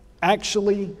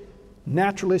actually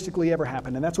naturalistically ever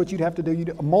happened, and that's what you'd have to do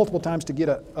multiple times to get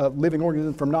a living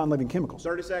organism from non-living chemicals.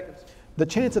 30 seconds. The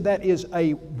chance of that is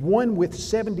a 1 with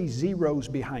 70 zeros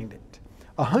behind it.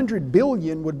 100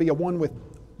 billion would be a 1 with,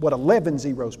 11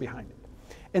 zeros behind it.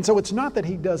 And so it's not that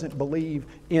he doesn't believe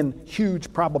in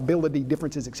huge probability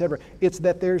differences, etc. It's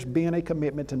that there's been a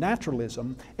commitment to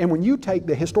naturalism. And when you take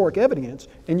the historic evidence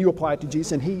and you apply it to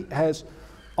Jesus, and he has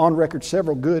on record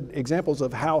several good examples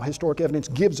of how historic evidence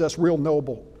gives us real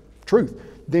knowable truth,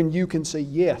 then you can see,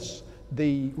 yes,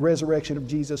 the resurrection of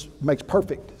Jesus makes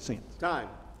perfect sense. Time.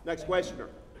 Next questioner.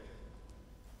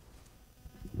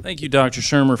 Thank you, Dr.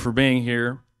 Shermer, for being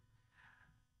here.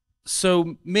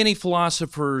 So many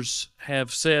philosophers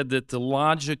have said that the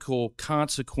logical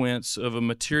consequence of a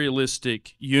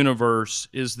materialistic universe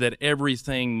is that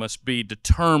everything must be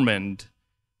determined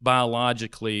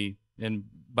biologically and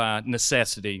by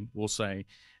necessity, we'll say.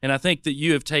 And I think that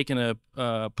you have taken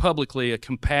publicly a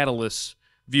compatibilist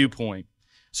viewpoint.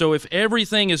 So if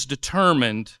everything is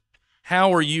determined,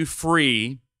 how are you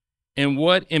free, and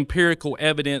what empirical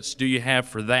evidence do you have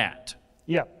for that?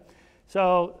 Yeah.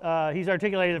 So he's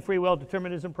articulated the free will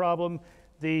determinism problem.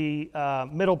 The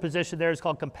middle position there is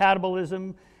called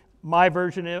compatibilism. My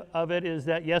version of it is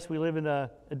that, yes, we live in a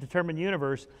determined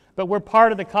universe, but we're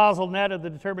part of the causal net of the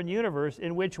determined universe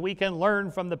in which we can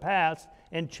learn from the past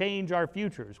and change our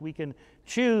futures. We can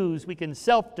choose, we can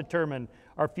self-determine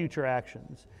our future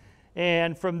actions.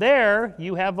 And from there,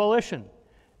 you have volition,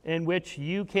 in which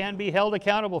you can be held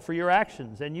accountable for your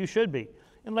actions, and you should be.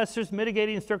 Unless there's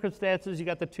mitigating circumstances, you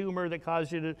got the tumor that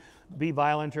caused you to be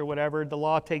violent or whatever, the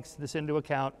law takes this into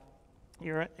account.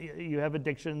 You have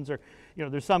addictions, or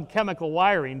there's some chemical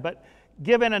wiring, but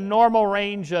given a normal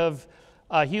range of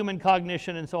human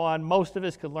cognition and so on, most of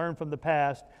us could learn from the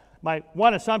past. My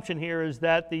one assumption here is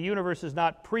that the universe is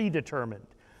not predetermined.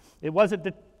 It wasn't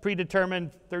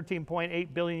predetermined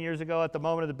 13.8 billion years ago at the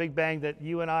moment of the Big Bang that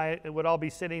you and I would all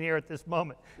be sitting here at this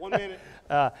moment. 1 minute.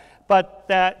 But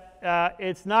that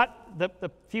it's not, the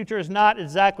future is not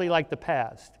exactly like the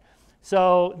past.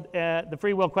 So the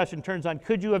free will question turns on,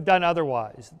 could you have done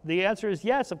otherwise? The answer is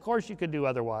yes, of course you could do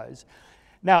otherwise.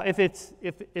 Now, if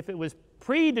it was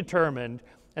predetermined,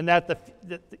 and that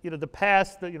the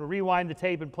past, rewind the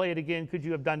tape and play it again, could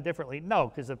you have done differently? No,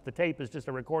 because if the tape is just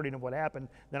a recording of what happened,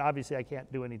 then obviously I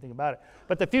can't do anything about it.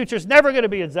 But the future's never going to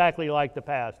be exactly like the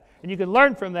past. And you can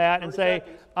learn from that and say,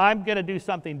 I'm going to do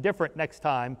something different next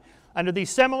time. Under these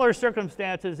similar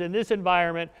circumstances in this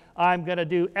environment, I'm going to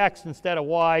do X instead of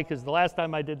Y, because the last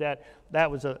time I did that, that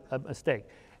was a mistake.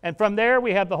 And from there,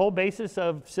 we have the whole basis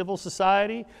of civil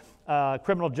society,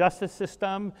 criminal justice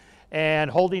system,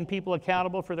 and holding people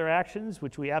accountable for their actions,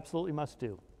 which we absolutely must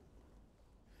do.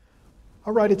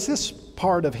 All right, it's this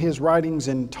part of his writings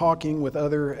and talking with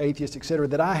other atheists, etc.,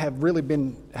 that I have really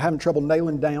been having trouble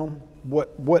nailing down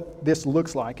what this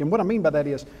looks like. And what I mean by that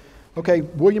is, okay,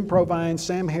 William Provine,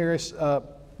 Sam Harris,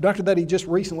 doctor that he just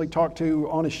recently talked to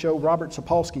on his show, Robert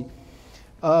Sapolsky,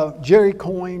 Jerry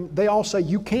Coyne, they all say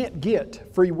you can't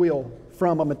get free will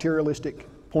from a materialistic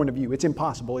point of view. It's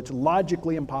impossible. It's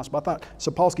logically impossible. I thought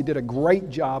Sapolsky did a great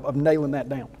job of nailing that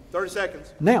down. 30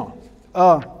 seconds. Now,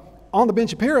 on the Ben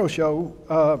Shapiro show,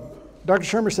 Dr.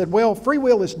 Shermer said, well, free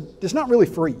will is not really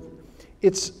free.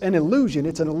 It's an illusion.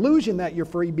 It's an illusion that you're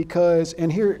free because,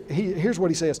 and here's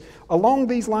what he says. Along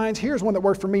these lines, here's one that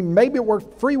works for me. Maybe it works.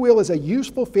 Free will is a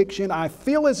useful fiction. I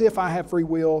feel as if I have free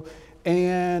will,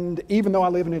 and even though I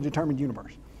live in a determined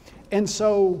universe. And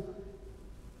so,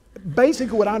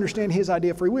 basically what I understand his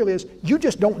idea of free will is, you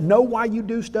just don't know why you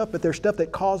do stuff, but there's stuff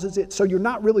that causes it, so you're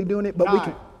not really doing it, but we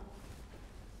can...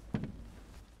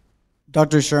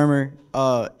 Dr. Shermer,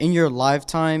 in your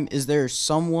lifetime, is there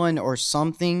someone or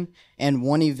something and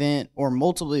one event or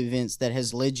multiple events that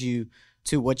has led you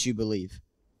to what you believe?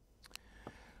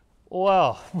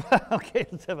 Well, okay,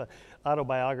 let's have an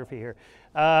autobiography here.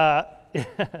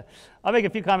 I'll make a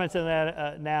few comments on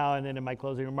that now and then in my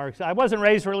closing remarks. I wasn't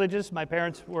raised religious. My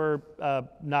parents were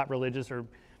not religious, or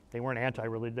they weren't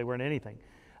anti-religious. They weren't anything.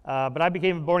 But I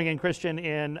became a born-again Christian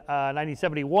in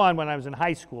 1971 when I was in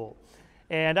high school.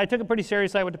 And I took it pretty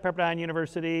seriously. I went to Pepperdine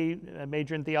University, a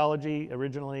major in theology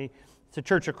originally. It's a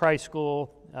Church of Christ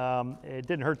school. It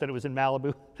didn't hurt that it was in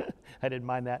Malibu. I didn't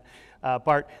mind that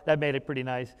part. That made it pretty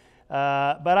nice.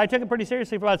 But I took it pretty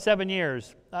seriously for about 7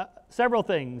 years. Several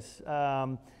things.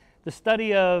 The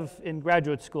study of, in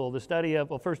graduate school, the study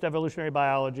of, well, first evolutionary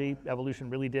biology. Evolution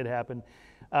really did happen.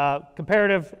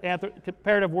 Comparative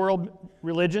world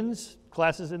religions,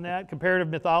 classes in that. Comparative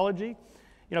mythology.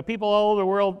 You know, people all over the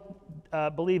world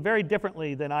believe very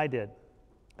differently than I did.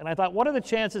 And I thought, what are the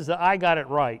chances that I got it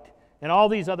right and all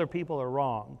these other people are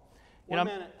wrong? You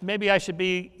know, maybe I should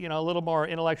be, a little more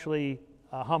intellectually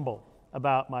humble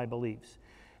about my beliefs.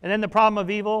 And then the problem of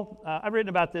evil. I've written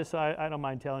about this, so I don't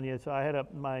mind telling you. So I had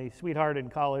my sweetheart in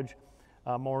college,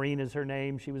 Maureen is her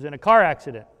name. She was in a car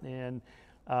accident, and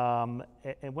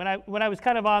And when I was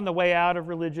kind of on the way out of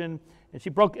religion, and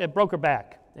it broke her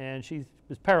back, and she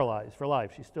was paralyzed for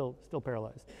life. She's still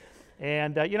paralyzed.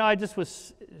 And I just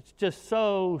was just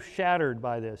so shattered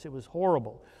by this. It was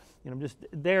horrible. I'm just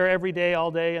there every day,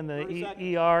 all day in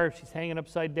the ER. She's hanging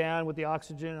upside down with the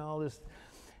oxygen and all this.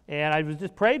 And I was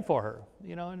just prayed for her,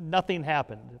 and nothing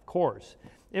happened, of course.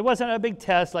 It wasn't a big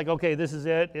test like, okay, this is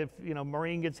it. If,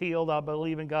 Maureen gets healed, I'll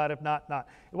believe in God. If not, not.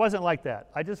 It wasn't like that.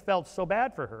 I just felt so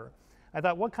bad for her. I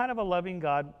thought, what kind of a loving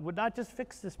God would not just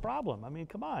fix this problem? I mean,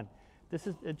 come on.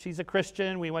 She's a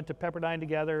Christian. We went to Pepperdine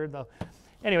together.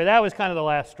 Anyway, that was kind of the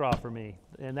last straw for me.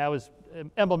 And that was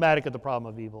emblematic of the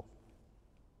problem of evil.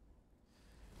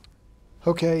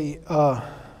 Okay,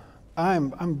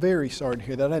 I'm very sorry to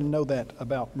hear that. I didn't know that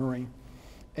about Maureen.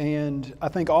 And I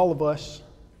think all of us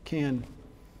can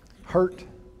hurt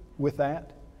with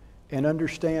that and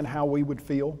understand how we would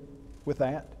feel with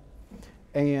that.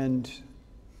 And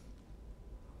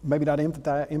maybe not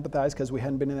empathize because we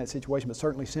hadn't been in that situation, but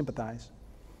certainly sympathize.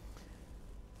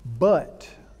 But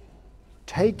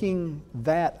taking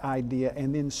that idea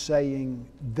and then saying,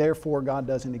 therefore God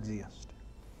doesn't exist.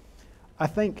 I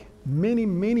think many,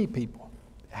 many people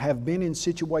have been in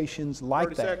situations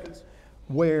like that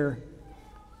where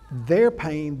their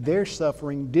pain, their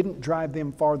suffering didn't drive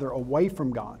them farther away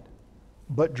from God,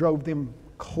 but drove them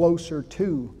closer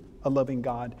to a loving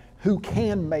God who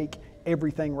can make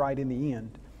everything right in the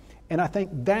end. And I think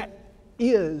that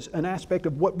is an aspect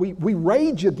of what we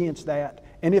rage against that.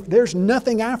 And if there's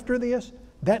nothing after this,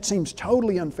 that seems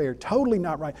totally unfair, totally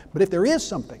not right. But if there is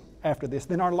something after this,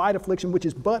 then our light affliction, which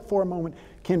is but for a moment,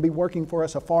 can be working for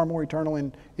us a far more eternal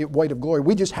and weight of glory.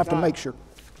 We just have to make sure.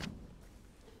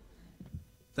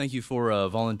 Thank you for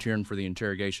volunteering for the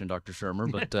interrogation, Dr. Shermer,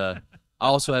 but I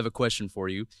also have a question for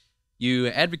you. You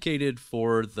advocated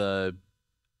for the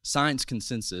science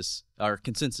consensus, or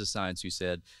consensus science, you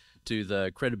said, to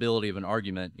the credibility of an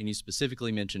argument, and you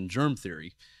specifically mentioned germ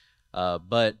theory.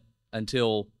 But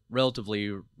until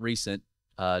relatively recent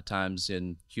times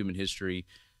in human history,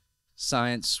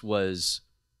 science was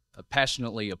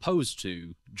passionately opposed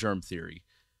to germ theory.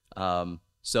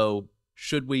 So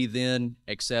should we then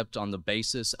accept on the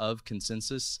basis of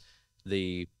consensus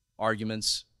the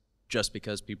arguments just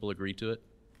because people agree to it?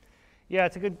 Yeah,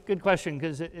 it's a good question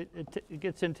because it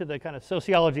gets into the kind of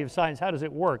sociology of science. How does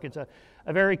it work? It's a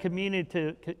very communal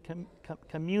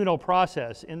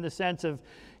process in the sense of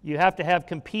you have to have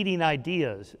competing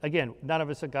ideas. Again, none of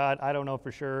us are God. I don't know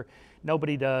for sure.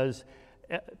 Nobody does.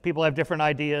 People have different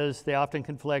ideas. They often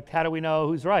conflict. How do we know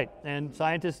who's right? And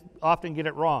scientists often get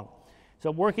it wrong.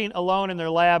 So working alone in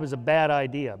their lab is a bad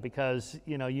idea because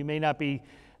you may not be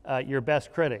your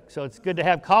best critic. So it's good to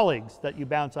have colleagues that you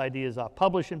bounce ideas off.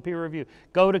 Publish in peer review.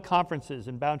 Go to conferences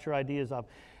and bounce your ideas off,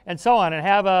 and so on. And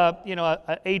have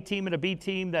a A team and a B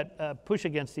team that push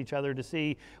against each other to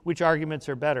see which arguments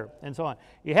are better, and so on.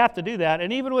 You have to do that.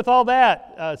 And even with all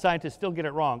that, scientists still get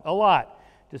it wrong a lot.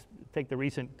 Just take the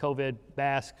recent COVID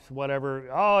masks, whatever.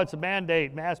 Oh, it's a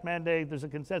mandate, mask mandate. There's a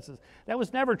consensus. That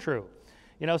was never true.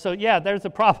 So yeah, there's a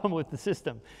problem with the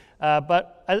system.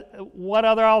 But what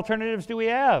other alternatives do we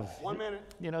have? 1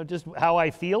 minute. Just how I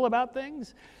feel about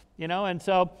things, and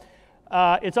so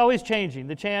it's always changing.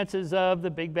 The chances of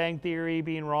the Big Bang Theory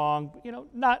being wrong,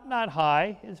 not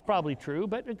high. It's probably true,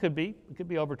 but it could be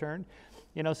overturned.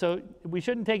 So we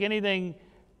shouldn't take anything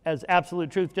as absolute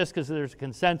truth just because there's a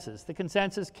consensus. The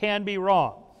consensus can be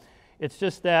wrong. It's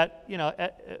just that,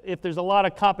 if there's a lot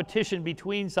of competition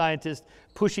between scientists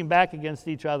pushing back against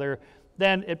each other,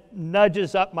 then it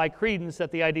nudges up my credence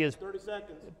that the idea is 30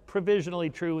 seconds.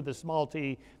 Provisionally true with a small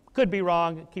t. Could be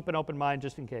wrong. Keep an open mind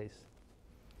just in case.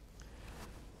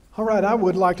 All right, I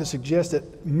would like to suggest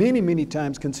that many, many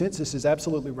times consensus is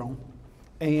absolutely wrong,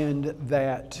 and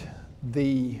that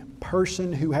the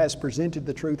person who has presented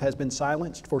the truth has been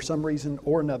silenced for some reason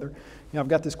or another. I've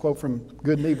got this quote from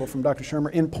Good and Evil from Dr.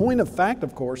 Shermer. In point of fact,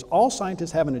 of course, all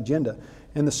scientists have an agenda,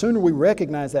 and the sooner we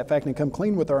recognize that fact and come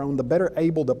clean with our own, the better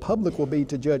able the public will be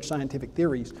to judge scientific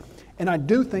theories. And I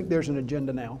do think there's an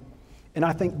agenda now, and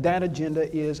I think that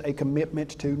agenda is a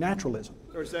commitment to naturalism.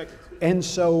 30 seconds. And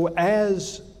so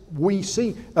as we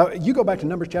see, you go back to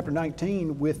Numbers chapter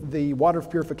 19 with the water of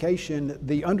purification,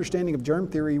 the understanding of germ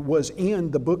theory was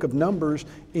in the book of Numbers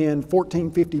in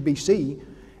 1450 BC,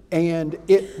 and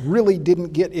it really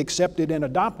didn't get accepted and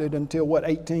adopted until,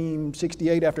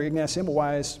 1868, after Ignaz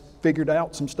Semmelweis figured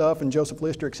out some stuff and Joseph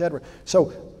Lister, etc.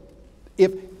 So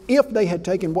if they had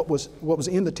taken what was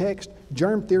in the text,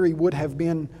 germ theory would have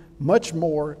been much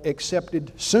more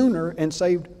accepted sooner and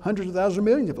saved hundreds of thousands or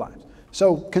millions of lives.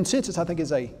 So consensus, I think,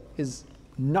 is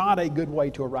not a good way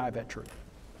to arrive at truth.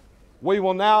 We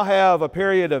will now have a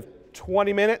period of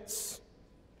 20 minutes,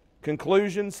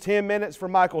 conclusions, 10 minutes for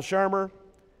Michael Shermer,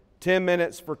 10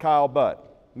 minutes for Kyle Butt.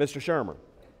 Mr. Shermer.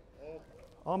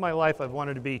 All my life I've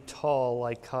wanted to be tall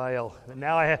like Kyle, and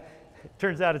now it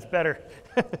turns out it's better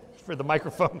for the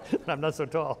microphone, and I'm not so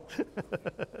tall.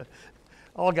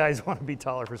 All guys want to be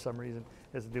taller for some reason.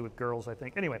 It has to do with girls, I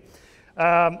think. Anyway,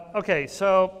 okay,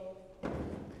 so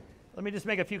let me just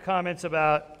make a few comments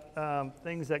about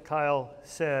things that Kyle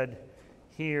said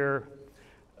here.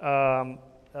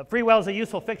 Free will is a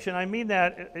useful fiction. I mean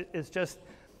that it's just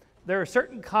there are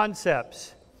certain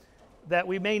concepts that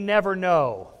we may never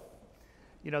know.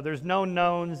 You know, there's known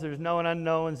knowns, there's known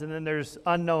unknowns, and then there's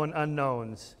unknown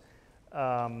unknowns.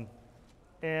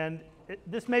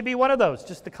 This may be one of those,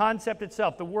 just the concept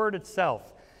itself, the word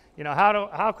itself. You know,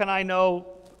 how can I know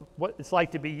what it's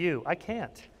like to be you? I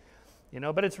can't. You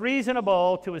know, but it's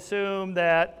reasonable to assume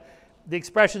that the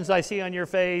expressions I see on your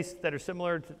face that are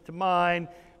similar to mine,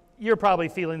 you're probably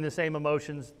feeling the same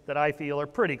emotions that I feel, or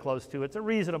pretty close to it. It's a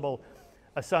reasonable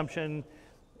assumption.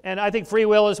 And I think free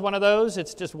will is one of those.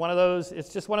 It's just one of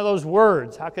those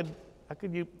words. How could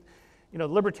you know,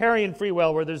 libertarian free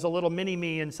will, where there's a little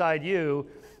mini-me inside you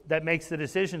that makes the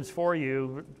decisions for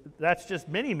you, that's just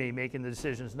mini-me making the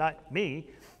decisions, not me.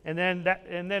 And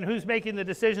then who's making the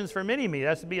decisions for mini-me? That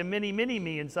has to be a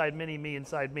mini-me inside mini-me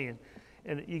inside me.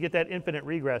 And you get that infinite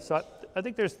regress. So I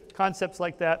think there's concepts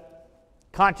like that.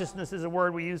 Consciousness is a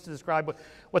word we use to describe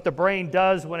what the brain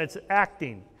does when it's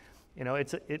acting. You know,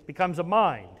 it becomes a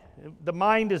mind. The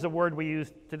mind is a word we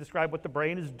use to describe what the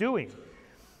brain is doing.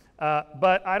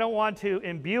 But I don't want to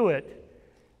imbue it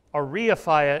or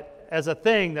reify it as a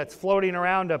thing that's floating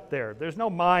around up there. There's no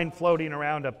mind floating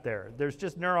around up there. There's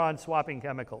just neurons swapping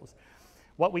chemicals.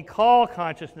 What we call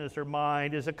consciousness or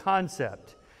mind is a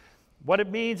concept. What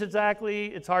it means exactly,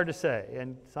 it's hard to say.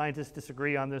 And scientists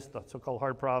disagree on this. The so-called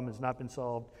hard problem has not been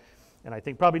solved. And I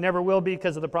think probably never will be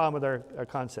because of the problem with our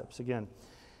concepts, again.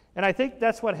 And I think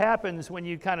that's what happens when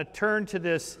you kind of turn to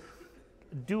this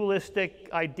dualistic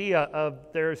idea of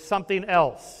there's something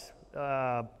else.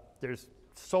 There's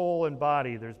soul and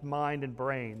body, there's mind and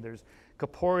brain, there's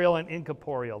corporeal and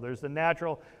incorporeal, there's the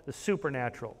natural, the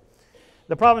supernatural.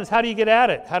 The problem is, how do you get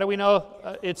at it? How do we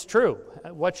know it's true?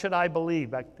 What should I believe?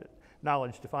 Back to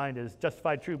knowledge defined as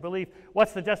justified true belief.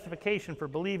 What's the justification for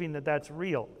believing that that's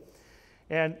real?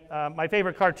 And my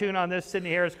favorite cartoon on this, Sidney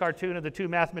Harris' cartoon of the two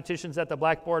mathematicians at the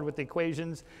blackboard with the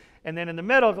equations. And then in the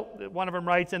middle, one of them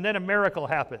writes, and then a miracle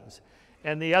happens.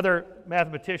 And the other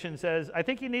mathematician says, I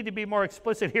think you need to be more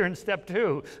explicit here in step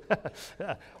 2.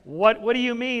 What do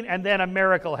you mean, and then a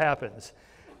miracle happens?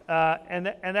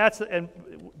 And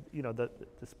you know, the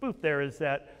spoof there is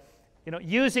that, you know,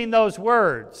 using those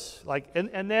words, like,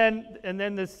 and then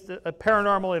a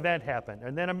paranormal event happened,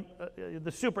 and then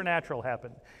the supernatural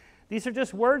happened. These are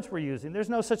just words we're using. There's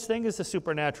no such thing as the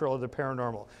supernatural or the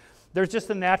paranormal. There's just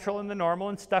the natural and the normal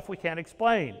and stuff we can't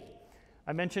explain.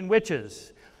 I mentioned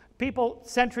witches. People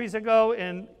centuries ago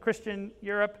in Christian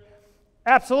Europe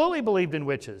absolutely believed in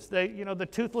witches. They, you know, the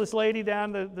toothless lady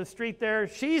down the street there,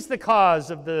 she's the cause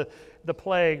of the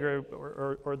plague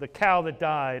or the cow that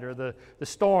died or the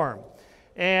storm.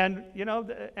 And, you know,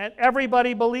 and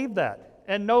everybody believed that.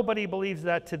 And nobody believes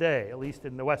that today, at least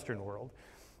in the Western world.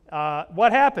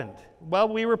 What happened? Well,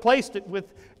 we replaced it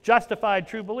with justified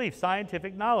true belief,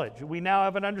 scientific knowledge. We now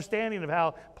have an understanding of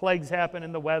how plagues happen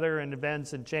in the weather and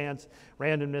events and chance,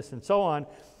 randomness, and so on.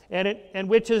 And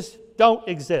witches don't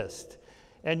exist.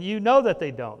 And you know that they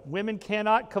don't. Women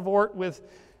cannot cavort with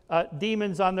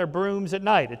demons on their brooms at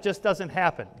night. It just doesn't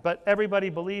happen. But everybody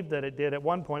believed that it did at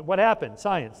one point. What happened?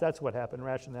 Science. That's what happened,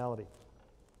 rationality.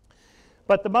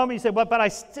 But the moment you say, well, but I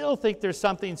still think there's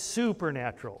something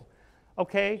supernatural.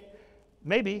 Okay,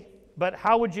 maybe, but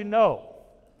how would you know?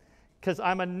 Because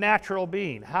I'm a natural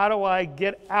being. How do I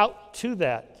get out to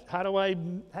that? How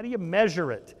do you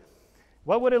measure it?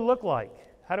 What would it look like?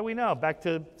 How do we know? Back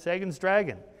to Sagan's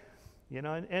dragon. You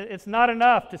know, and it's not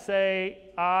enough to say,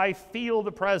 I feel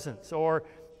the presence, or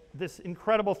this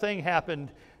incredible thing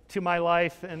happened to my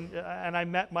life, and I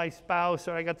met my spouse,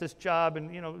 or I got this job,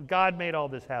 and, you know, God made all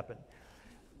this happen.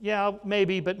 Yeah,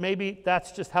 maybe, but maybe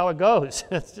that's just how it goes.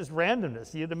 It's just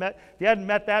randomness. If you hadn't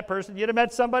met that person, you'd have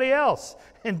met somebody else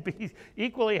and be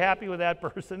equally happy with that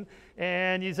person.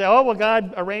 And you say, oh, well,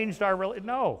 God arranged our relationship.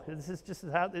 No, this is just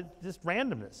just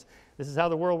randomness. This is how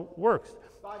the world works.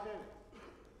 5 minutes.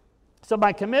 So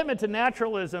my commitment to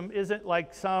naturalism isn't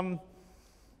like some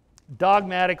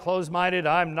dogmatic, closed-minded,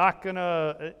 I'm not going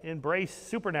to embrace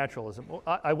supernaturalism. Well,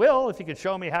 I will if you could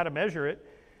show me how to measure it.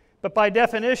 But by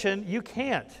definition, you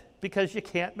can't, because you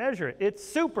can't measure it. It's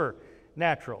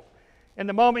supernatural. And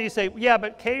the moment you say, yeah,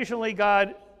 but occasionally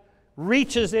God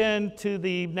reaches into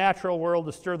the natural world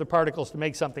to stir the particles to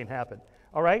make something happen.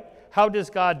 All right? How does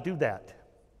God do that?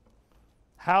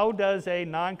 How does a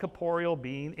non-corporeal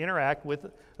being interact with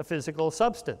a physical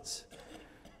substance?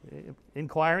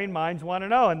 Inquiring minds want to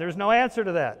know, and there's no answer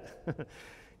to that.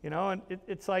 And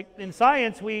it's like in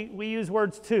science we use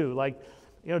words too, like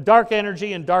dark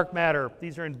energy and dark matter.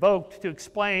 These are invoked to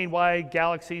explain why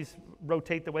galaxies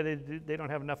rotate the way they do. They don't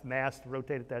have enough mass to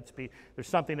rotate at that speed. There's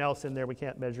something else in there we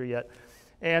can't measure yet.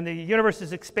 And the universe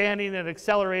is expanding at an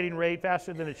accelerating rate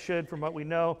faster than it should from what we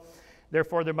know.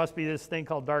 Therefore, there must be this thing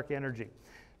called dark energy.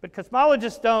 But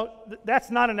cosmologists that's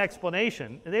not an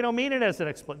explanation. They don't mean it as an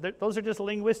explanation. Those are just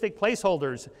linguistic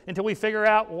placeholders until we figure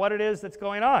out what it is that's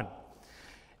going on.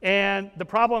 And the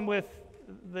problem with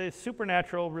the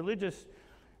supernatural religious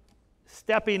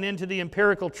stepping into the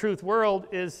empirical truth world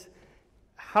is,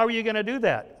 how are you going to do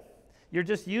that? You're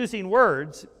just using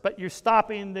words, but you're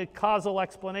stopping the causal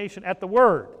explanation at the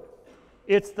word.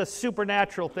 It's the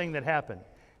supernatural thing that happened.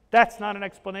 That's not an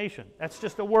explanation. That's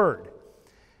just a word.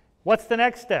 What's the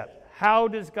next step? How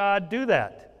does God do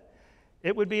that?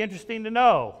 It would be interesting to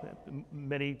know.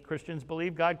 Many Christians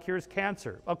believe God cures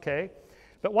cancer. Okay.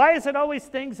 But why is it always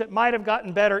things that might have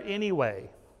gotten better anyway?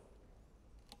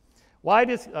 Why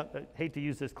does, I hate to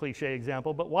use this cliche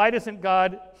example, but why doesn't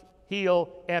God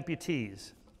heal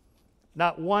amputees?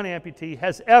 Not one amputee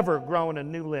has ever grown a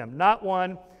new limb. Not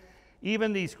one.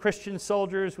 Even these Christian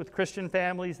soldiers with Christian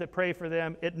families that pray for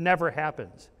them, it never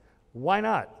happens. Why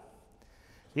not?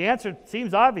 The answer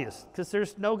seems obvious, because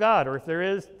there's no God, or if there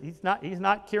is, he's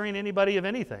not curing anybody of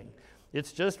anything.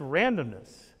 It's just randomness,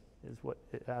 is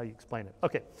how you explain it.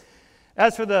 Okay.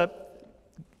 As for the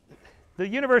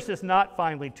universe is not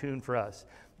finely tuned for us.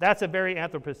 That's a very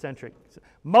anthropocentric.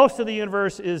 Most of the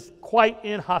universe is quite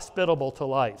inhospitable to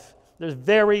life. There's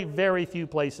very, very few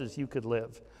places you could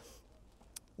live.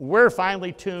 We're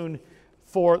finely tuned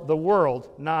for the world,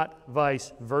 not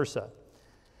vice versa.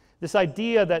 This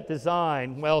idea that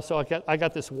design, well, so I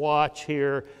got this watch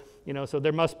here, so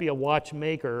there must be a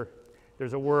watchmaker.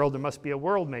 There's a world, there must be a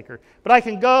world maker. But I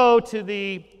can go to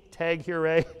the tag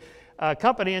here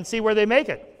company and see where they make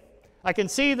it. I can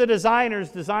see the designers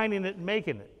designing it and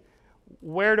making it.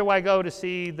 Where do I go to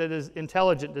see the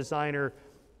intelligent designer,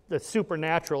 the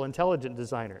supernatural intelligent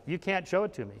designer? You can't show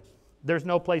it to me. There's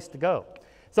no place to go.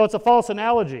 So it's a false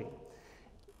analogy.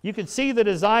 You can see the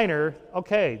designer,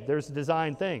 okay, there's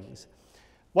design things.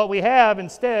 What we have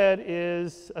instead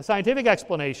is a scientific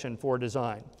explanation for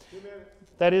design.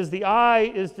 That is, the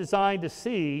eye is designed to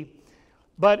see,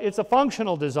 but it's a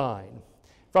functional design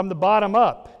from the bottom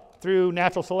up through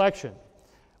natural selection.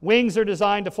 Wings are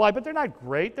designed to fly, but they're not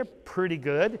great. They're pretty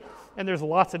good, and there's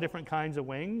lots of different kinds of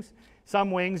wings.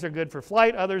 Some wings are good for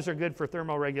flight, others are good for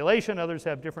thermoregulation, others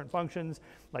have different functions,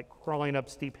 like crawling up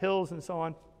steep hills and so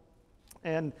on.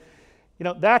 And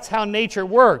that's how nature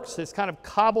works. It's kind of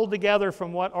cobbled together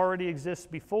from what already exists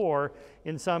before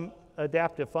in some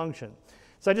adaptive function.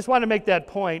 So I just want to make that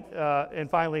point, and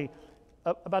finally,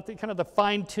 about the kind of the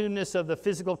fine-tunedness of the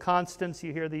physical constants.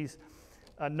 You hear these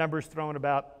numbers thrown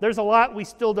about. There's a lot we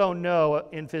still don't know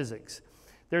in physics.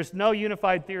 There's no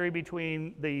unified theory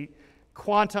between the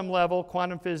quantum level,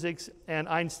 quantum physics, and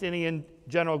Einsteinian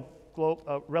general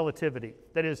relativity.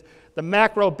 That is, the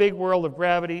macro big world of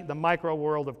gravity, the micro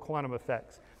world of quantum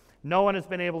effects. No one has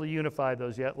been able to unify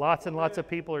those yet. Lots and lots of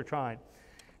people are trying.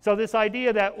 So this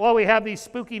idea that, well, we have these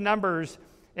spooky numbers,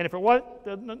 and if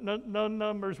the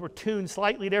numbers were tuned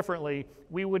slightly differently,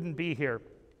 we wouldn't be here.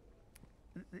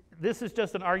 This is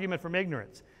just an argument from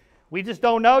ignorance. We just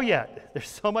don't know yet. There's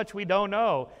so much we don't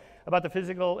know about the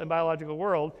physical and biological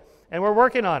world, and we're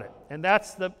working on it. And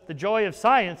that's the joy of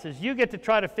science, is you get to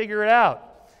try to figure it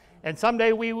out. And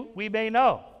someday we may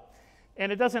know.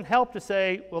 And it doesn't help to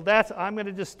say, well, I'm going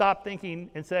to just stop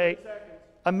thinking and say,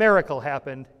 a miracle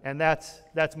happened, and that's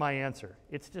my answer.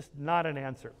 It's just not an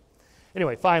answer.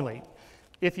 Anyway, finally,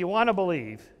 if you want to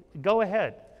believe, go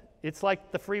ahead. It's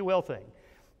like the free will thing.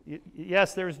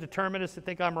 Yes, there's determinists that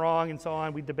think I'm wrong and so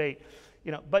on. We debate,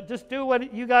 but just do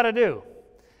what you got to do.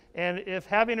 And if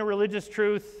having a religious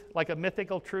truth, like a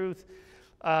mythical truth,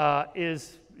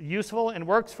 is useful and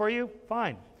works for you,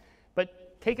 fine.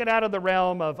 But take it out of the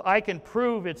realm of I can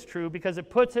prove it's true, because it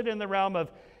puts it in the realm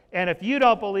of, and if you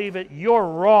don't believe it, you're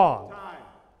wrong.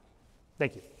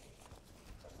 Thank you.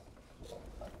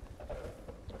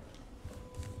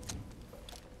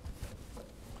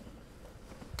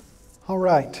 All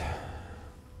right.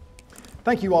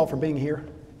 Thank you all for being here.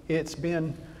 It's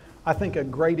been, I think, a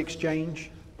great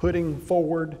exchange, putting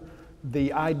forward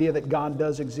the idea that God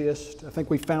does exist. I think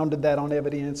we founded that on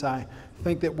evidence. I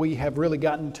think that we have really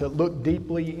gotten to look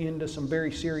deeply into some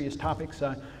very serious topics.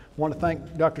 I want to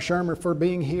thank Dr. Shermer for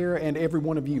being here and every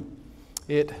one of you.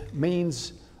 It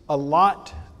means a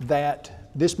lot that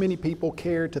this many people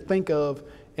care to think of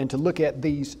and to look at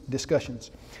these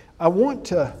discussions. I want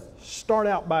to start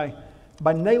out by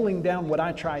nailing down what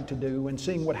I tried to do and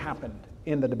seeing what happened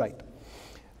in the debate.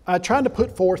 I tried to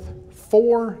put forth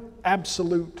 4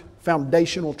 absolute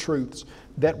foundational truths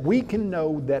that we can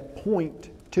know that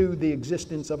point to the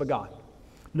existence of a God.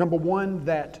 Number 1,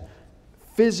 that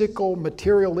physical,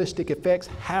 materialistic effects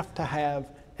have to have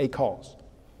a cause.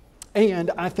 And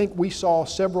I think we saw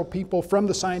several people from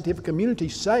the scientific community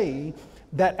say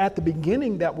that at the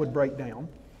beginning that would break down,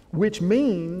 which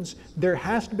means there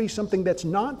has to be something that's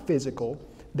not physical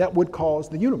that would cause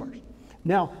the universe.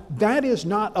 Now, that is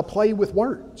not a play with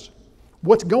words.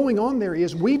 What's going on there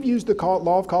is we've used the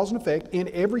law of cause and effect in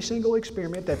every single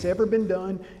experiment that's ever been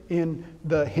done in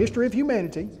the history of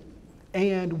humanity,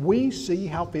 and we see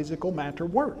how physical matter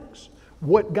works.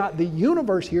 What got the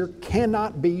universe here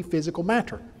cannot be physical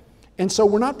matter. And so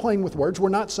we're not playing with words. We're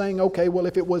not saying, okay, well,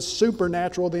 if it was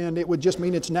supernatural, then it would just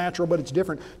mean it's natural, but it's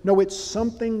different. No, it's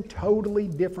something totally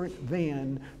different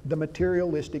than the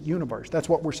materialistic universe. That's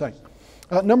what we're saying.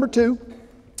 Number 2,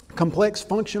 complex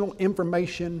functional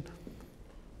information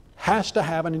has to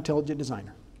have an intelligent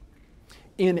designer.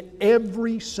 In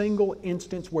every single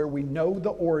instance where we know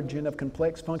the origin of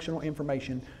complex functional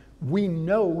information, we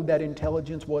know that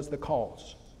intelligence was the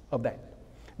cause of that.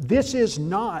 This is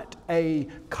not a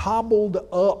cobbled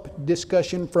up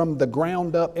discussion from the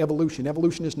ground up evolution.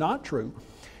 Evolution is not true.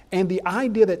 And the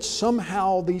idea that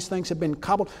somehow these things have been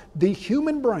cobbled, the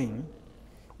human brain,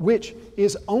 which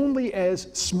is only as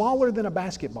smaller than a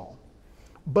basketball,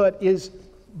 but is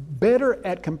better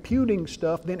at computing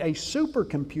stuff than a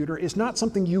supercomputer, is not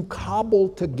something you cobble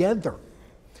together.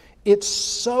 It's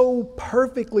so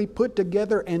perfectly put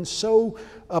together and so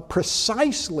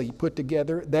precisely put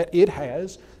together that it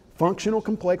has functional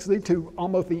complexity to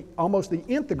almost the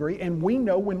nth degree, and we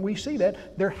know when we see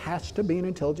that there has to be an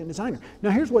intelligent designer.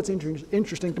 Now here's what's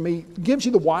interesting to me. It gives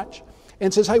you the watch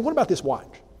and says, hey, what about this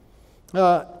watch?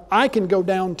 I can go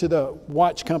down to the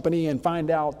watch company and find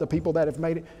out the people that have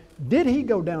made it. Did he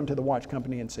go down to the watch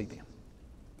company and see them?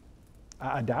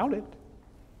 I doubt it.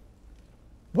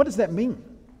 What does that mean?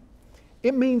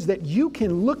 It means that you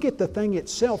can look at the thing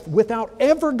itself without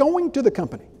ever going to the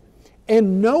company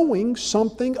and knowing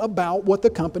something about what the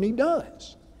company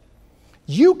does.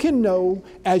 You can know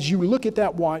as you look at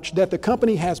that watch that the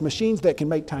company has machines that can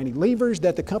make tiny levers,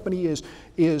 that the company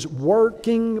is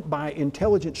working by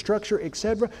intelligent structure,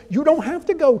 etc. You don't have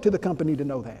to go to the company to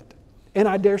know that. And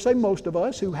I dare say most of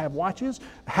us who have watches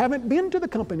haven't been to the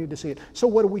company to see it. So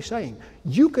what are we saying?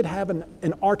 You could have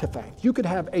an artifact. You could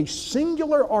have a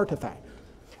singular artifact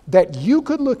that you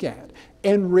could look at,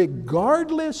 and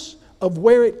regardless of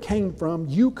where it came from,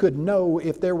 you could know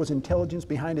if there was intelligence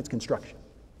behind its construction.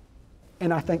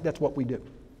 And I think that's what we do.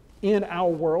 In our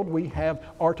world, we have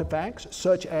artifacts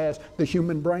such as the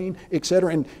human brain,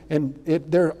 etc. And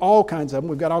there are all kinds of them.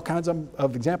 We've got all kinds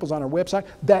of examples on our website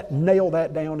that nail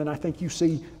that down, and I think you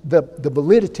see the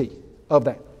validity of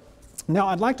that. Now,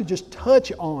 I'd like to just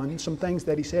touch on some things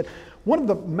that he said. One of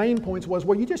the main points was,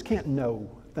 well, you just can't know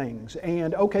things.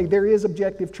 And okay, there is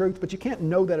objective truth, but you can't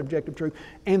know that objective truth.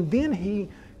 And then he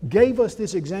gave us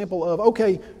this example of,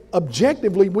 okay,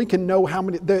 objectively we can know how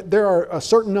many, there are a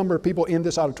certain number of people in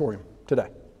this auditorium today.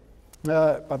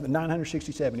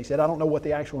 967. He said, I don't know what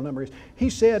the actual number is. He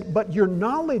said, but your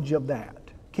knowledge of that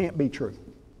can't be true.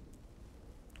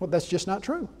 Well, that's just not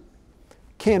true.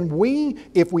 Can we,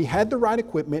 if we had the right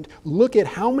equipment, look at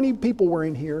how many people were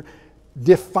in here,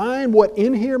 define what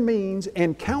in here means,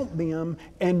 and count them,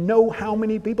 and know how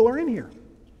many people are in here?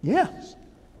 Yes.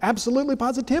 Absolutely,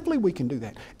 positively we can do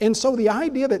that. And so the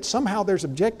idea that somehow there's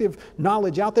objective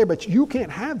knowledge out there, but you can't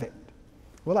have it,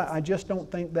 well, I just don't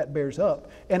think that bears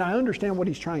up. And I understand what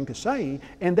he's trying to say,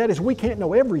 and that is we can't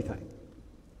know everything.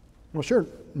 Well, sure,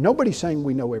 nobody's saying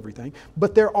we know everything,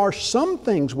 but there are some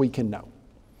things we can know.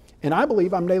 And I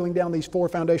believe I'm nailing down these 4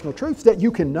 foundational truths that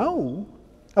you can know.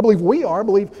 I believe we are. I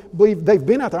believe they've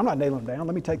been out there. I'm not nailing them down.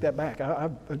 Let me take that back.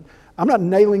 I'm not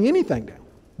nailing anything down.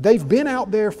 They've been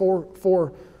out there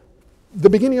for the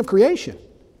beginning of creation.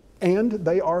 And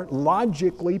they are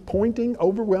logically pointing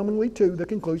overwhelmingly to the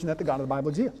conclusion that the God of the Bible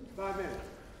exists. 5 minutes.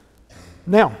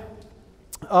 Now,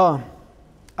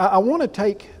 I want to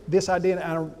take this idea,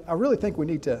 and I really think we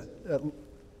need to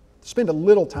spend a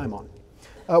little time on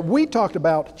it. We talked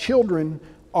about children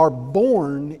are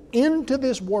born into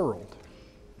this world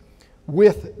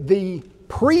with the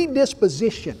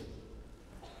predisposition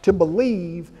to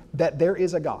believe that there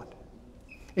is a God.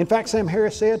 In fact, Sam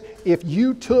Harris said, if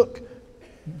you took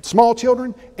small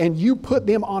children and you put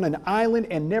them on an island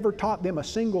and never taught them a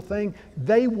single thing,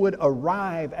 they would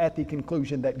arrive at the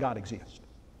conclusion that God exists.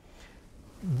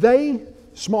 They,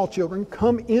 small children,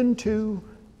 come into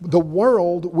the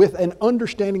world with an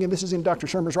understanding, and this is in Dr.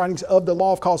 Shermer's writings, of the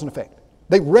law of cause and effect.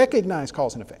 They recognize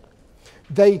cause and effect.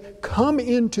 They come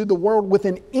into the world with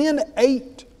an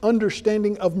innate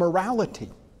understanding of morality.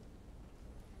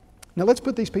 Now let's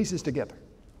put these pieces together.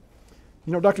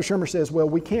 You know, Dr. Shermer says, well,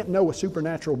 we can't know a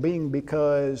supernatural being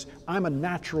because I'm a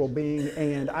natural being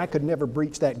and I could never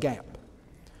breach that gap.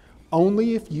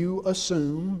 Only if you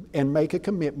assume and make a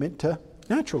commitment to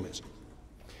naturalism.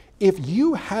 If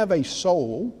you have a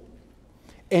soul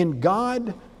and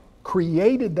God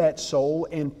created that soul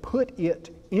and put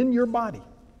it in your body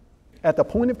at the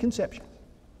point of conception,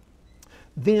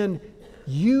 then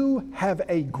you have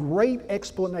a great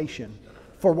explanation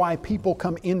for why people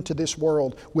come into this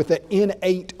world with an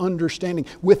innate understanding,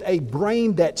 with a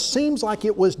brain that seems like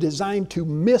it was designed to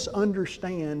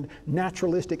misunderstand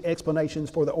naturalistic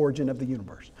explanations for the origin of the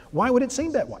universe. Why would it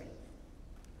seem that way?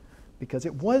 Because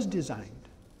it was designed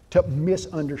to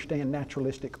misunderstand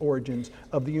naturalistic origins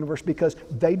of the universe because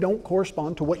they don't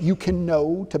correspond to what you can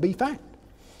know to be fact.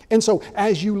 And so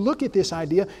as you look at this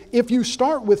idea, if you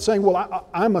start with saying, well,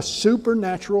 I'm just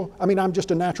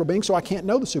a natural being, so I can't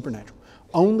know the supernatural.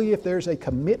 Only if there's a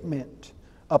commitment,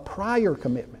 a prior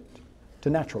commitment to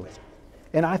naturalism.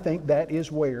 And I think that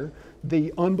is where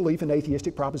the unbelief in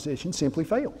atheistic proposition simply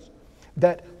fails.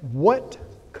 That what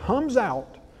comes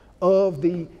out of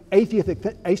the atheistic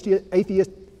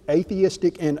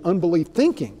and unbelief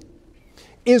thinking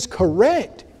is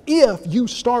correct if you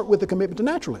start with a commitment to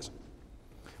naturalism.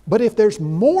 But if there's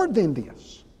more than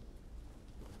this,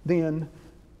 then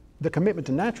the commitment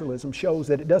to naturalism shows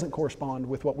that it doesn't correspond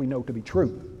with what we know to be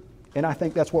true. And I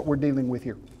think that's what we're dealing with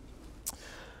here.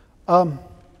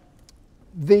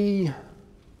 The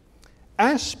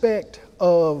aspect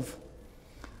of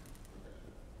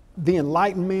the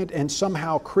Enlightenment and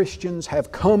somehow Christians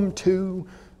have come to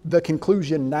the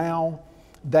conclusion now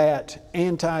that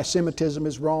anti-Semitism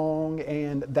is wrong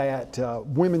and that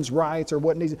women's rights are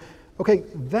what needs. Okay,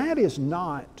 that is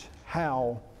not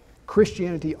how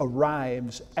Christianity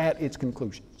arrives at its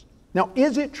conclusions. Now,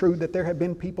 is it true that there have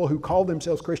been people who call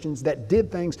themselves Christians that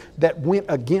did things that went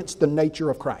against the nature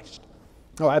of Christ?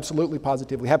 Oh, absolutely,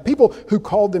 positively. Have people who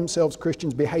called themselves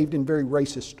Christians behaved in very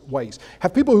racist ways?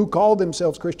 Have people who called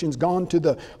themselves Christians gone to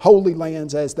the Holy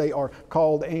Lands, as they are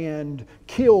called, and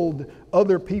killed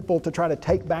other people to try to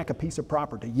take back a piece of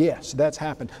property? Yes, that's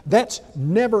happened. That's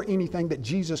never anything that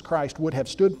Jesus Christ would have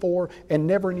stood for, and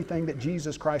never anything that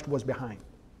Jesus Christ was behind.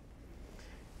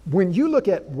 When you look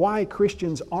at why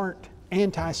Christians aren't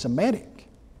anti-Semitic,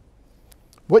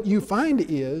 what you find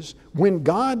is when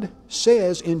God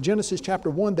says in Genesis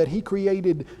chapter 1 that He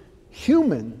created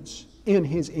humans in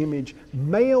His image,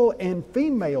 male and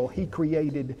female He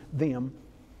created them,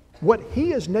 what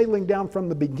He is nailing down from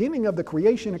the beginning of the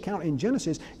creation account in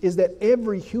Genesis is that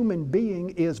every human being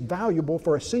is valuable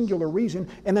for a singular reason,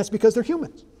 and that's because they're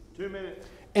humans. 2 minutes.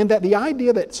 And that the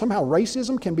idea that somehow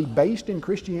racism can be based in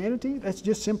Christianity, that's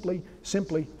just simply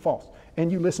false. And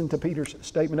you listen to Peter's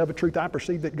statement, of a truth I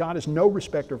perceive that God is no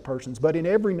respecter of persons, but in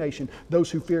every nation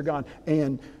those who fear God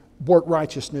and work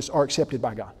righteousness are accepted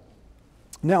by God.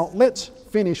 Now let's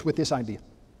finish with this idea.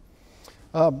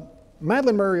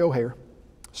 Madeleine Murray O'Hair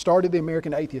started the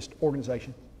American Atheist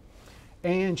Organization,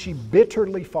 and she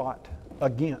bitterly fought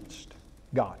against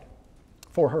God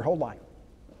for her whole life.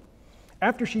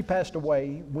 After she passed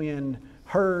away, when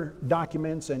her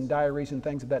documents and diaries and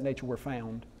things of that nature were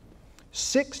found,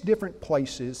 6 different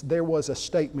places there was a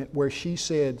statement where she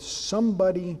said,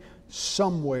 "Somebody,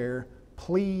 somewhere,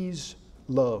 please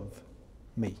love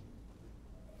me."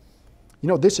 You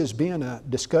know, this has been a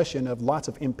discussion of lots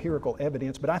of empirical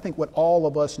evidence, but I think what all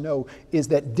of us know is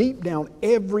that deep down,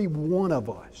 every one of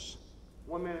us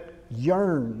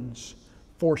yearns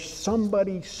for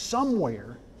somebody,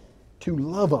 somewhere, to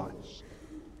love us.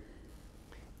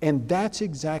 And that's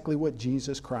exactly what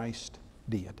Jesus Christ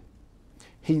did.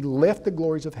 He left the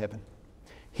glories of heaven.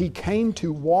 He came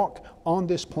to walk on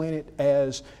this planet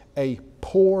as a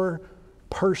poor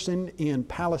person in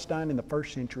Palestine in the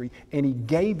first century, and He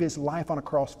gave His life on a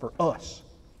cross for us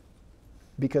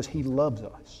because He loves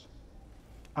us.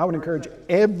 I would encourage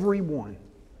everyone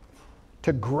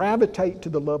to gravitate to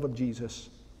the love of Jesus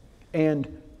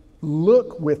and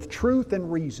look with truth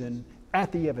and reason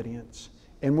at the evidence.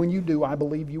 And when you do, I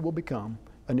believe you will become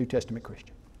a New Testament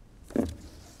Christian.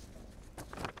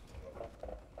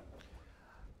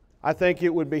 I think it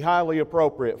would be highly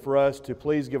appropriate for us to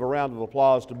please give a round of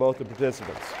applause to both the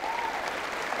participants.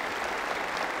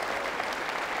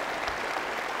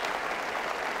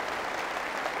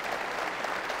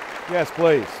 Yes,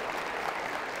 please.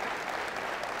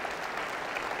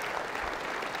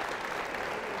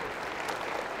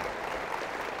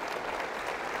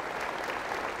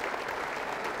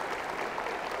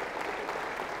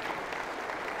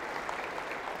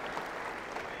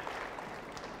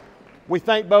 We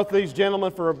thank both of these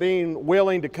gentlemen for being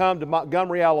willing to come to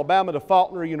Montgomery, Alabama, to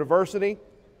Faulkner University.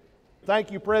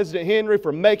 Thank you, President Henry,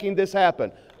 for making this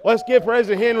happen. Let's give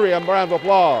President Henry a round of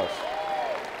applause.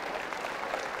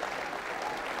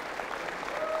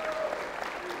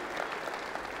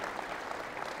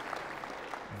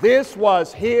 This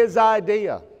was his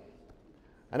idea.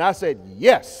 And I said,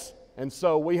 yes. And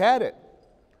so we had it.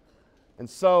 And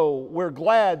so we're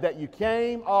glad that you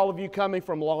came, all of you coming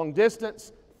from long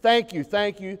distance. Thank you,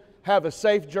 thank you. Have a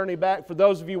safe journey back. For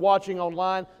those of you watching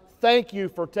online, thank you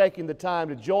for taking the time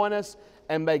to join us,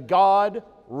 and may God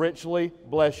richly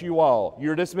bless you all.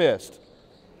 You're dismissed.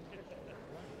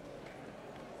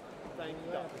 Thank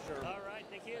you, Dr. Shermer. All right,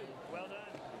 thank you. Well done.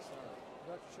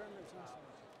 Dr. Shermer,